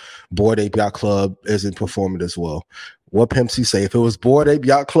because Bored Ape Yacht Club isn't performing as well. What Pimp C say? If it was Bored Ape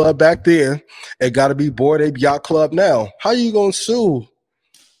Yacht Club back then, it got to be Bored Ape Yacht Club now. How you gonna sue?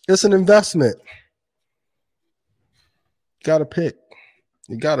 It's an investment. You gotta pick.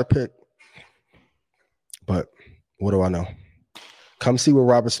 But what do I know? Come see what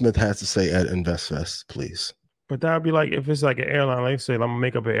Robert Smith has to say at InvestFest, please. But that would be like if it's like an airline. Let's say I'm gonna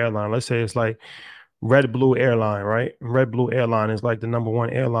make up an airline. Let's say it's like Red Blue Airline, right? Red Blue Airline is like the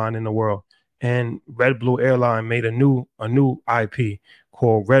 #1 airline in the world. And Red Blue Airline made a new IP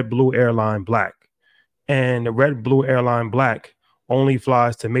called Red Blue Airline Black. And the Red Blue Airline Black only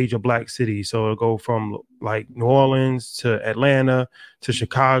flies to major black cities. So it'll go from like New Orleans to Atlanta to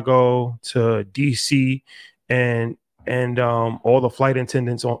Chicago to DC, and all the flight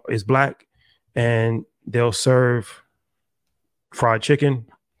attendants is black, and they'll serve fried chicken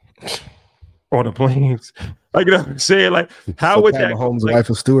on the planes. Like, you know what I'm saying? Like, how so would Pat that? Mahomes' like, wife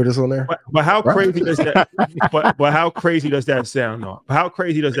of Stewart is on there. But how crazy does that? but how crazy does that sound? Though? How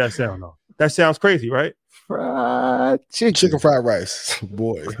crazy does that sound? Though? That sounds crazy, right? Fried chicken Fried rice,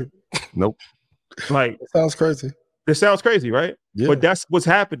 boy. Nope. Like, That sounds crazy. This sounds crazy, right? Yeah. But that's what's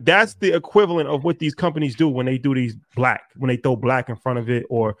happened. That's the equivalent of what these companies do when they do these when they throw black in front of it,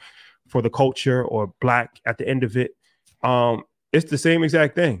 or for the culture, or black at the end of it. It's the same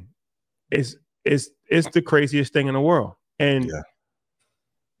exact thing. It's the craziest thing in the world, and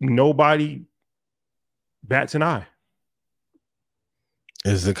nobody bats an eye.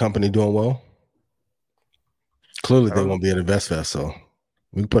 Is the company doing well? Clearly, they won't be at InvestFest, so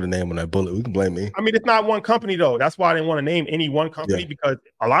we can put a name on that bullet. We can blame me. I mean, it's not one company though. That's why I didn't want to name any one company, because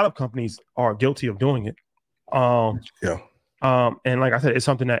a lot of companies are guilty of doing it. And like I said, it's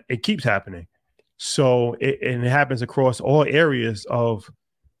something that it keeps happening. So it happens across all areas of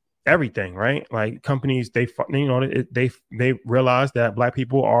everything, right? Like companies, they realize that black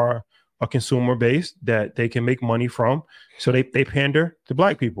people are a consumer base that they can make money from, so they pander to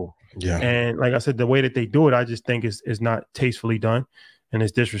black people. Yeah. And like I said, the way that they do it, I just think is not tastefully done, and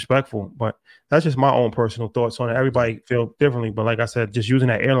it's disrespectful. But that's just my own personal thoughts on it. Everybody feel differently, but like I said, just using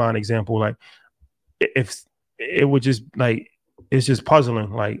that airline example, like if it would just like, it's just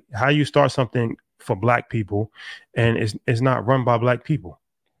puzzling, like how you start something for black people and it's not run by black people.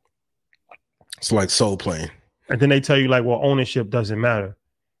 It's like Soul Plane. And then they tell you like, well, ownership doesn't matter.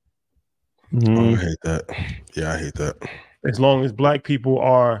 Oh, I hate that. Yeah, I hate that. As long as black people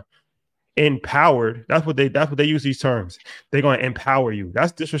are empowered, that's what they use these terms. They're going to empower you.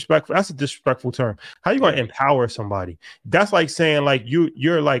 That's disrespectful. That's a disrespectful term. How are you going to empower somebody? That's like saying like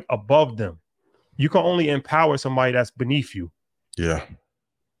you're like above them. You can only empower somebody that's beneath you. Yeah.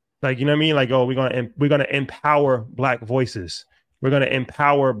 Like, you know what I mean? Like, oh, we're gonna empower black voices. We're gonna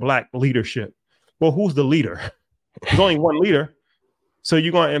empower black leadership. Well, who's the leader? There's only one leader. So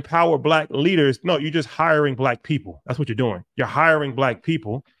you're gonna empower black leaders? No, you're just hiring black people. That's what you're doing. You're hiring black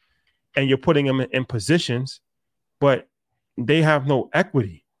people, and you're putting them in positions, but they have no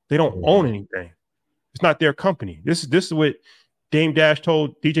equity. They don't own anything. It's not their company. This is what Dame Dash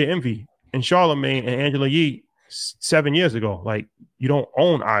told DJ Envy and Charlamagne and Angela Yee 7 years ago. Like, you don't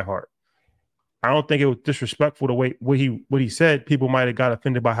own iHeart. I don't think it was disrespectful the way what he said. People might have got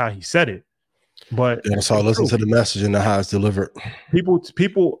offended by how he said it, but so I listen to the message and how it's delivered.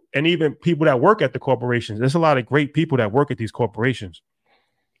 People, and even people that work at the corporations. There's a lot of great people that work at these corporations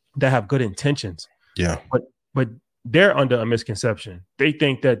that have good intentions. Yeah, but they're under a misconception. They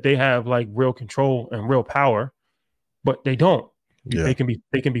think that they have like real control and real power, but they don't. Yeah. They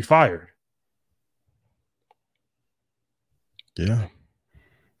can be fired. Yeah.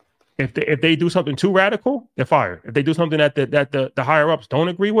 If they do something too radical, they're fired. If they do something that the higher ups don't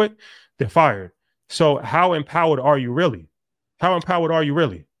agree with, they're fired. So how empowered are you really? How empowered are you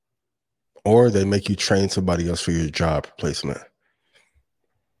really? Or they make you train somebody else for your job placement.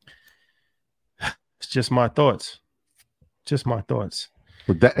 It's just my thoughts. Just my thoughts.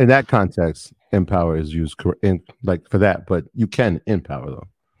 But that, in that context, empower is used in like for that, but you can empower though.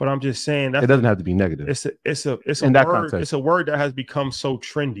 But I'm just saying that it doesn't have to be negative. It's a in that word. Context. It's a word that has become so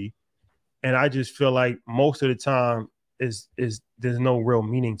trendy, and I just feel like most of the time is there's no real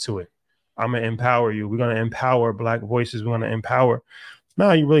meaning to it. I'm gonna empower you. We're gonna empower Black voices. We're gonna empower.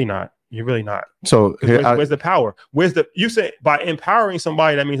 No, you're really not. You're really not. So where's the power? You say by empowering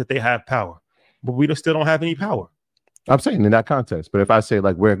somebody that means that they have power, but we still don't have any power. I'm saying in that context. But if I say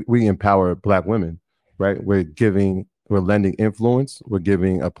like we empower Black women, right? We're lending influence. We're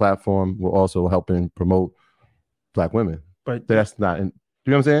giving a platform. We're also helping promote Black women. But that's not. You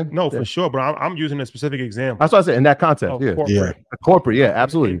know what I'm saying? No, for sure. But I'm using a specific example. That's what I said in that context. Corporate. Yeah,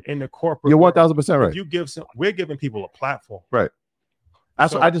 absolutely. In the corporate, you're 1,000% right. If you give we're giving people a platform, right?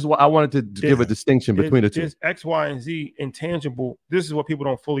 That's what I wanted to give a distinction between the two. There's X, Y, and Z intangible. This is what people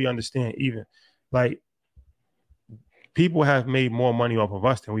don't fully understand. Even like people have made more money off of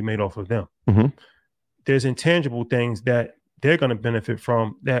us than we made off of them. Mm-hmm. There's intangible things that they're going to benefit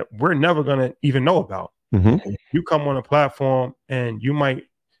from that we're never going to even know about. Mm-hmm. You come on a platform and you might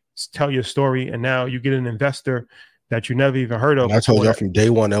tell your story, and now you get an investor that you never even heard of. And I told y'all from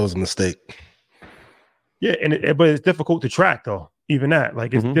day one that was a mistake. Yeah, but it's difficult to track though. Even that,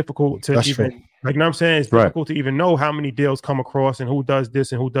 like it's difficult to like, you know what I'm saying? It's difficult to even know how many deals come across and who does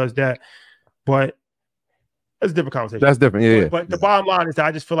this and who does that. But that's a different conversation. That's different, yeah. But the bottom line is that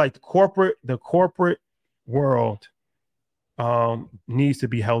I just feel like the corporate world needs to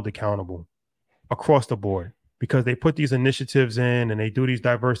be held accountable across the board, because they put these initiatives in and they do these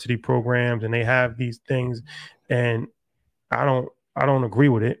diversity programs and they have these things, and I don't agree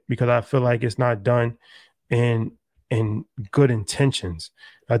with it, because I feel like it's not done in good intentions.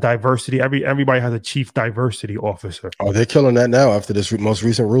 Diversity, everybody has a chief diversity officer. Oh, they're killing that now after this most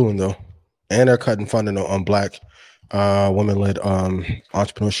recent ruling though, and they're cutting funding on Black women-led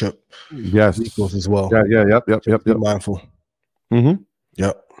entrepreneurship. Yes, vehicles as well. Yeah. Yep. Be mindful. Mm-hmm.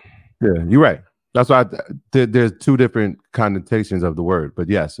 Yep. Yeah, you're right. That's why there's two different connotations of the word, but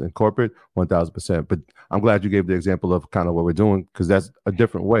yes, in corporate, 1,000%. But I'm glad you gave the example of kind of what we're doing, because that's a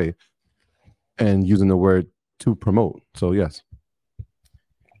different way and using the word to promote. So yes.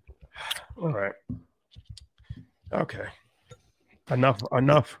 All right. Okay. Enough.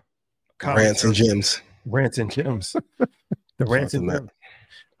 Rants and gems. Rants and gems. The rants and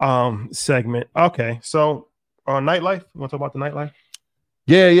gems segment. Okay. So nightlife. You want to talk about the nightlife?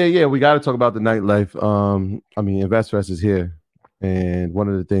 Yeah. We got to talk about the nightlife. I mean, InvestFest is here, and one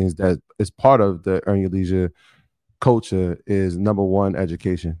of the things that is part of the Earn Your Leisure culture is number one,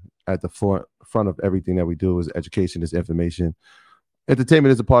 education. At the front of everything that we do is education, is information.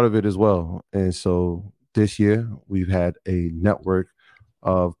 Entertainment is a part of it as well. And so this year we've had a network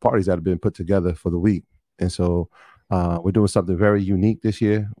of parties that have been put together for the week. And so we're doing something very unique this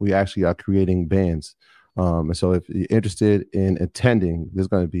year. We actually are creating bands. And so if you're interested in attending, there's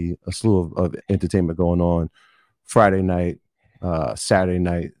going to be a slew of entertainment going on Friday night, Saturday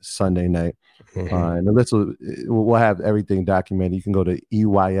night, Sunday night. And the list we'll have everything documented. You can go to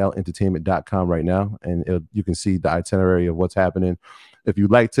EYLentertainment.com right now, and you can see the itinerary of what's happening. If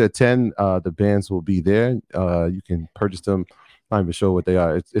you'd like to attend, the bands will be there. You can purchase them. I'm not even sure what they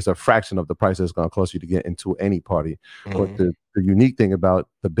are. It's a fraction of the price that's going to cost you to get into any party. But the unique thing about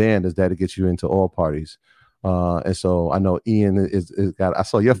the band is that it gets you into all parties. And so I know Ian is got. I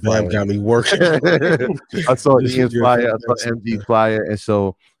saw your flyer. Got me working. I saw Ian's flyer. I saw MD's flyer, and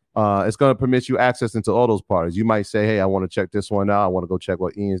so it's going to permit you access into all those parties. You might say, "Hey, I want to check this one out. I want to go check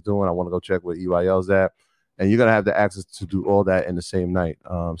what Ian's doing. I want to go check what EYL's at," and you're going to have the access to do all that in the same night.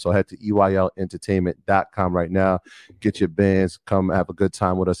 So head to EYLentertainment.com right now. Get your bands. Come have a good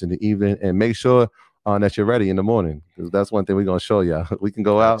time with us in the evening, and make sure that you're ready in the morning, because that's one thing we're going to show you. We can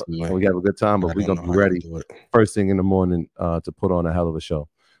go out and we have a good time, but we're going to be ready first thing in the morning to put on a hell of a show.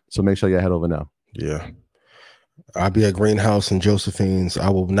 So make sure you head over now. Yeah. I'll be at Greenhouse and Josephine's. I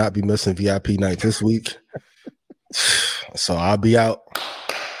will not be missing VIP night this week. So I'll be out.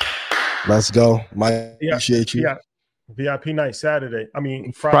 Let's go. Appreciate you. Yeah. VIP night Saturday. I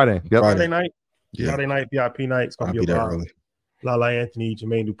mean, Friday. Yep. Friday night. Yeah. Friday night VIP night. It's going to be a there early. Lala Anthony,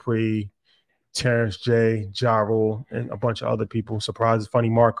 Jermaine Dupri, Terrence J, Jaro, and a bunch of other people. Surprise, Funny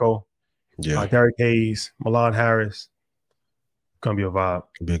Marco, Derek Hayes, Milan Harris. Gonna be a vibe.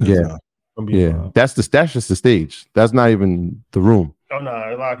 Be a good time. That's just the stage. That's not even the room. Oh no,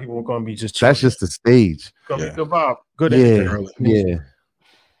 a lot of people are gonna be just chilling. That's just the stage. Gonna be a good vibe. Good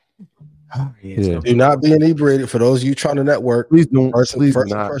Yeah. Do not be inebriated. For those of you trying to network, please don't. First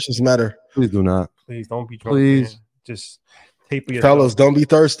impressions matter. Please do not. Please don't be drunk. Please, just taper yourself. Fellas, don't be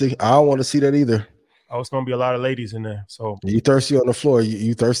thirsty. I don't want to see that either. Oh, it's gonna be a lot of ladies in there. So you thirsty on the floor.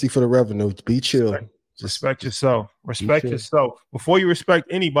 You thirsty for the revenue. Be chill. Respect yourself. Respect yourself. Before you respect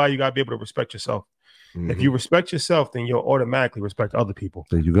anybody, you gotta be able to respect yourself. Mm-hmm. If you respect yourself, then you'll automatically respect other people.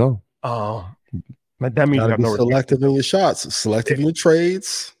 There you go. That means you have no selective in your shots, selective in your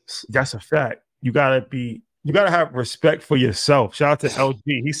trades. That's a fact. You gotta have respect for yourself. Shout out to LG.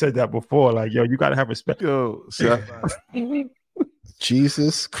 He said that before. Like, yo, you gotta have respect. Yo,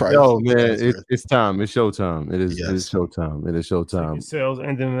 Jesus Christ. Yo, man, it's time. It's showtime. It is showtime. It is showtime. Ticket sales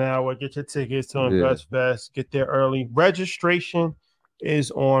ending in an hour. Get your tickets to Invest Fest. Get there early. Registration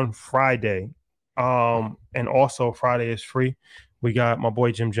is on Friday. And also Friday is free. We got my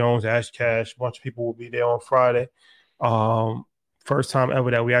boy Jim Jones, Ash Cash. A bunch of people will be there on Friday. First time ever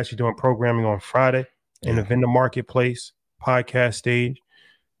that we actually doing programming on Friday in the vendor marketplace podcast stage.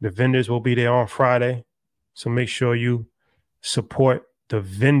 The vendors will be there on Friday. So make sure you support the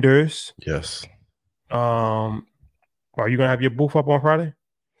vendors. Yes. Are you gonna have your booth up on Friday?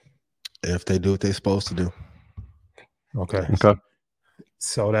 If they do what they're supposed to do. Okay.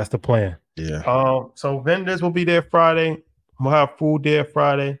 So that's the plan. Yeah. So vendors will be there Friday. We'll have food there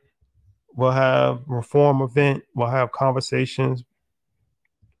Friday. We'll have reform event. We'll have conversations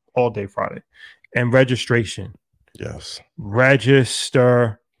all day Friday. And registration. Yes.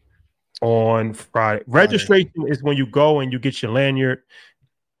 Register on Friday. Registration is when you go and you get your lanyard.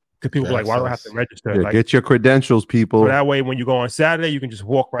 Because people are like, why do I have to register? Yeah, like, get your credentials, people. So that way, when you go on Saturday, you can just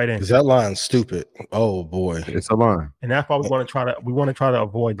walk right in. Is that line stupid? Oh boy, it's a line, and that's why we want to try to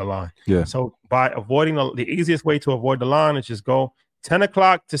avoid the line. Yeah. So by avoiding the easiest way to avoid the line is just go 10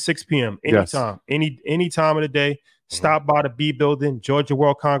 o'clock to 6 p.m. anytime, any time of the day. Stop by the B building, Georgia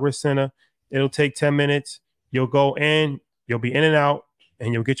World Congress Center. It'll take 10 minutes. You'll go in. You'll be in and out,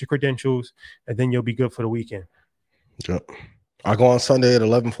 and you'll get your credentials, and then you'll be good for the weekend. Yep. I go on Sunday at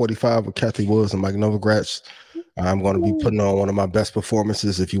 11:45 with Kathy Woods and Mike Novogratz. I'm going to be putting on one of my best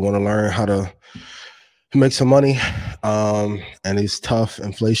performances. If you want to learn how to make some money and these tough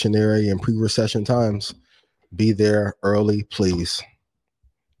inflationary and pre-recession times, be there early, please.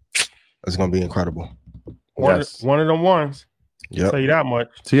 It's going to be incredible. One of them ones. Yeah. I'll tell you that much.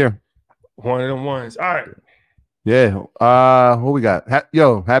 It's here. One of them ones. All right. Yeah. What we got?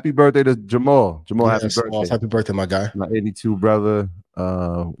 Happy birthday to Jamal. Happy birthday. Happy birthday, my guy. My 82 brother.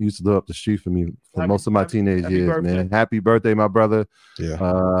 Used to live up the street for me for most of my teenage years, birthday. Man. Happy birthday, my brother.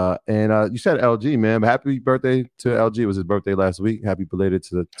 Yeah. And you said LG, man. Happy birthday to LG. It was his birthday last week. Happy belated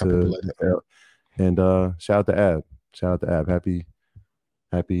and shout out to Ab.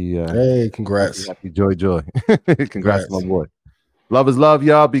 Happy hey, congrats. Happy joy. Congrats to my boy. Love is love,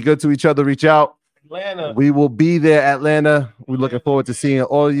 y'all. Be good to each other. Reach out. Atlanta. We will be there, Atlanta. We're looking forward to seeing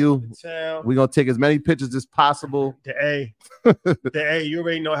all of you. We're gonna take as many pictures as possible. The A, you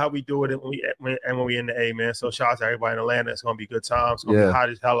already know how we do it when we in the A, man. So shout out to everybody in Atlanta. It's gonna be good times. It's gonna be hot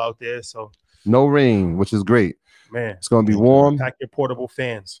as hell out there. So no rain, which is great. Man, it's gonna be warm. Pack your portable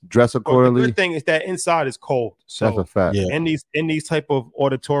fans. Dress accordingly. The good thing is that inside is cold. So that's a fact. Yeah. In these type of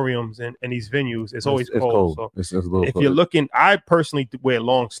auditoriums and these venues, it's always cold. So it's a little if you're looking, I personally wear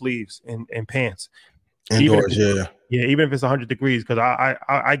long sleeves and pants. Indoors, even if it's 100 degrees, because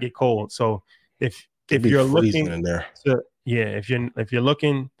I get cold. So if you're looking in there, if you're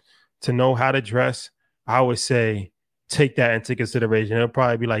looking to know how to dress, I would say take that into consideration. It'll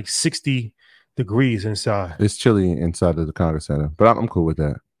probably be like 60 degrees inside. It's chilly inside of the Congress Center, but I'm cool with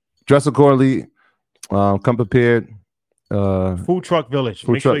that. Dress accordingly. Come prepared. Food Truck Village.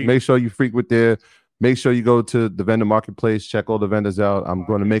 Make sure you freak with there. Make sure you go to the vendor marketplace. Check all the vendors out. I'm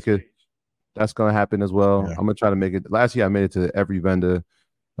going to make it. That's going to happen as well. I'm going to try to make it. Last year I made it to every vendor.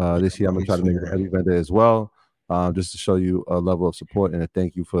 This year I'm going to try to make it to every vendor as well, just to show you a level of support and a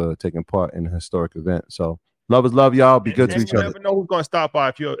thank you for taking part in a historic event. So love is love, y'all. Be good to each other. You never know who's going to stop by.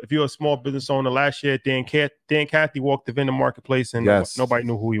 If you're a small business owner, last year Dan Cathy walked the vendor marketplace and nobody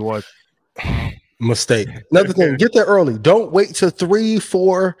knew who he was. Mistake. Another thing, get there early. Don't wait till 3,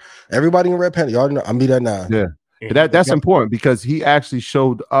 4. Everybody in Red Panther, y'all know I'm be there now. Yeah, that's important because he actually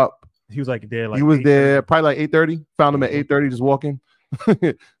showed up. He was like there. He was there probably like 8:30. Found him at 8:30, just walking.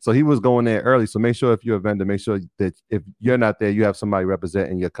 So he was going there early. So make sure if you're a vendor, make sure that if you're not there, you have somebody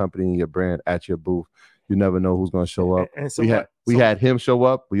representing your company and your brand at your booth. You never know who's going to show up. And so we had him show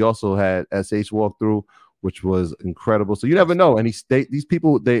up. We also had SH walk through, which was incredible. So you never know. And these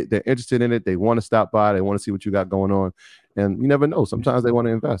people, they're interested in it. They want to stop by. They want to see what you got going on. And you never know. Sometimes they want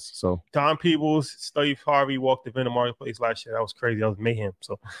to invest. So Don Peebles, Steve Harvey walked the vendor marketplace last year. That was crazy. That was mayhem.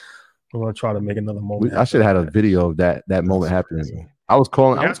 So we're going to try to make another moment. I should have had a video of that moment happening. I was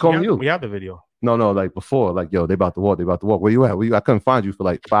calling you. We have the video. No, like before, like, yo, they about to walk. Where you at? I couldn't find you for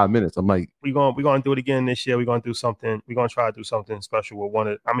like 5 minutes. I'm like, we're gonna do it again this year. We're gonna do something. We're gonna try to do something special with one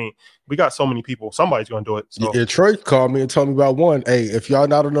of. I mean, we got so many people. Somebody's gonna do it. So. Yeah, Troy called me and told me about one. Hey, if y'all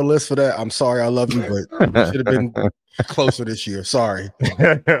not on the list for that, I'm sorry. I love you, but you should have been closer this year. Sorry,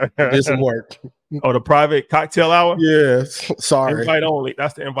 it didn't work. Oh, the private cocktail hour. Yeah, sorry. Invite only.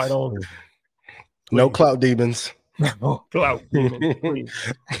 That's the invite only. No clout demons. No clout demons.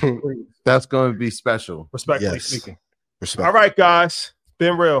 Please. That's going to be special. Respectfully speaking. Respect. All right, guys.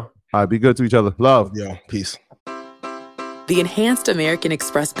 Been real. All right, be good to each other. Love. Yeah, peace. The Enhanced American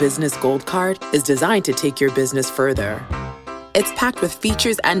Express Business Gold Card is designed to take your business further. It's packed with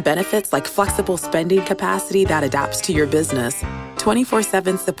features and benefits like flexible spending capacity that adapts to your business,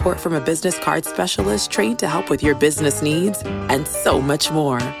 24/7 support from a business card specialist trained to help with your business needs, and so much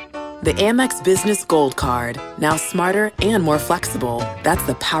more. The Amex Business Gold Card, now smarter and more flexible. That's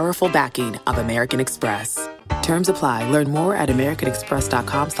the powerful backing of American Express. Terms apply. Learn more at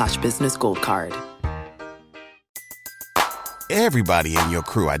americanexpress.com/businessgoldcard. Everybody in your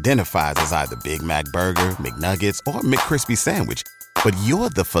crew identifies as either Big Mac Burger, McNuggets, or McCrispy Sandwich. But you're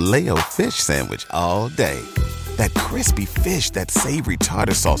the Filet-O-Fish Sandwich all day. That crispy fish, that savory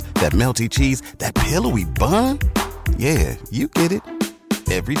tartar sauce, that melty cheese, that pillowy bun. Yeah, you get it.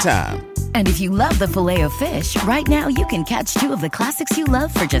 Every time. And if you love the Filet-O-Fish, right now you can catch two of the classics you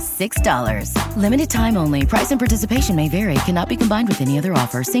love for just $6. Limited time only. Price and participation may vary. Cannot be combined with any other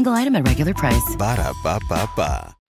offer. Single item at regular price. Ba-da-ba-ba-ba.